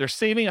to believe. They're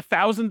saving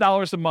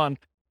 $1,000 a month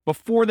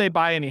before they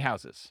buy any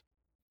houses.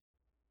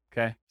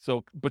 Okay.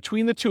 So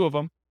between the two of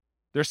them,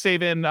 they're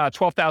saving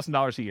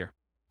 $12,000 a year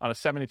on a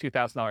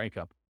 $72,000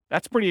 income.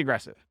 That's pretty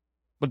aggressive,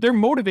 but they're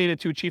motivated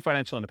to achieve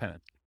financial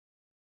independence.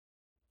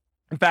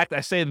 In fact,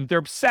 I say that they're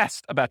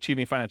obsessed about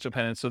achieving financial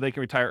independence so they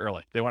can retire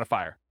early. They want to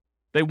fire.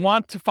 They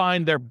want to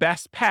find their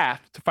best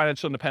path to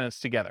financial independence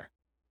together.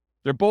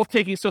 They're both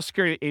taking Social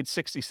Security at age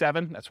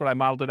 67. That's what I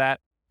modeled it at.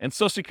 And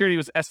Social Security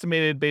was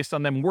estimated based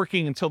on them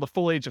working until the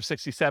full age of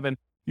 67.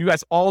 You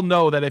guys all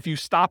know that if you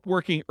stop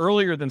working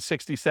earlier than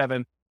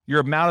 67, your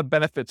amount of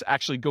benefits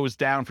actually goes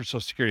down for Social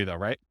Security though,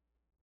 right?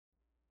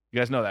 You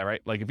guys know that,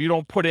 right? Like if you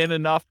don't put in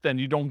enough, then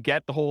you don't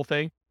get the whole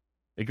thing.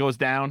 It goes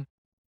down.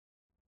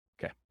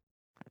 Okay.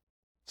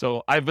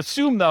 So I've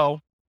assumed though,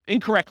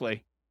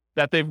 incorrectly,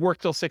 that they've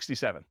worked till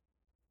 67.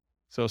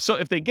 So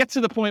if they get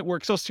to the point where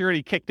Social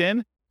Security kicked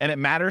in and it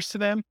matters to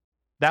them,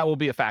 that will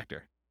be a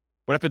factor.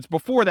 But if it's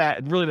before that,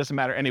 it really doesn't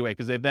matter anyway,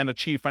 because they've then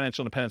achieved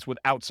financial independence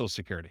without Social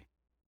Security.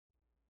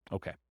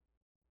 Okay.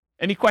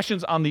 Any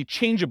questions on the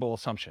changeable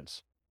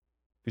assumptions?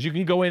 Because you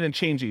can go in and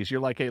change these. You're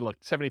like, hey, look,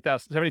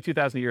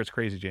 72,000 a year is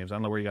crazy, James. I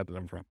don't know where you got the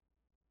number from.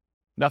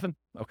 Nothing?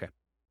 Okay.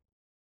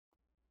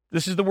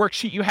 This is the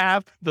worksheet you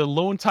have, the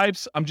loan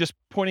types. I'm just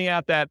pointing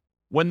out that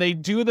when they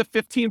do the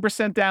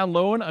 15% down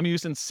loan, I'm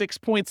using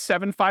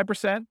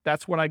 6.75%.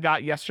 That's what I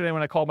got yesterday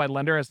when I called my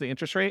lender as the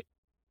interest rate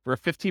for a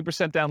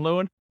 15% down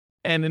loan.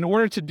 And in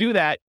order to do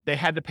that, they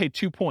had to pay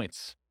 2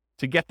 points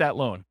to get that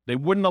loan. They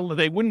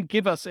wouldn't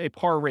give us a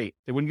par rate.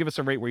 They wouldn't give us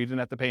a rate where you didn't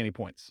have to pay any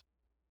points.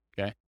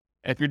 Okay.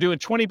 And if you're doing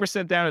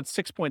 20% down at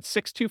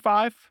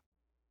 6.625,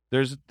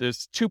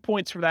 there's 2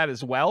 points for that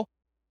as well,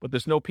 but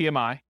there's no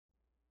PMI.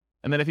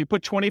 And then if you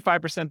put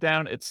 25%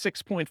 down at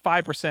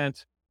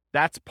 6.5%,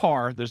 that's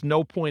par. There's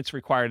no points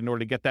required in order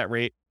to get that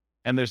rate,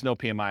 and there's no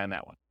PMI on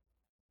that one.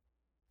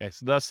 Okay,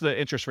 so that's the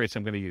interest rates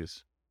I'm going to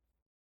use.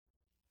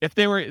 If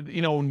they were,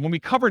 when we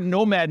cover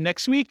Nomad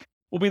next week,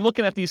 we'll be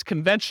looking at these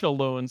conventional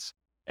loans,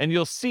 and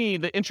you'll see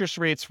the interest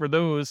rates for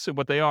those,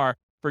 what they are.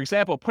 For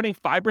example, putting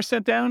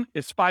 5% down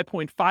is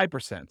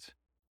 5.5%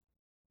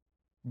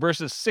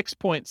 versus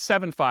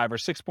 6.75 or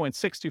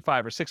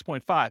 6.625 or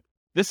 6.5.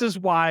 This is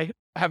why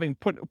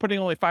putting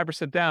only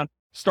 5% down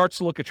starts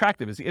to look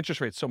attractive, is the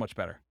interest rate's so much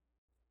better.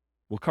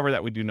 We'll cover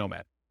that. We do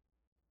Nomad.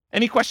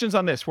 Any questions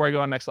on this before I go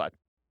on next slide?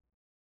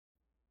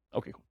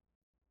 Okay, cool.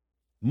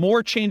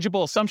 More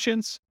changeable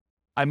assumptions.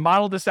 I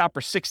modeled this out for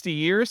 60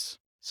 years.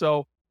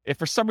 So if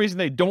for some reason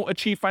they don't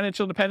achieve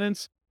financial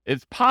independence,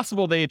 it's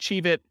possible they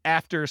achieve it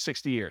after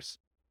 60 years.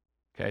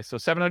 Okay, so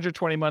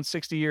 720 months,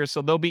 60 years.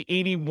 So they'll be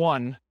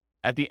 81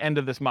 at the end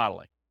of this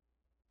modeling.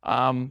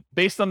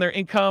 Based on their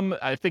income,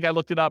 I think I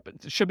looked it up.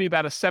 It should be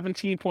about a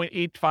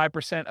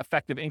 17.85%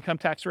 effective income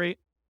tax rate.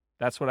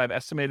 That's what I've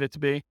estimated it to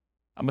be.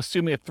 I'm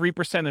assuming a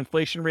 3%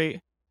 inflation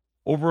rate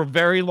over a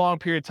very long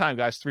period of time,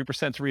 guys.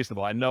 3% is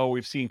reasonable. I know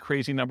we've seen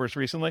crazy numbers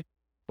recently,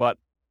 but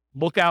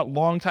look out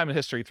long time in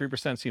history.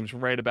 3% seems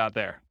right about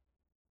there.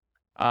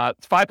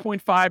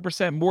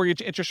 5.5%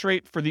 mortgage interest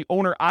rate for the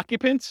owner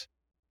occupant,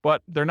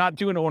 but they're not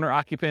doing owner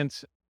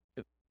occupants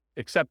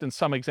except in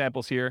some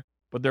examples here,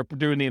 but they're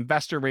doing the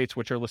investor rates,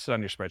 which are listed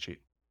on your spreadsheet.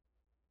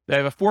 They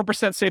have a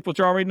 4% safe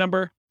withdrawal rate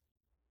number.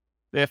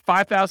 They have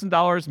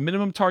 $5,000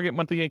 minimum target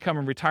monthly income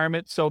in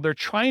retirement. So they're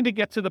trying to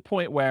get to the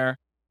point where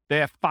they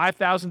have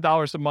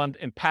 $5,000 a month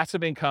in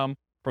passive income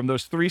from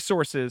those three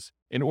sources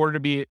in order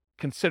to be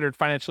considered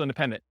financially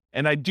independent.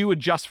 And I do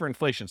adjust for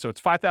inflation. So it's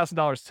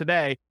 $5,000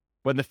 today,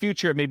 but in the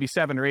future, it may be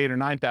 $7,000 or $8,000 or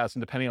 $9,000,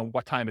 depending on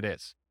what time it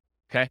is.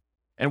 Okay.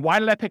 And why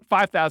did I pick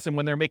 $5,000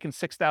 when they're making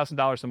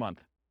 $6,000 a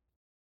month?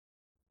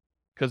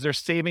 Because they're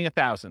saving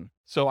 $1,000.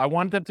 So I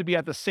want them to be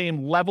at the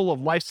same level of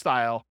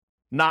lifestyle,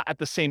 not at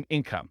the same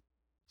income.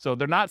 So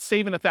they're not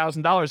saving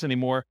 $1,000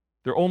 anymore.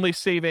 They're only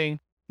saving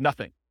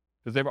nothing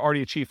because they've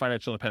already achieved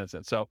financial independence.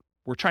 And so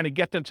we're trying to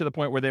get them to the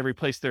point where they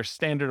replace their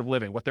standard of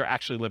living, what they're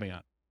actually living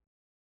on.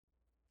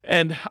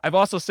 And I've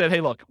also said,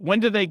 hey, look, when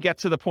do they get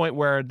to the point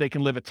where they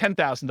can live a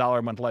 $10,000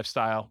 a month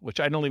lifestyle, which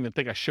I don't even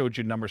think I showed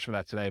you numbers for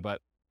that today,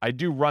 but I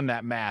do run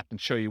that math and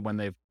show you when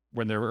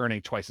they're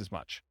earning twice as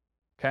much.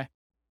 Okay.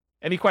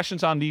 Any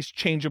questions on these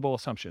changeable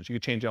assumptions? You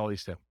can change all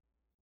these too.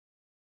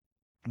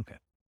 Okay.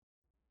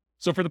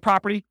 So for the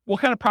property, what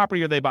kind of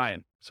property are they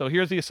buying? So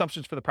here's the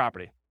assumptions for the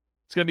property.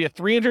 It's going to be a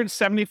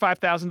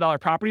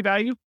 $375,000 property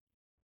value,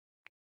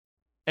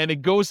 and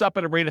it goes up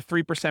at a rate of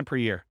 3% per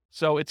year.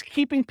 So it's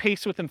keeping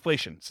pace with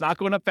inflation. It's not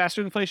going up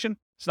faster than inflation.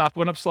 It's not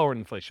going up slower than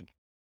inflation.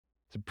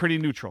 It's pretty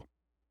neutral.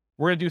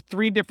 We're going to do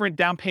 3 different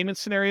down payment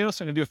scenarios.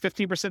 So I'm going to do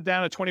a 15%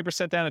 down, a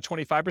 20% down, a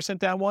 25%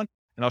 down one,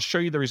 and I'll show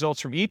you the results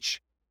from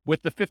each.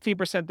 With the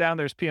 15% down,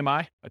 there's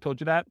PMI. I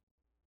told you that.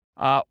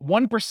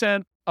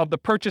 1% of the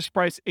purchase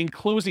price in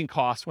closing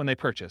costs when they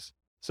purchase.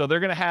 So they're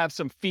going to have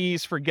some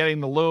fees for getting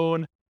the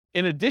loan.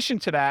 In addition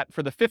to that,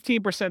 for the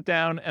 15%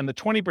 down and the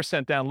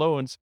 20% down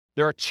loans,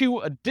 there are 2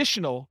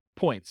 additional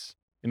points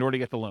in order to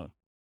get the loan.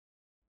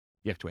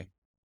 You have to wait.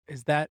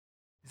 Is that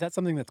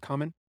something that's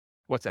common?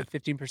 What's that?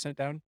 15%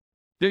 down?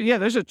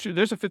 There's a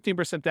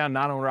 15% down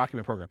non-owner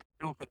occupant program.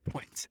 No, but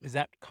points. Is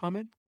that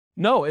common?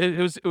 No,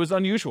 it was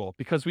unusual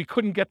because we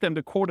couldn't get them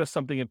to quote us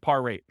something at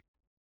par rate.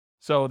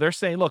 So they're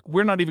saying, look,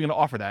 we're not even going to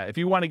offer that. If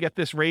you want to get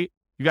this rate,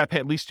 you got to pay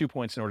at least 2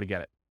 points in order to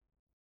get it.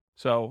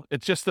 So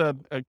it's just a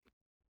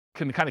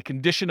kind of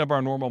condition of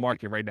our normal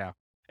market right now.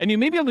 And you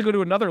may be able to go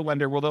to another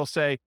lender where they'll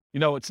say,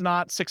 it's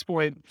not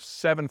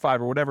 6.75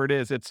 or whatever it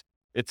is. It's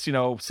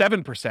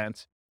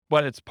 7%,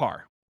 but it's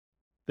par.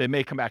 They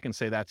may come back and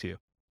say that to you.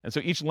 And so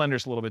each lender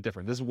is a little bit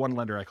different. This is one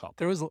lender I called.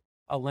 There was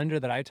a lender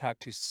that I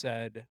talked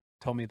to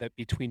told me that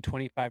between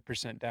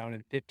 25% down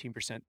and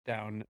 15%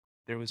 down,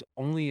 there was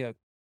only a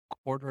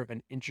quarter of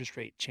an interest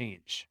rate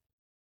change.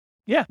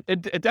 Yeah,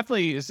 it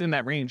definitely is in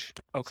that range.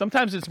 Okay.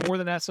 Sometimes it's more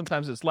than that.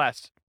 Sometimes it's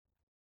less.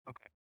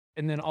 Okay.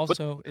 And then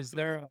also, is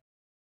there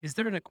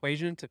an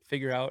equation to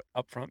figure out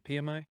upfront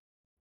PMI?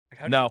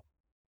 No.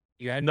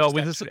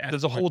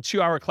 There's a whole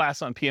 2-hour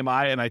class on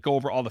PMI, and I go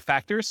over all the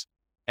factors,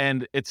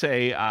 and it's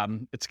a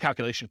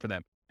calculation for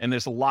them. And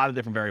there's a lot of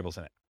different variables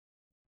in it,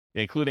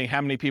 including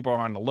how many people are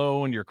on the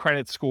loan, your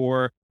credit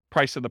score,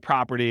 price of the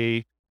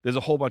property. There's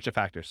a whole bunch of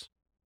factors.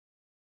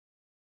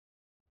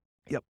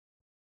 Yep.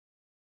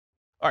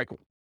 All right, cool.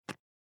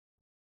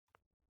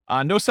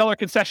 No seller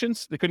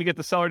concessions. They couldn't get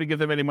the seller to give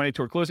them any money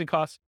toward closing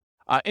costs.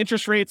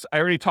 Interest rates, I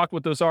already talked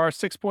what those are.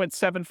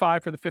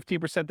 6.75 for the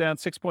 15% down,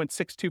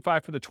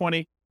 6.625 for the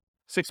 20,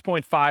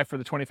 6.5 for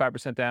the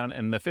 25% down,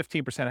 and the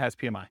 15% has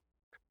PMI.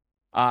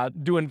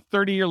 Doing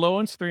 30-year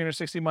loans,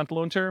 360-month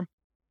loan term.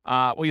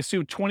 We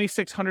assume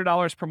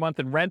 $2,600 per month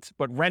in rent,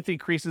 but rent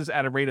increases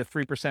at a rate of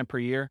 3% per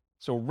year.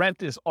 So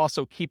rent is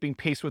also keeping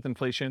pace with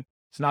inflation.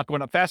 It's not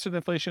going up faster than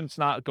inflation. It's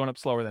not going up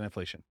slower than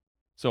inflation.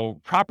 So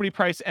property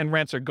price and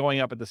rents are going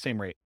up at the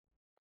same rate.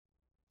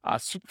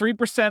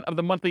 3% of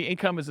the monthly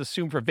income is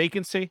assumed for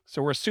vacancy.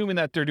 So we're assuming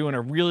that they're doing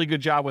a really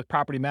good job with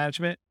property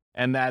management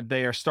and that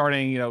they are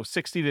starting,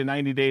 60 to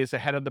 90 days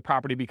ahead of the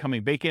property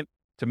becoming vacant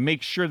to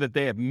make sure that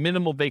they have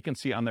minimal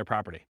vacancy on their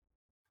property.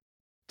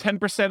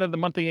 10% of the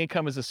monthly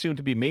income is assumed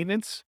to be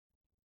maintenance.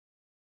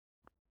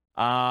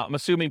 I'm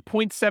assuming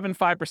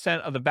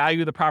 0.75% of the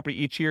value of the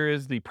property each year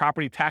is the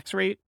property tax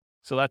rate.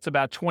 So that's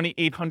about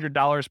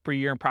 $2,800 per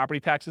year in property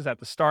taxes at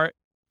the start.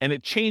 And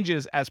it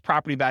changes as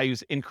property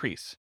values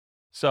increase.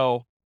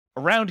 So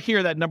around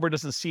here, that number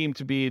doesn't seem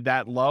to be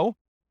that low,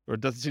 or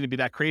it doesn't seem to be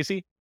that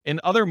crazy. In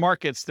other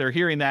markets, they're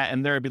hearing that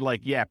and they'll be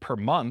like, yeah, per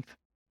month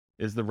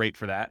is the rate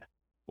for that.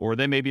 Or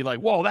they may be like,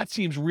 whoa, that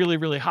seems really,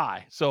 really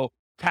high. So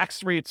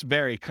tax rates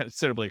vary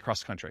considerably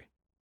across the country.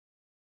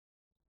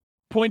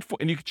 0.4,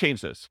 and you can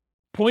change those.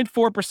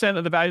 0.4%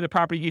 of the value of the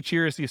property each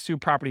year is the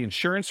assumed property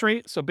insurance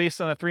rate. So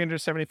based on a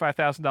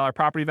 $375,000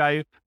 property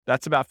value,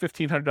 that's about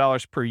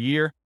 $1,500 per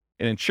year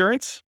in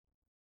insurance.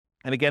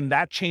 And again,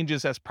 that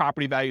changes as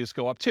property values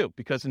go up too,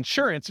 because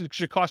insurance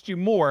should cost you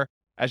more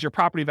as your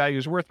property value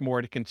is worth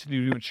more to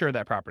continue to insure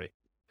that property.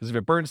 Because if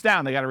it burns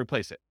down, they got to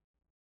replace it.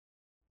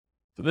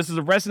 So this is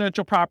a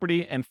residential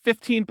property, and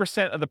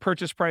 15% of the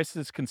purchase price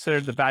is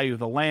considered the value of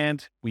the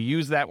land. We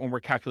use that when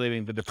we're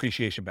calculating the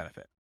depreciation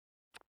benefit.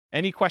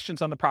 Any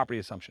questions on the property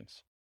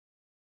assumptions?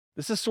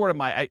 This is sort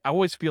of I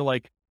always feel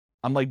like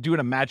I'm like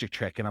doing a magic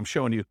trick and I'm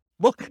showing you,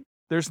 look,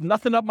 there's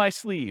nothing up my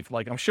sleeve.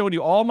 Like I'm showing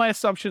you all my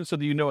assumptions so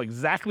that you know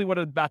exactly what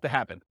is about to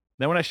happen.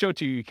 Then when I show it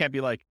to you, you can't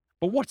be like,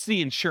 but what's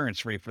the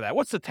insurance rate for that?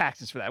 What's the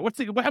taxes for that?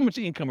 How much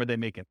income are they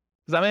making?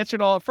 Because I'm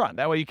answering all up front.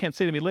 That way you can't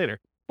say to me later,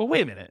 but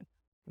wait a minute.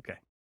 Okay.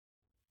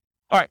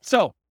 All right.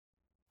 So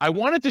I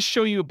wanted to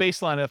show you a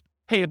baseline of,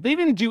 hey, if they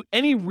didn't do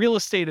any real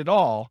estate at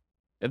all,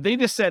 if they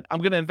just said, I'm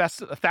going to invest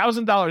 $1,000,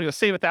 I'm going to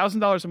save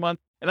 $1,000 a month,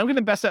 and I'm going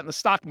to invest that in the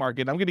stock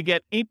market, I'm going to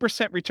get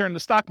 8% return in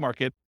the stock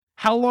market,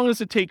 how long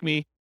does it take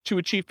me to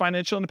achieve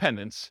financial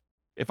independence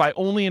if I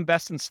only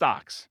invest in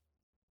stocks?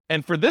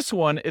 And for this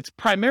one, it's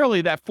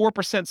primarily that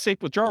 4%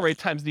 safe withdrawal rate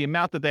times the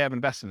amount that they have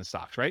invested in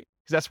stocks, right?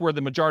 Because that's where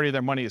the majority of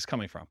their money is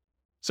coming from.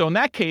 So in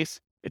that case,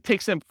 it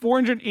takes them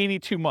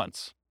 482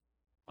 months,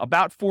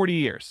 about 40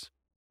 years.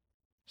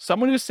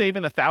 Someone who's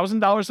saving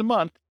 $1,000 a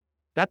month,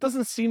 that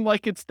doesn't seem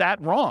like it's that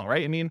wrong,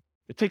 right? I mean,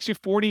 it takes you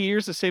 40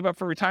 years to save up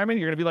for retirement.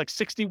 You're going to be like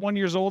 61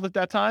 years old at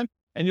that time,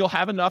 and you'll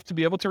have enough to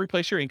be able to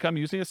replace your income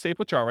using a safe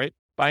withdrawal rate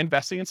by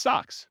investing in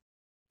stocks.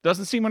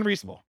 Doesn't seem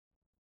unreasonable.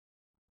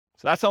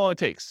 So that's how long it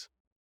takes.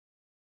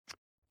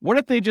 What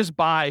if they just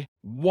buy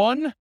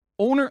one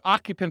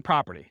owner-occupant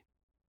property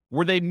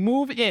where they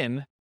move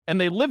in and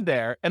they live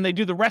there and they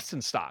do the rest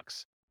in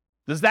stocks?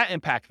 Does that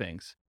impact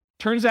things?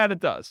 Turns out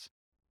it does.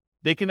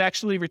 They can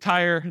actually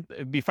retire,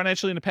 be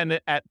financially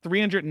independent at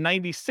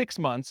 396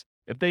 months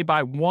if they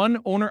buy one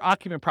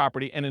owner-occupant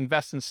property and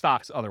invest in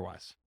stocks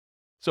otherwise.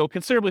 So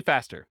considerably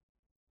faster.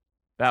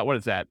 What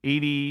is that,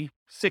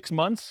 86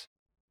 months?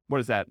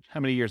 What is that? How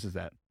many years is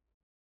that?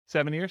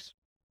 7 years?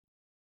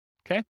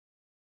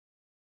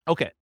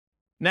 Okay.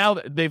 Now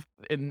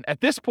at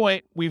this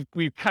point, we've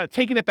kind of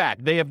taken it back.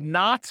 They have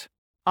not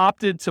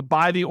opted to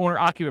buy the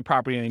owner-occupant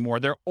property anymore.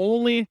 They're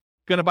only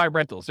going to buy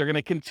rentals. They're going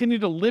to continue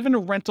to live in a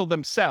rental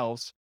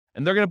themselves,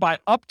 and they're going to buy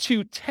up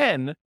to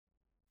 10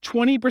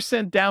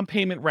 20% down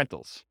payment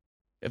rentals.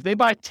 If they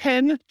buy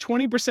 10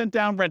 20%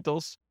 down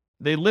rentals,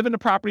 they live in a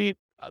property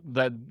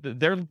that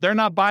they're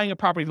not buying a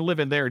property to live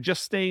in. They're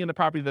just staying in the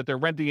property that they're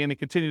renting in and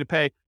continue to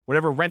pay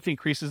whatever rent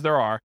increases there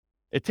are.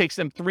 It takes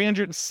them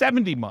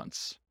 370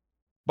 months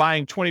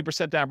buying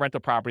 20% down rental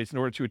properties in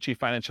order to achieve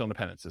financial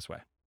independence this way.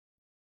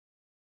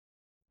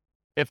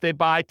 If they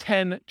buy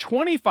 10,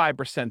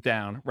 25%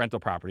 down rental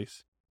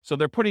properties, so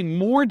they're putting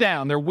more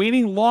down, they're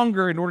waiting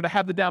longer in order to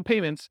have the down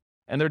payments,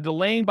 and they're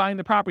delaying buying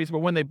the properties, but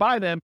when they buy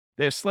them,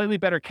 they have slightly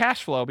better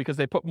cash flow because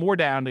they put more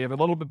down, they have a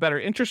little bit better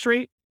interest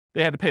rate,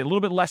 they had to pay a little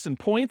bit less in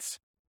points,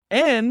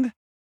 and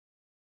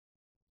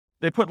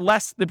they put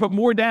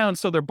more down,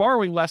 so they're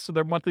borrowing less, so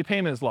their monthly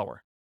payment is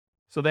lower.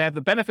 So they have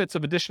the benefits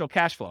of additional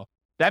cash flow.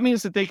 That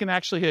means that they can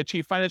actually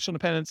achieve financial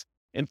independence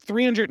in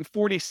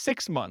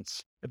 346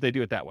 months if they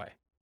do it that way.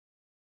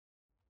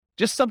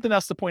 Just something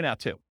else to point out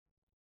too.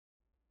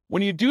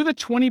 When you do the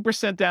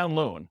 20% down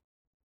loan,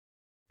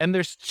 and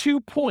there's 2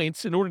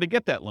 points in order to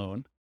get that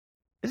loan,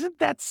 isn't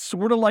that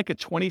sort of like a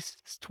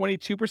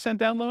 22%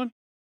 down loan?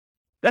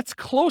 That's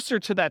closer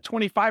to that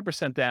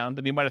 25% down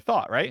than you might have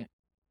thought, right?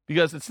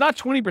 Because it's not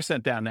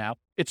 20% down now,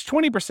 it's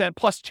 20%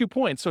 plus 2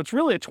 points. So it's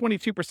really a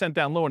 22%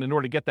 down loan in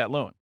order to get that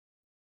loan.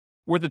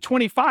 Where the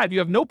 25, you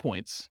have no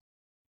points.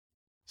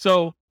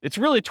 So it's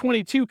really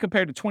 22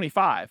 compared to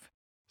 25.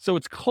 So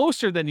it's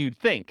closer than you'd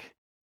think.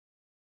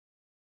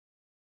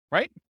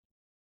 Right?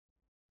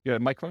 You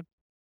have a microphone?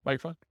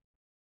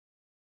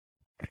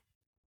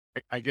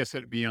 I guess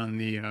it'd be on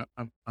the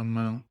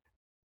amount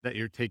that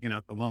you're taking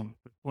out the loan,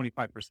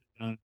 25%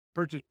 on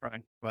purchase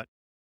price, but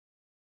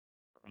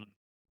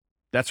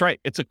that's right.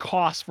 It's a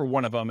cost for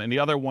one of them, and the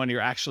other one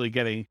you're actually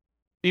getting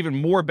even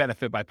more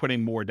benefit by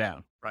putting more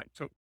down. right.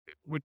 So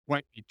it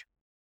might be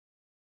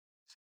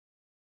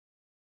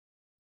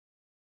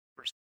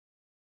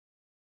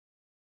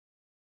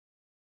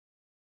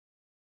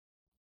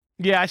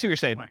Yeah, I see what you're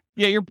saying. Right.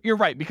 Yeah, you're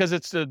right, because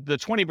it's the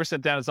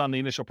 20% down is on the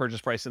initial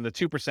purchase price and the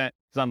 2%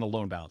 is on the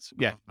loan balance.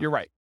 Yeah, you're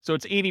right. So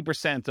it's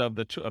 80% of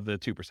the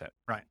 2%.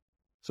 Right.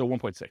 So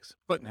 1.6.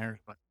 splitting hairs,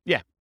 but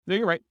No,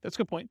 you're right. That's a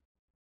good point.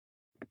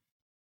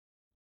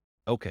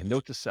 Okay,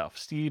 note to self.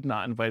 Steve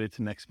not invited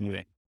to next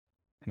meeting.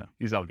 No,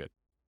 he's all good.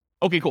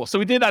 Okay, cool. So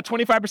we did that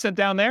 25%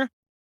 down there.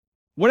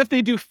 What if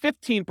they do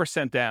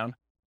 15% down?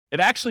 It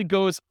actually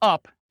goes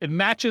up. It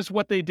matches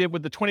what they did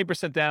with the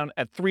 20% down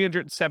at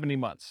 370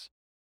 months.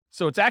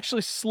 So it's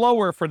actually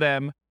slower for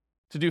them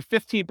to do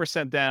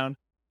 15% down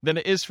than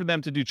it is for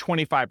them to do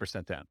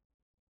 25% down.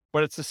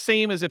 but it's the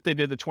same as if they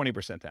did the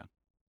 20% down.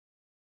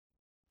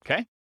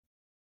 Okay?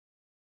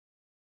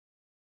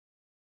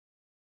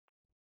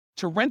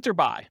 To rent or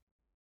buy.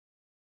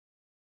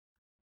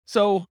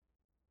 So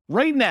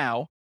right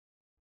now,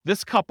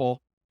 this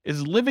couple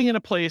is living in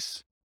a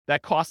place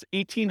that costs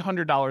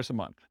 $1,800 a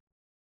month.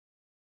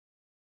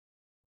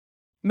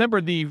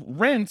 Remember, the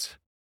rent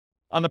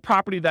on the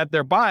property that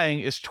they're buying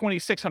is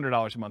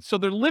 $2,600 a month. So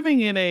they're living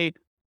in a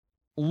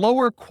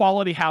lower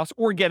quality house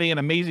or getting an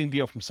amazing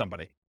deal from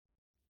somebody.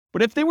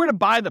 But if they were to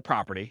buy the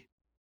property,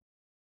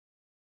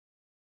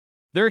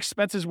 their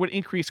expenses would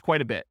increase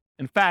quite a bit.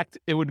 In fact,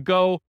 it would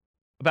go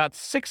about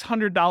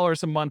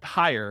 $600 a month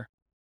higher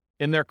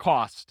in their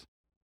cost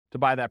to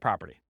buy that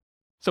property.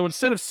 So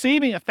instead of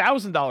saving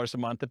 $1,000 a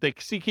month, if they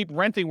keep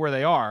renting where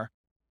they are,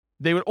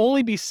 they would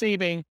only be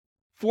saving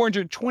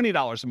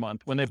 $420 a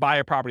month when they buy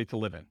a property to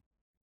live in.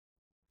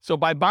 So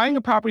by buying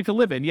a property to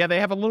live in, yeah, they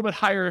have a little bit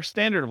higher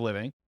standard of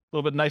living, a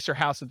little bit nicer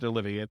house that they're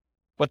living in,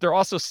 but they're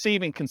also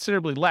saving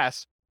considerably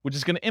less, which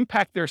is going to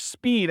impact their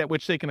speed at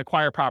which they can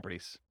acquire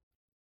properties.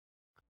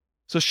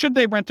 So should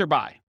they rent or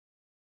buy?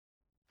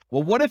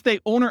 Well, what if they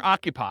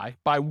owner-occupy,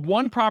 buy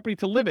one property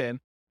to live in,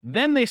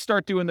 then they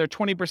start doing their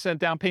 20%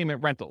 down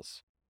payment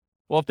rentals?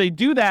 Well, if they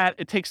do that,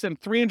 it takes them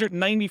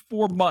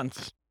 394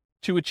 months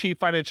to achieve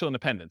financial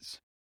independence.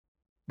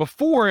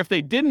 Before, if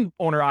they didn't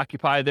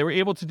owner-occupy, they were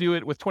able to do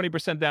it with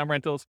 20% down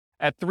rentals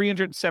at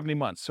 370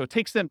 months. So it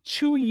takes them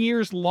 2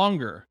 years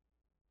longer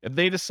if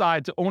they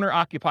decide to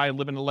owner-occupy and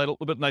live in a little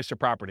bit nicer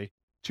property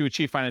to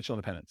achieve financial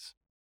independence.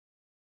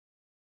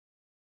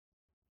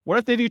 What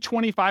if they do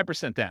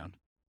 25% down?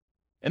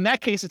 In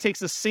that case, it takes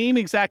the same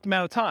exact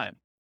amount of time,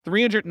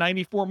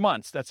 394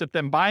 months. That's if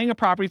them buying a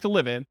property to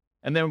live in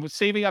and then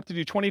saving up to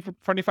do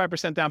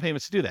 25% down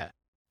payments to do that.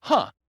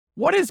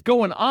 What is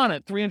going on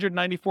at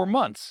 394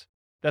 months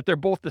that they're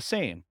both the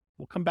same?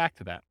 We'll come back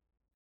to that.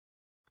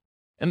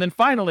 And then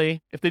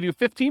finally, if they do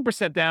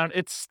 15% down,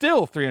 it's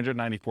still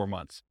 394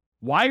 months.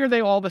 Why are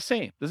they all the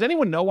same? Does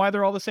anyone know why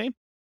they're all the same?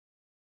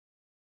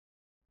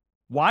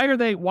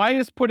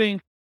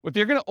 If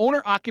you're going to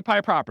owner occupy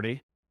a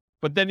property,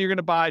 but then you're going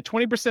to buy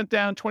 20%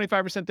 down,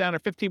 25% down, or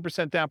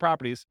 15% down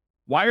properties,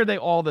 why are they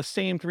all the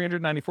same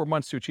 394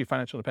 months to achieve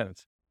financial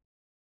independence?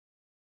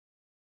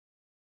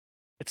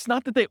 It's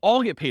not that they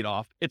all get paid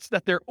off. It's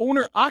that their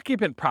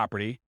owner-occupant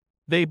property,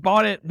 they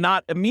bought it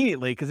not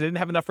immediately because they didn't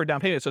have enough for a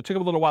down payment, so it took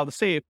them a little while to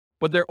save,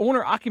 but their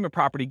owner-occupant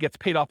property gets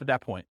paid off at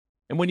that point.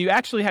 And when you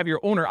actually have your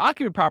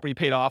owner-occupant property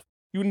paid off,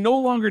 you no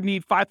longer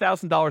need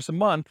 $5,000 a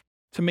month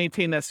to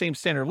maintain that same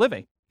standard of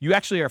living. You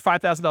actually are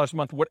 $5,000 a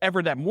month,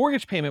 whatever that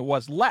mortgage payment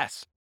was,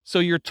 less. So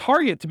your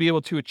target to be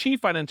able to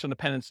achieve financial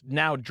independence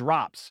now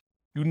drops.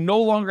 You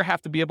no longer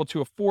have to be able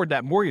to afford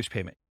that mortgage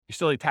payment. You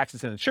still need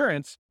taxes and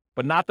insurance,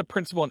 but not the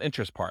principal and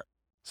interest part.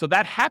 So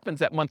that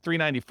happens at month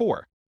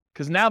 394,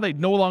 because now they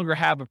no longer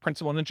have a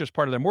principal and interest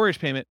part of their mortgage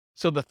payment.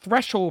 So the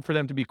threshold for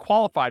them to be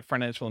qualified for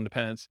financial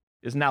independence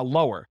is now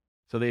lower.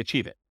 So they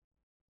achieve it.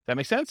 Does that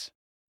make sense?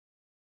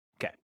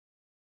 Okay.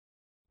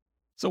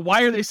 So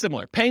why are they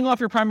similar? Paying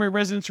off your primary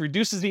residence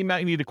reduces the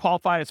amount you need to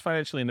qualify as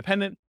financially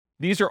independent.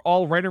 These are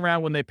all right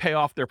around when they pay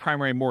off their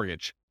primary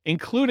mortgage,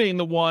 including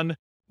the one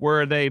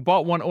where they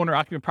bought one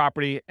owner-occupant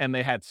property and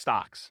they had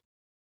stocks,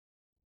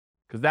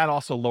 because that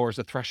also lowers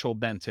the threshold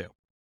then too.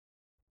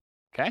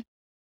 Okay?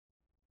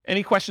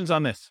 Any questions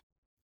on this?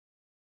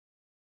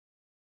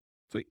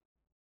 Sweet.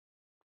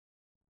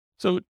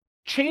 So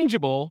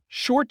changeable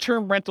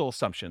short-term rental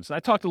assumptions. And I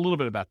talked a little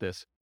bit about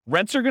this.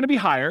 Rents are going to be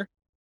higher,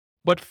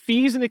 but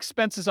fees and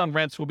expenses on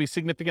rents will be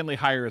significantly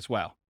higher as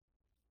well.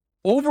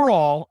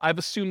 Overall, I've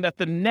assumed that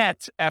the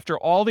net after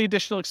all the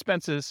additional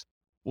expenses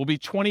will be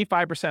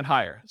 25%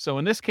 higher. So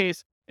in this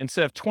case,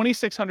 instead of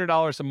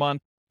 $2,600 a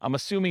month, I'm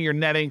assuming you're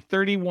netting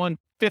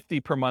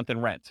 $3,150 per month in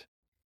rent.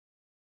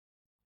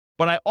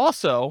 But I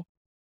also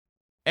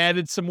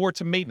added some more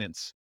to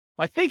maintenance.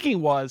 My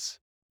thinking was,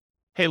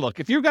 hey, look,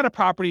 if you've got a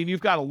property and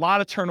you've got a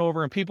lot of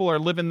turnover and people are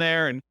living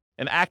there and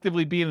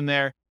actively being in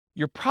there,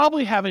 you're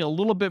probably having a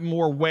little bit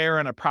more wear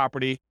on a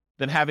property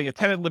than having a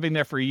tenant living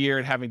there for a year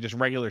and having just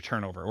regular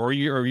turnover, or a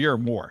year or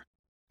more.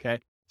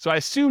 Okay. So I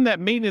assume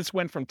that maintenance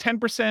went from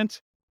 10%,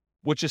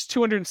 which is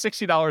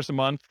 $260 a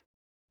month,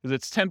 because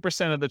it's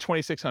 10% of the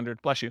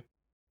 $2,600, bless you,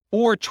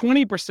 or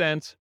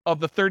 20% of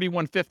the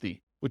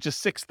 $3,150, which is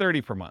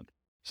 $630 per month.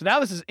 So now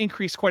this has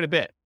increased quite a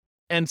bit.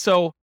 And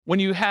so when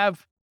you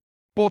have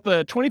both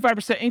a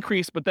 25%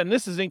 increase, but then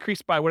this is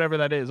increased by whatever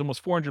that is,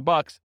 almost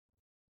 $400,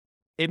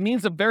 it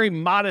means a very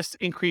modest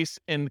increase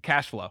in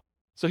cash flow.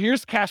 So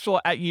here's cash flow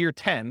at year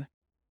 10.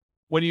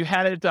 When you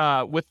had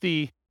it with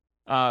the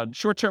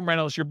short-term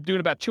rentals, you're doing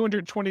about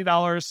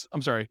 $220.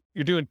 I'm sorry,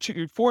 you're doing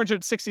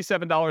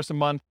 $467 a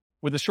month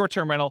with the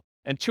short-term rental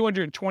and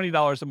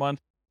 $220 a month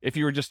if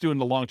you were just doing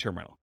the long-term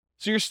rental.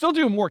 So you're still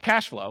doing more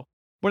cash flow,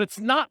 but it's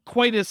not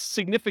quite as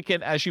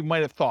significant as you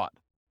might have thought.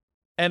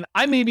 And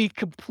I may be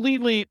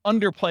completely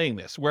underplaying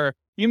this, where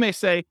you may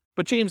say,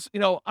 but James,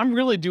 I'm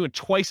really doing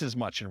twice as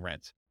much in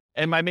rent,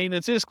 and my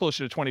maintenance is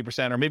closer to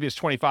 20%, or maybe it's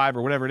 25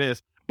 or whatever it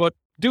is. But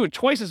doing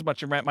twice as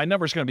much in rent, my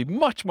number is going to be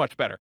much, much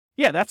better.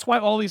 Yeah, that's why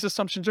all these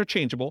assumptions are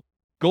changeable.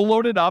 Go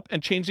load it up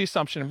and change the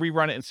assumption and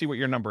rerun it and see what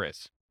your number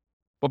is.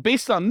 But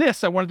based on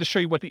this, I wanted to show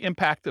you what the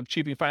impact of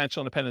achieving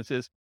financial independence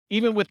is,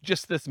 even with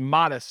just this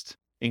modest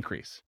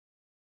increase.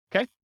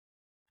 Okay?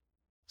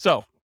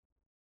 So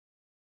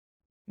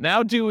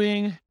now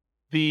doing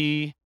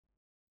the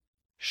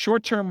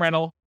short-term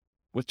rental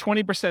with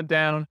 20%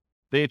 down,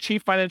 they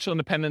achieve financial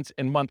independence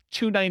in month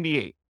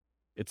 298.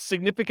 It's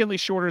significantly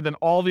shorter than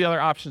all the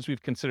other options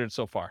we've considered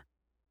so far.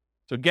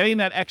 So getting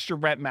that extra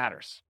rent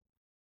matters.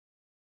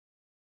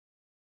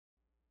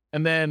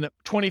 And then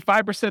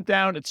 25%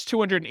 down, it's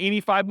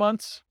 285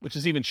 months, which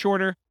is even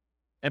shorter.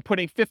 And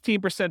putting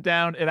 15%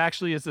 down, it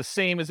actually is the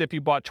same as if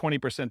you bought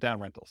 20% down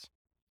rentals.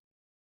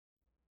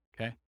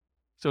 Okay.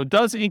 So it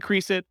does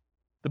increase it.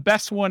 The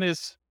best one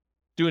is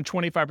doing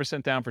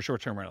 25% down for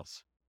short-term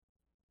rentals.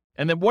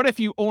 And then what if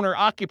you owner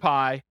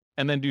occupy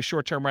and then do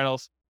short-term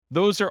rentals?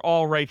 Those are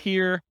all right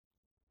here.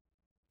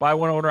 Buy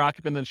one owner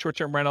occupant, then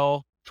short-term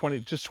rental,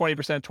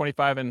 20%,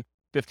 25 and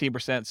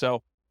 15%.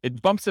 So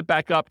it bumps it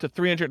back up to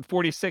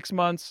 346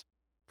 months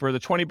for the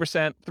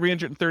 20%,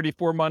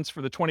 334 months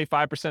for the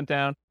 25%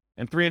 down,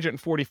 and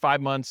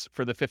 345 months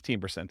for the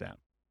 15% down.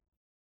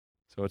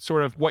 So it's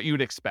sort of what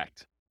you'd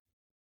expect.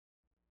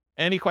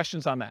 Any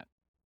questions on that?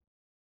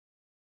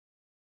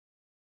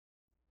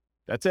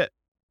 That's it.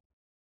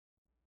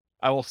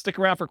 I will stick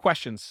around for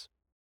questions.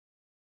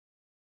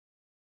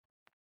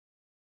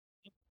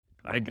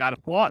 I got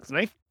applause,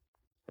 right?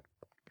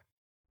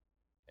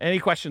 Any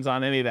questions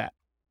on any of that?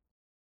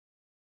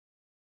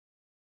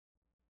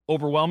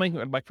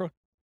 Overwhelming? Micro?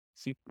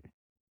 See?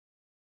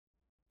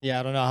 Yeah,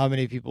 I don't know how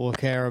many people will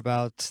care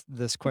about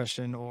this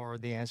question or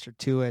the answer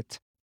to it.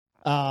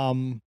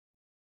 It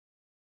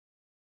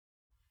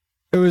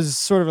was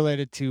sort of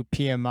related to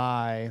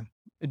PMI.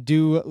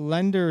 Do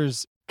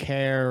lenders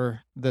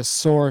care the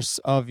source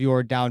of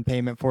your down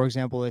payment? For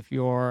example, if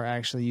you're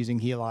actually using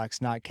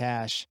HELOCs, not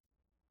cash,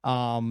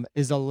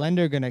 is a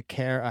lender going to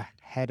care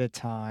ahead of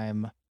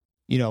time,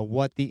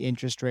 what the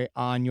interest rate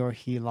on your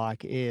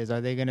HELOC is?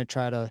 Are they going to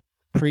try to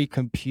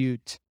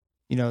pre-compute,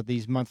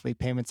 these monthly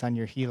payments on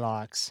your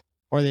HELOCs?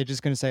 Or are they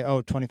just going to say,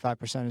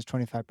 25% is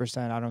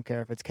 25%. I don't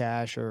care if it's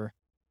cash or,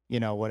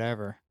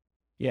 whatever.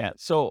 Yeah.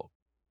 So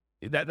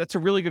that's a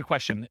really good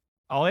question.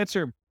 I'll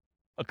answer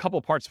a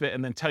couple parts of it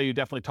and then tell you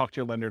definitely talk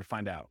to your lender to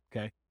find out.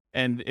 Okay.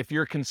 And if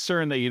you're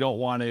concerned that you don't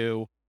want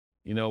to,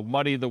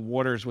 muddy the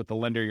waters with the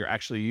lender you're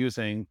actually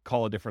using,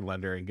 call a different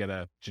lender and get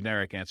a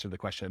generic answer to the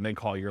question and then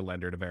call your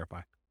lender to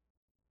verify.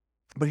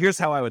 But here's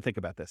how I would think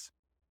about this.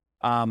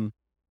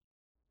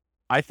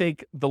 I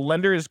think the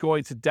lender is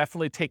going to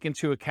definitely take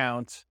into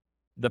account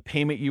the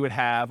payment you would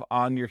have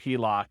on your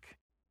HELOC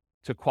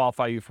to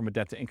qualify you from a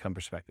debt to income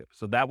perspective.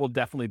 So that will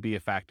definitely be a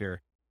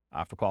factor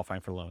for qualifying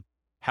for a loan.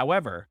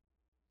 However,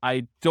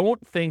 I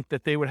don't think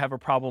that they would have a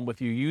problem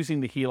with you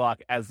using the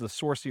HELOC as the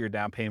source of your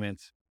down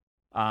payments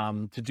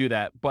to do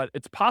that. But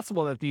it's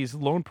possible that these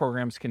loan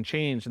programs can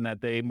change and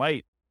that they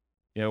might,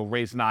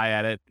 raise an eye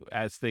at it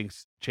as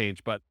things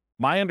change. But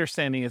my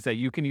understanding is that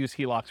you can use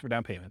HELOCs for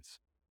down payments,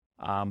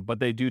 but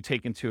they do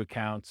take into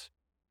account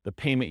the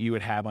payment you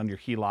would have on your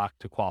HELOC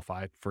to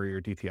qualify for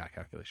your DTI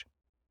calculation.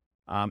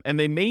 And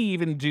they may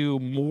even do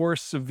more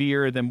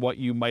severe than what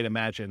you might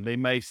imagine. They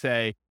may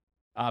say,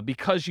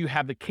 because you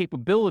have the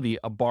capability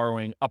of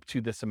borrowing up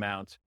to this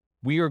amount,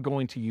 we are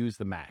going to use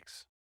the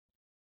max.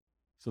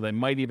 So they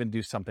might even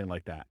do something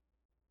like that.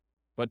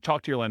 But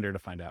talk to your lender to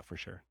find out for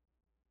sure.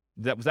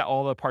 Was that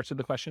all the parts of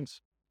the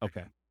questions?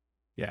 Okay.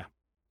 Yeah.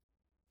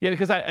 Yeah,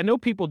 because I know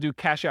people do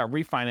cash out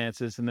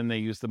refinances and then they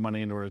use the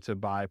money in order to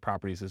buy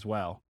properties as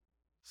well.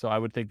 So I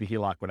would think the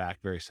HELOC would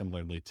act very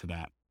similarly to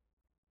that.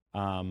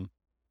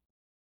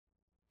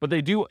 But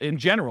they do, in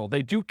general,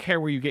 they do care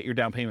where you get your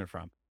down payment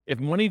from. If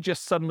money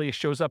just suddenly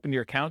shows up in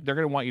your account, they're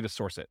going to want you to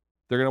source it.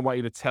 They're going to want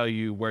you to tell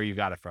you where you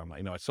got it from.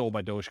 I sold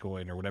my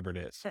Dogecoin or whatever it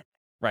is.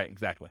 Right,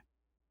 exactly.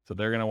 So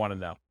they're going to want to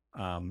know.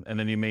 And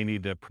then you may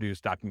need to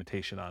produce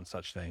documentation on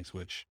such things,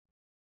 which,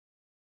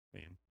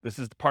 this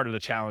is part of the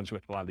challenge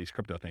with a lot of these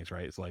crypto things,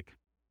 right? It's like,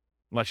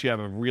 unless you have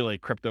a really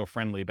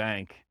crypto-friendly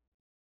bank,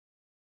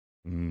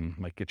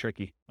 might get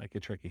tricky.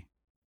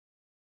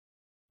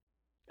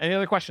 Any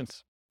other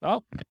questions?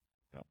 Oh,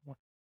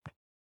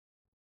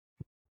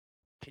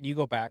 Can you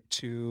go back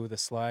to the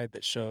slide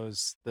that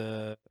shows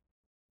I'm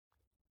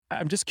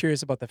just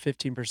curious about the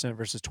 15%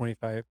 versus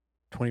 20%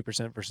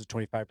 versus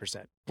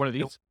 25%. what are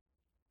these?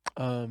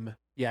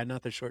 Yeah,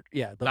 not the short.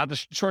 Yeah, Not the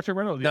short-term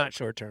rental? not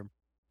short term.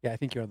 Yeah, I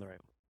think you're on the right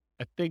one.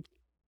 I think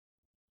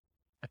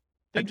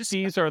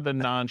these are the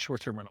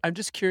non-short-term rental. I'm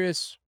just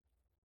curious.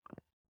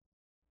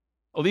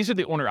 Oh, these are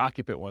the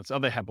owner-occupant ones. Oh,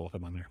 they have both of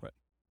them on there. But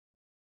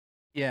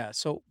Yeah.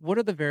 So what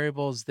are the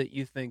variables that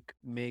you think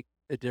make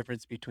the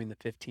difference between the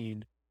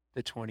 15,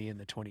 the 20, and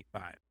the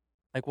 25?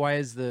 Like, why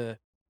is the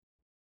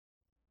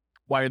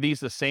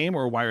same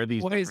or why are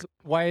these different?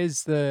 why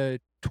is the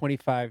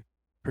 25%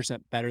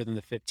 better than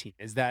the 15?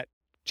 Is that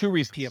Two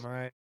reasons.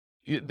 PMI?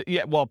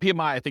 Yeah, well, PMI,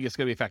 I think it's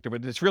going to be a factor,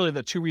 but it's really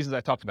the two reasons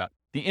I talked about.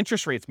 The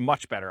interest rate's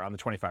much better on the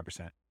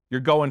 25%. You're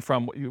going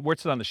from,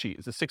 what's it on the sheet?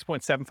 Is it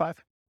 6.75?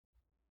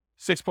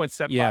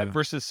 6.75 Yeah.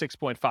 versus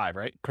 6.5,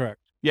 right? Correct.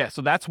 Yeah,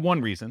 so that's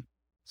one reason.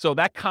 So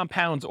that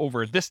compounds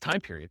over this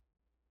time period,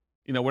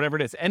 whatever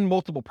it is, and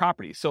multiple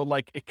properties. So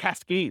like it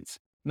cascades.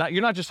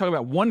 You're not just talking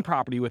about one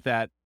property with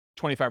that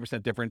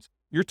 25% difference.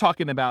 You're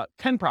talking about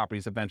 10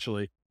 properties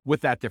eventually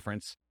with that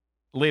difference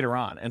later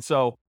on. And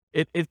so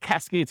it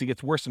cascades. It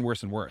gets worse and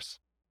worse and worse,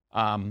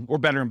 or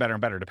better and better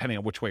and better, depending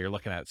on which way you're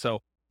looking at it. So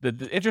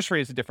the interest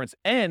rate is a difference.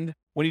 And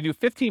when you do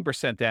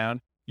 15%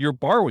 down, you're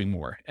borrowing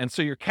more. And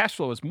so your cash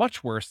flow is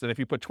much worse than if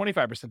you put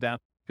 25% down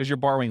because you're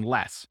borrowing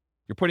less.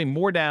 You're putting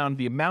more down.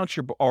 The amount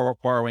you're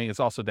borrowing is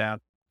also down,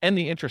 and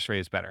the interest rate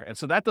is better. And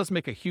so that does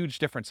make a huge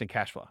difference in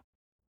cash flow.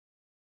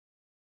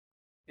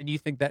 And you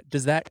think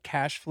does that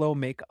cash flow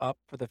make up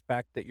for the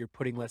fact that you're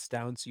putting less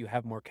down so you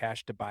have more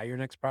cash to buy your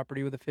next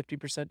property with a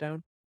 50%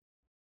 down?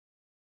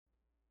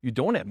 You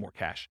don't add more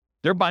cash.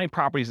 They're buying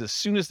properties as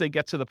soon as they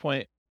get to the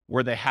point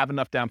where they have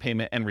enough down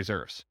payment and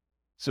reserves.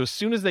 So as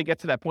soon as they get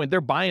to that point,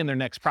 they're buying their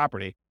next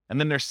property, and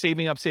then they're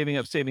saving up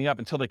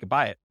until they could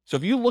buy it. So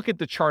if you look at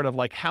the chart of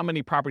like how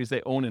many properties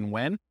they own and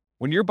when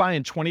you're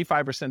buying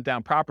 25%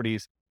 down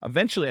properties,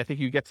 eventually I think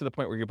you get to the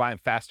point where you're buying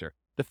faster.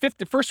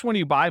 The first one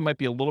you buy might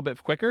be a little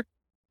bit quicker,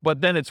 but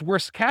then it's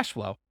worse cash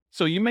flow.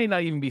 So you may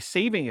not even be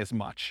saving as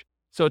much.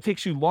 So it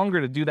takes you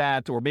longer to do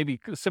that, or maybe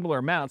similar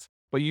amounts,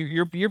 but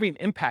you're being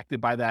impacted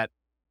by that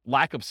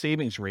lack of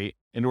savings rate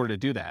in order to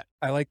do that.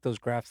 I like those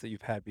graphs that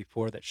you've had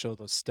before that show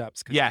those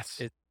steps.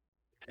 Yes.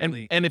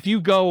 Really... And if you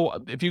go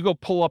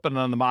pull up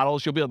on the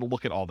models, you'll be able to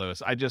look at all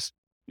those.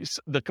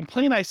 The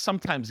complaint I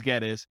sometimes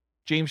get is,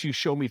 James, you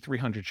show me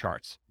 300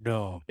 charts.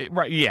 No.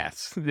 Right.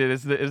 Yes. It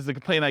is the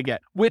complaint I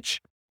get,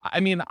 which, I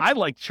mean, I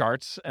like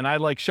charts and I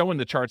like showing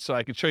the charts so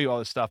I can show you all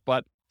this stuff.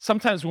 But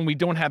sometimes when we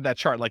don't have that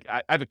chart, like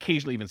I've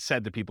occasionally even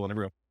said to people in the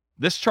room,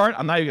 this chart,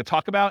 I'm not even going to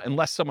talk about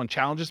unless someone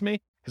challenges me,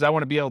 because I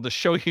want to be able to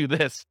show you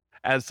this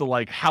as to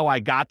like how I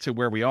got to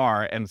where we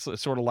are. And so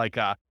it's sort of like,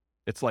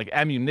 it's like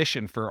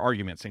ammunition for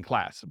arguments in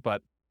class.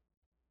 But,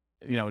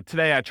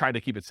 today I tried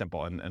to keep it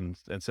simple and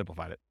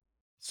simplified it.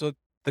 So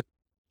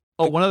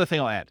one other thing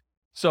I'll add.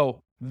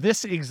 So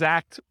this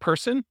exact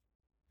person,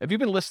 have you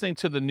been listening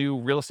to the new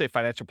Real Estate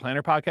Financial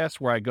Planner podcast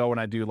where I go and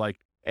I do like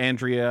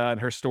Andrea and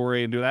her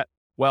story and do that?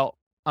 Well,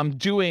 I'm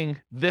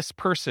doing this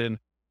person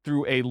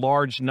through a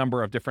large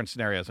number of different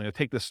scenarios. I'm going to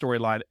take this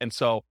storyline. And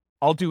so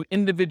I'll do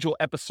individual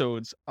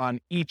episodes on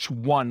each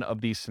one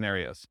of these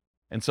scenarios.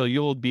 And so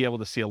you'll be able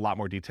to see a lot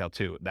more detail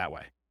too that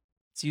way.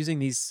 It's using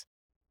these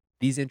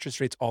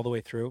interest rates all the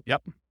way through?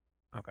 Yep.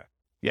 Okay.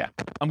 Yeah.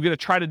 I'm going to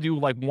try to do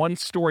like one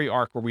story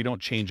arc where we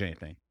don't change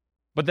anything.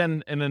 But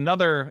then in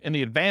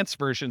the advanced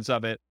versions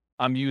of it,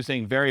 I'm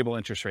using variable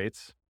interest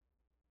rates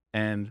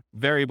and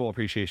variable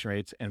appreciation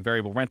rates and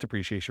variable rent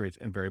appreciation rates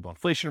and variable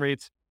inflation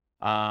rates.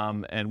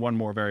 And one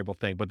more variable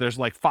thing, but there's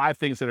like 5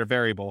 things that are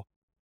variable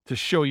to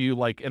show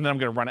you and then I'm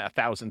going to run it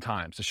 1,000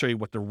 times to show you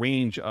what the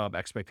range of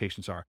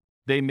expectations are.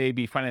 They may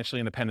be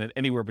financially independent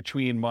anywhere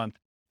between month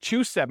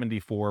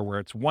 274, where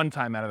it's 1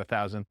 time out of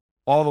 1,000,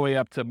 all the way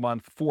up to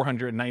month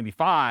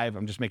 495.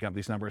 I'm just making up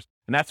these numbers.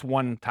 And that's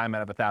 1 time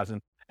out of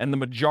 1,000. And the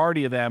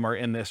majority of them are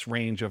in this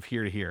range of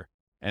here to here.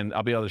 And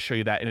I'll be able to show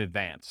you that in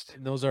advance.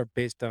 And those are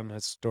based on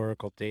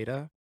historical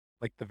data,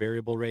 like the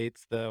variable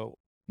rates,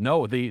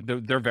 No,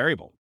 they're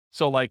variable.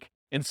 So like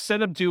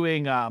instead of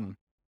doing an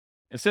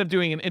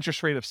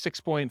interest rate of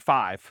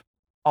 6.5,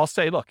 I'll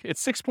say, look,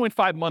 it's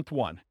 6.5 month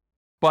 1,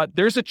 but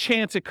there's a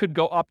chance it could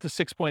go up to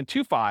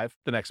 6.25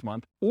 the next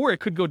month, or it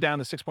could go down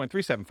to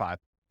 6.375.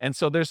 And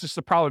so there's just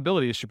a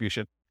probability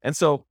distribution. And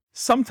so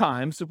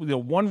sometimes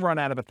one run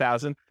out of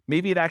 1,000,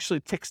 maybe it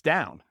actually ticks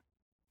down,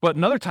 but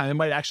another time it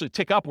might actually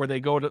tick up where they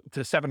go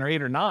to 7 or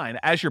 8 or 9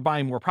 as you're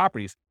buying more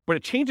properties, but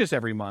it changes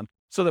every month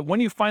so that when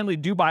you finally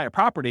do buy a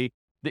property,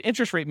 the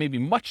interest rate may be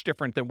much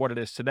different than what it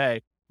is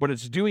today, but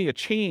it's doing a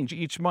change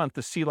each month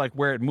to see like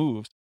where it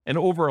moves, and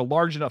over a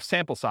large enough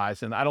sample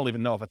size. And I don't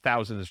even know if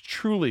 1,000 is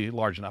truly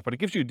large enough, but it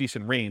gives you a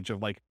decent range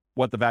of like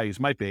what the values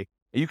might be.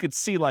 And you could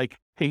see like,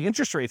 hey,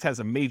 interest rates has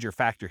a major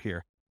factor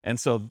here. And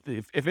so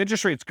if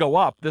interest rates go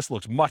up, this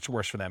looks much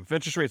worse for them. If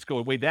interest rates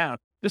go way down,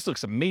 this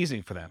looks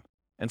amazing for them.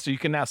 And so you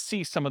can now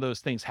see some of those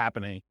things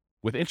happening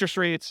with interest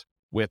rates,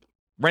 with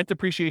rent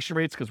appreciation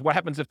rates, because what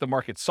happens if the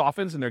market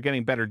softens and they're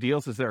getting better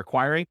deals as they're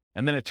acquiring,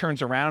 and then it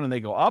turns around and they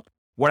go up?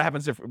 What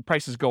happens if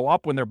prices go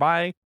up when they're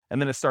buying,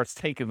 and then it starts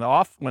taking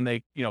off when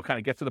they, kind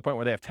of get to the point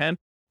where they have 10?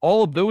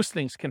 All of those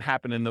things can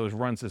happen in those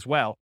runs as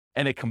well.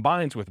 And it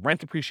combines with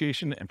rent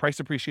appreciation and price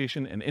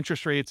appreciation and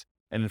interest rates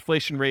and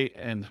inflation rate.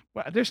 And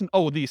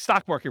the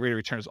stock market rate of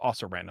return is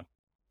also random.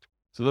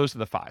 So those are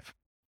the 5. Does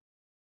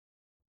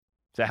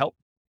that help?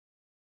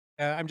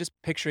 I'm just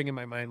picturing in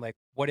my mind, like,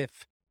 what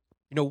if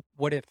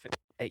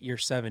at year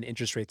 7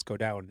 interest rates go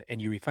down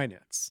and you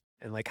refinance?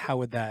 And like, how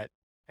would that,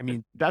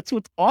 that's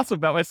what's awesome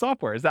about my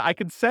software, is that I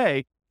could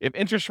say, if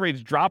interest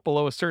rates drop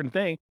below a certain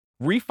thing,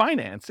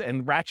 refinance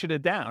and ratchet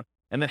it down.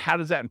 And then how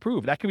does that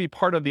improve? That could be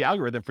part of the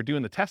algorithm for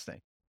doing the testing.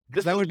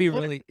 Because that would be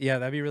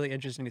that'd be really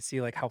interesting to see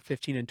like how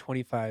 15 and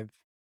 25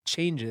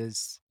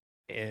 changes,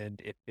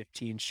 and if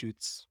 15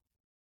 shoots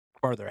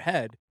farther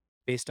ahead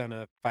based on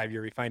a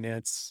 5-year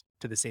refinance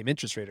to the same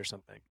interest rate or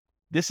something.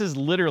 This is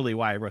literally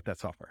why I wrote that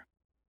software,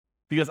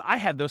 because I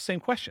had those same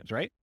questions,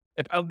 right?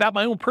 About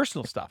my own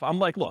personal stuff. I'm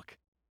like, look,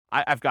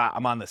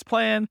 I'm on this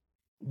plan.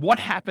 What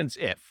happens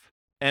if?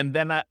 And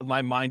then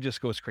my mind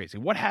just goes crazy.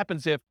 What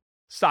happens if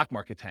stock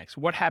market tanks?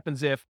 What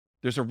happens if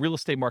there's a real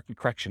estate market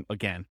correction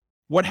again?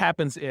 What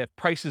happens if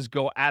prices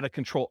go out of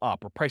control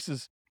up, or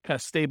prices kind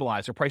of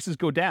stabilize, or prices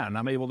go down and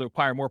I'm able to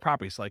acquire more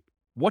properties? Like,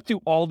 what do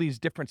all these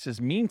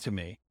differences mean to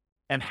me?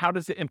 And how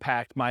does it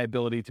impact my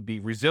ability to be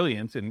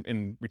resilient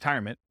in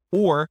retirement?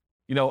 Or,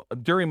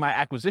 during my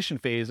acquisition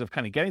phase of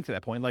kind of getting to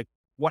that point, like,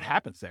 what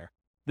happens there?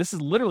 This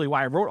is literally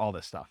why I wrote all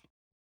this stuff.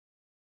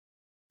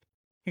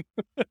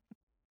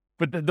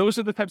 But those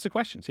are the types of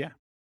questions. Yeah.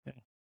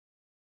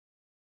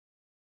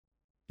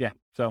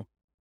 So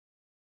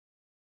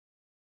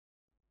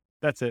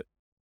that's it.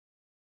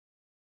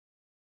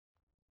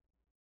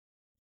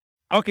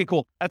 Okay,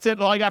 cool. That's it.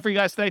 All I got for you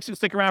guys. Thanks.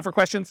 Stick around for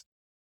questions.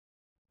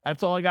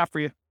 That's all I got for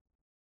you.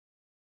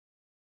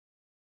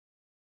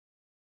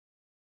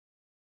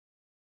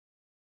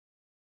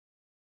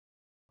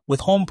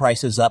 With home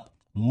prices up,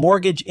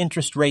 mortgage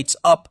interest rates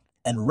up,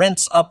 and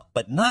rents up,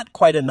 but not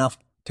quite enough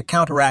to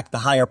counteract the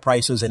higher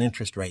prices and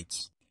interest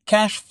rates.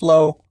 Cash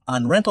flow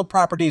on rental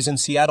properties in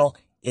Seattle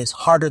is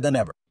harder than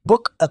ever.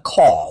 Book a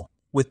call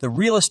with the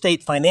Real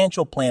Estate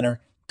Financial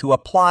Planner to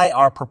apply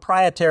our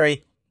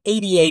proprietary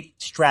 88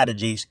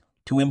 strategies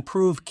to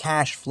improve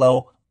cash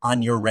flow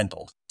on your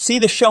rentals. See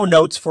the show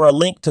notes for a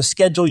link to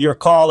schedule your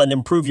call and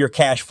improve your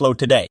cash flow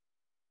today.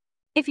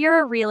 If you're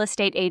a real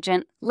estate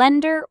agent,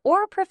 lender,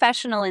 or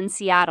professional in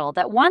Seattle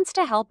that wants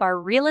to help our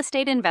real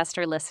estate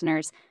investor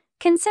listeners,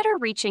 consider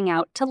reaching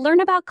out to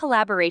learn about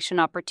collaboration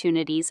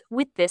opportunities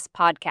with this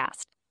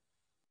podcast.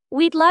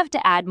 We'd love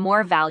to add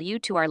more value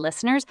to our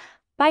listeners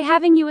by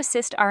having you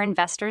assist our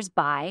investors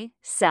buy,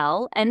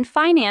 sell, and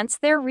finance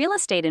their real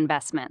estate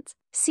investments.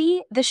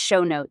 See the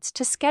show notes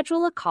to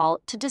schedule a call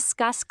to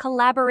discuss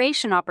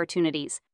collaboration opportunities.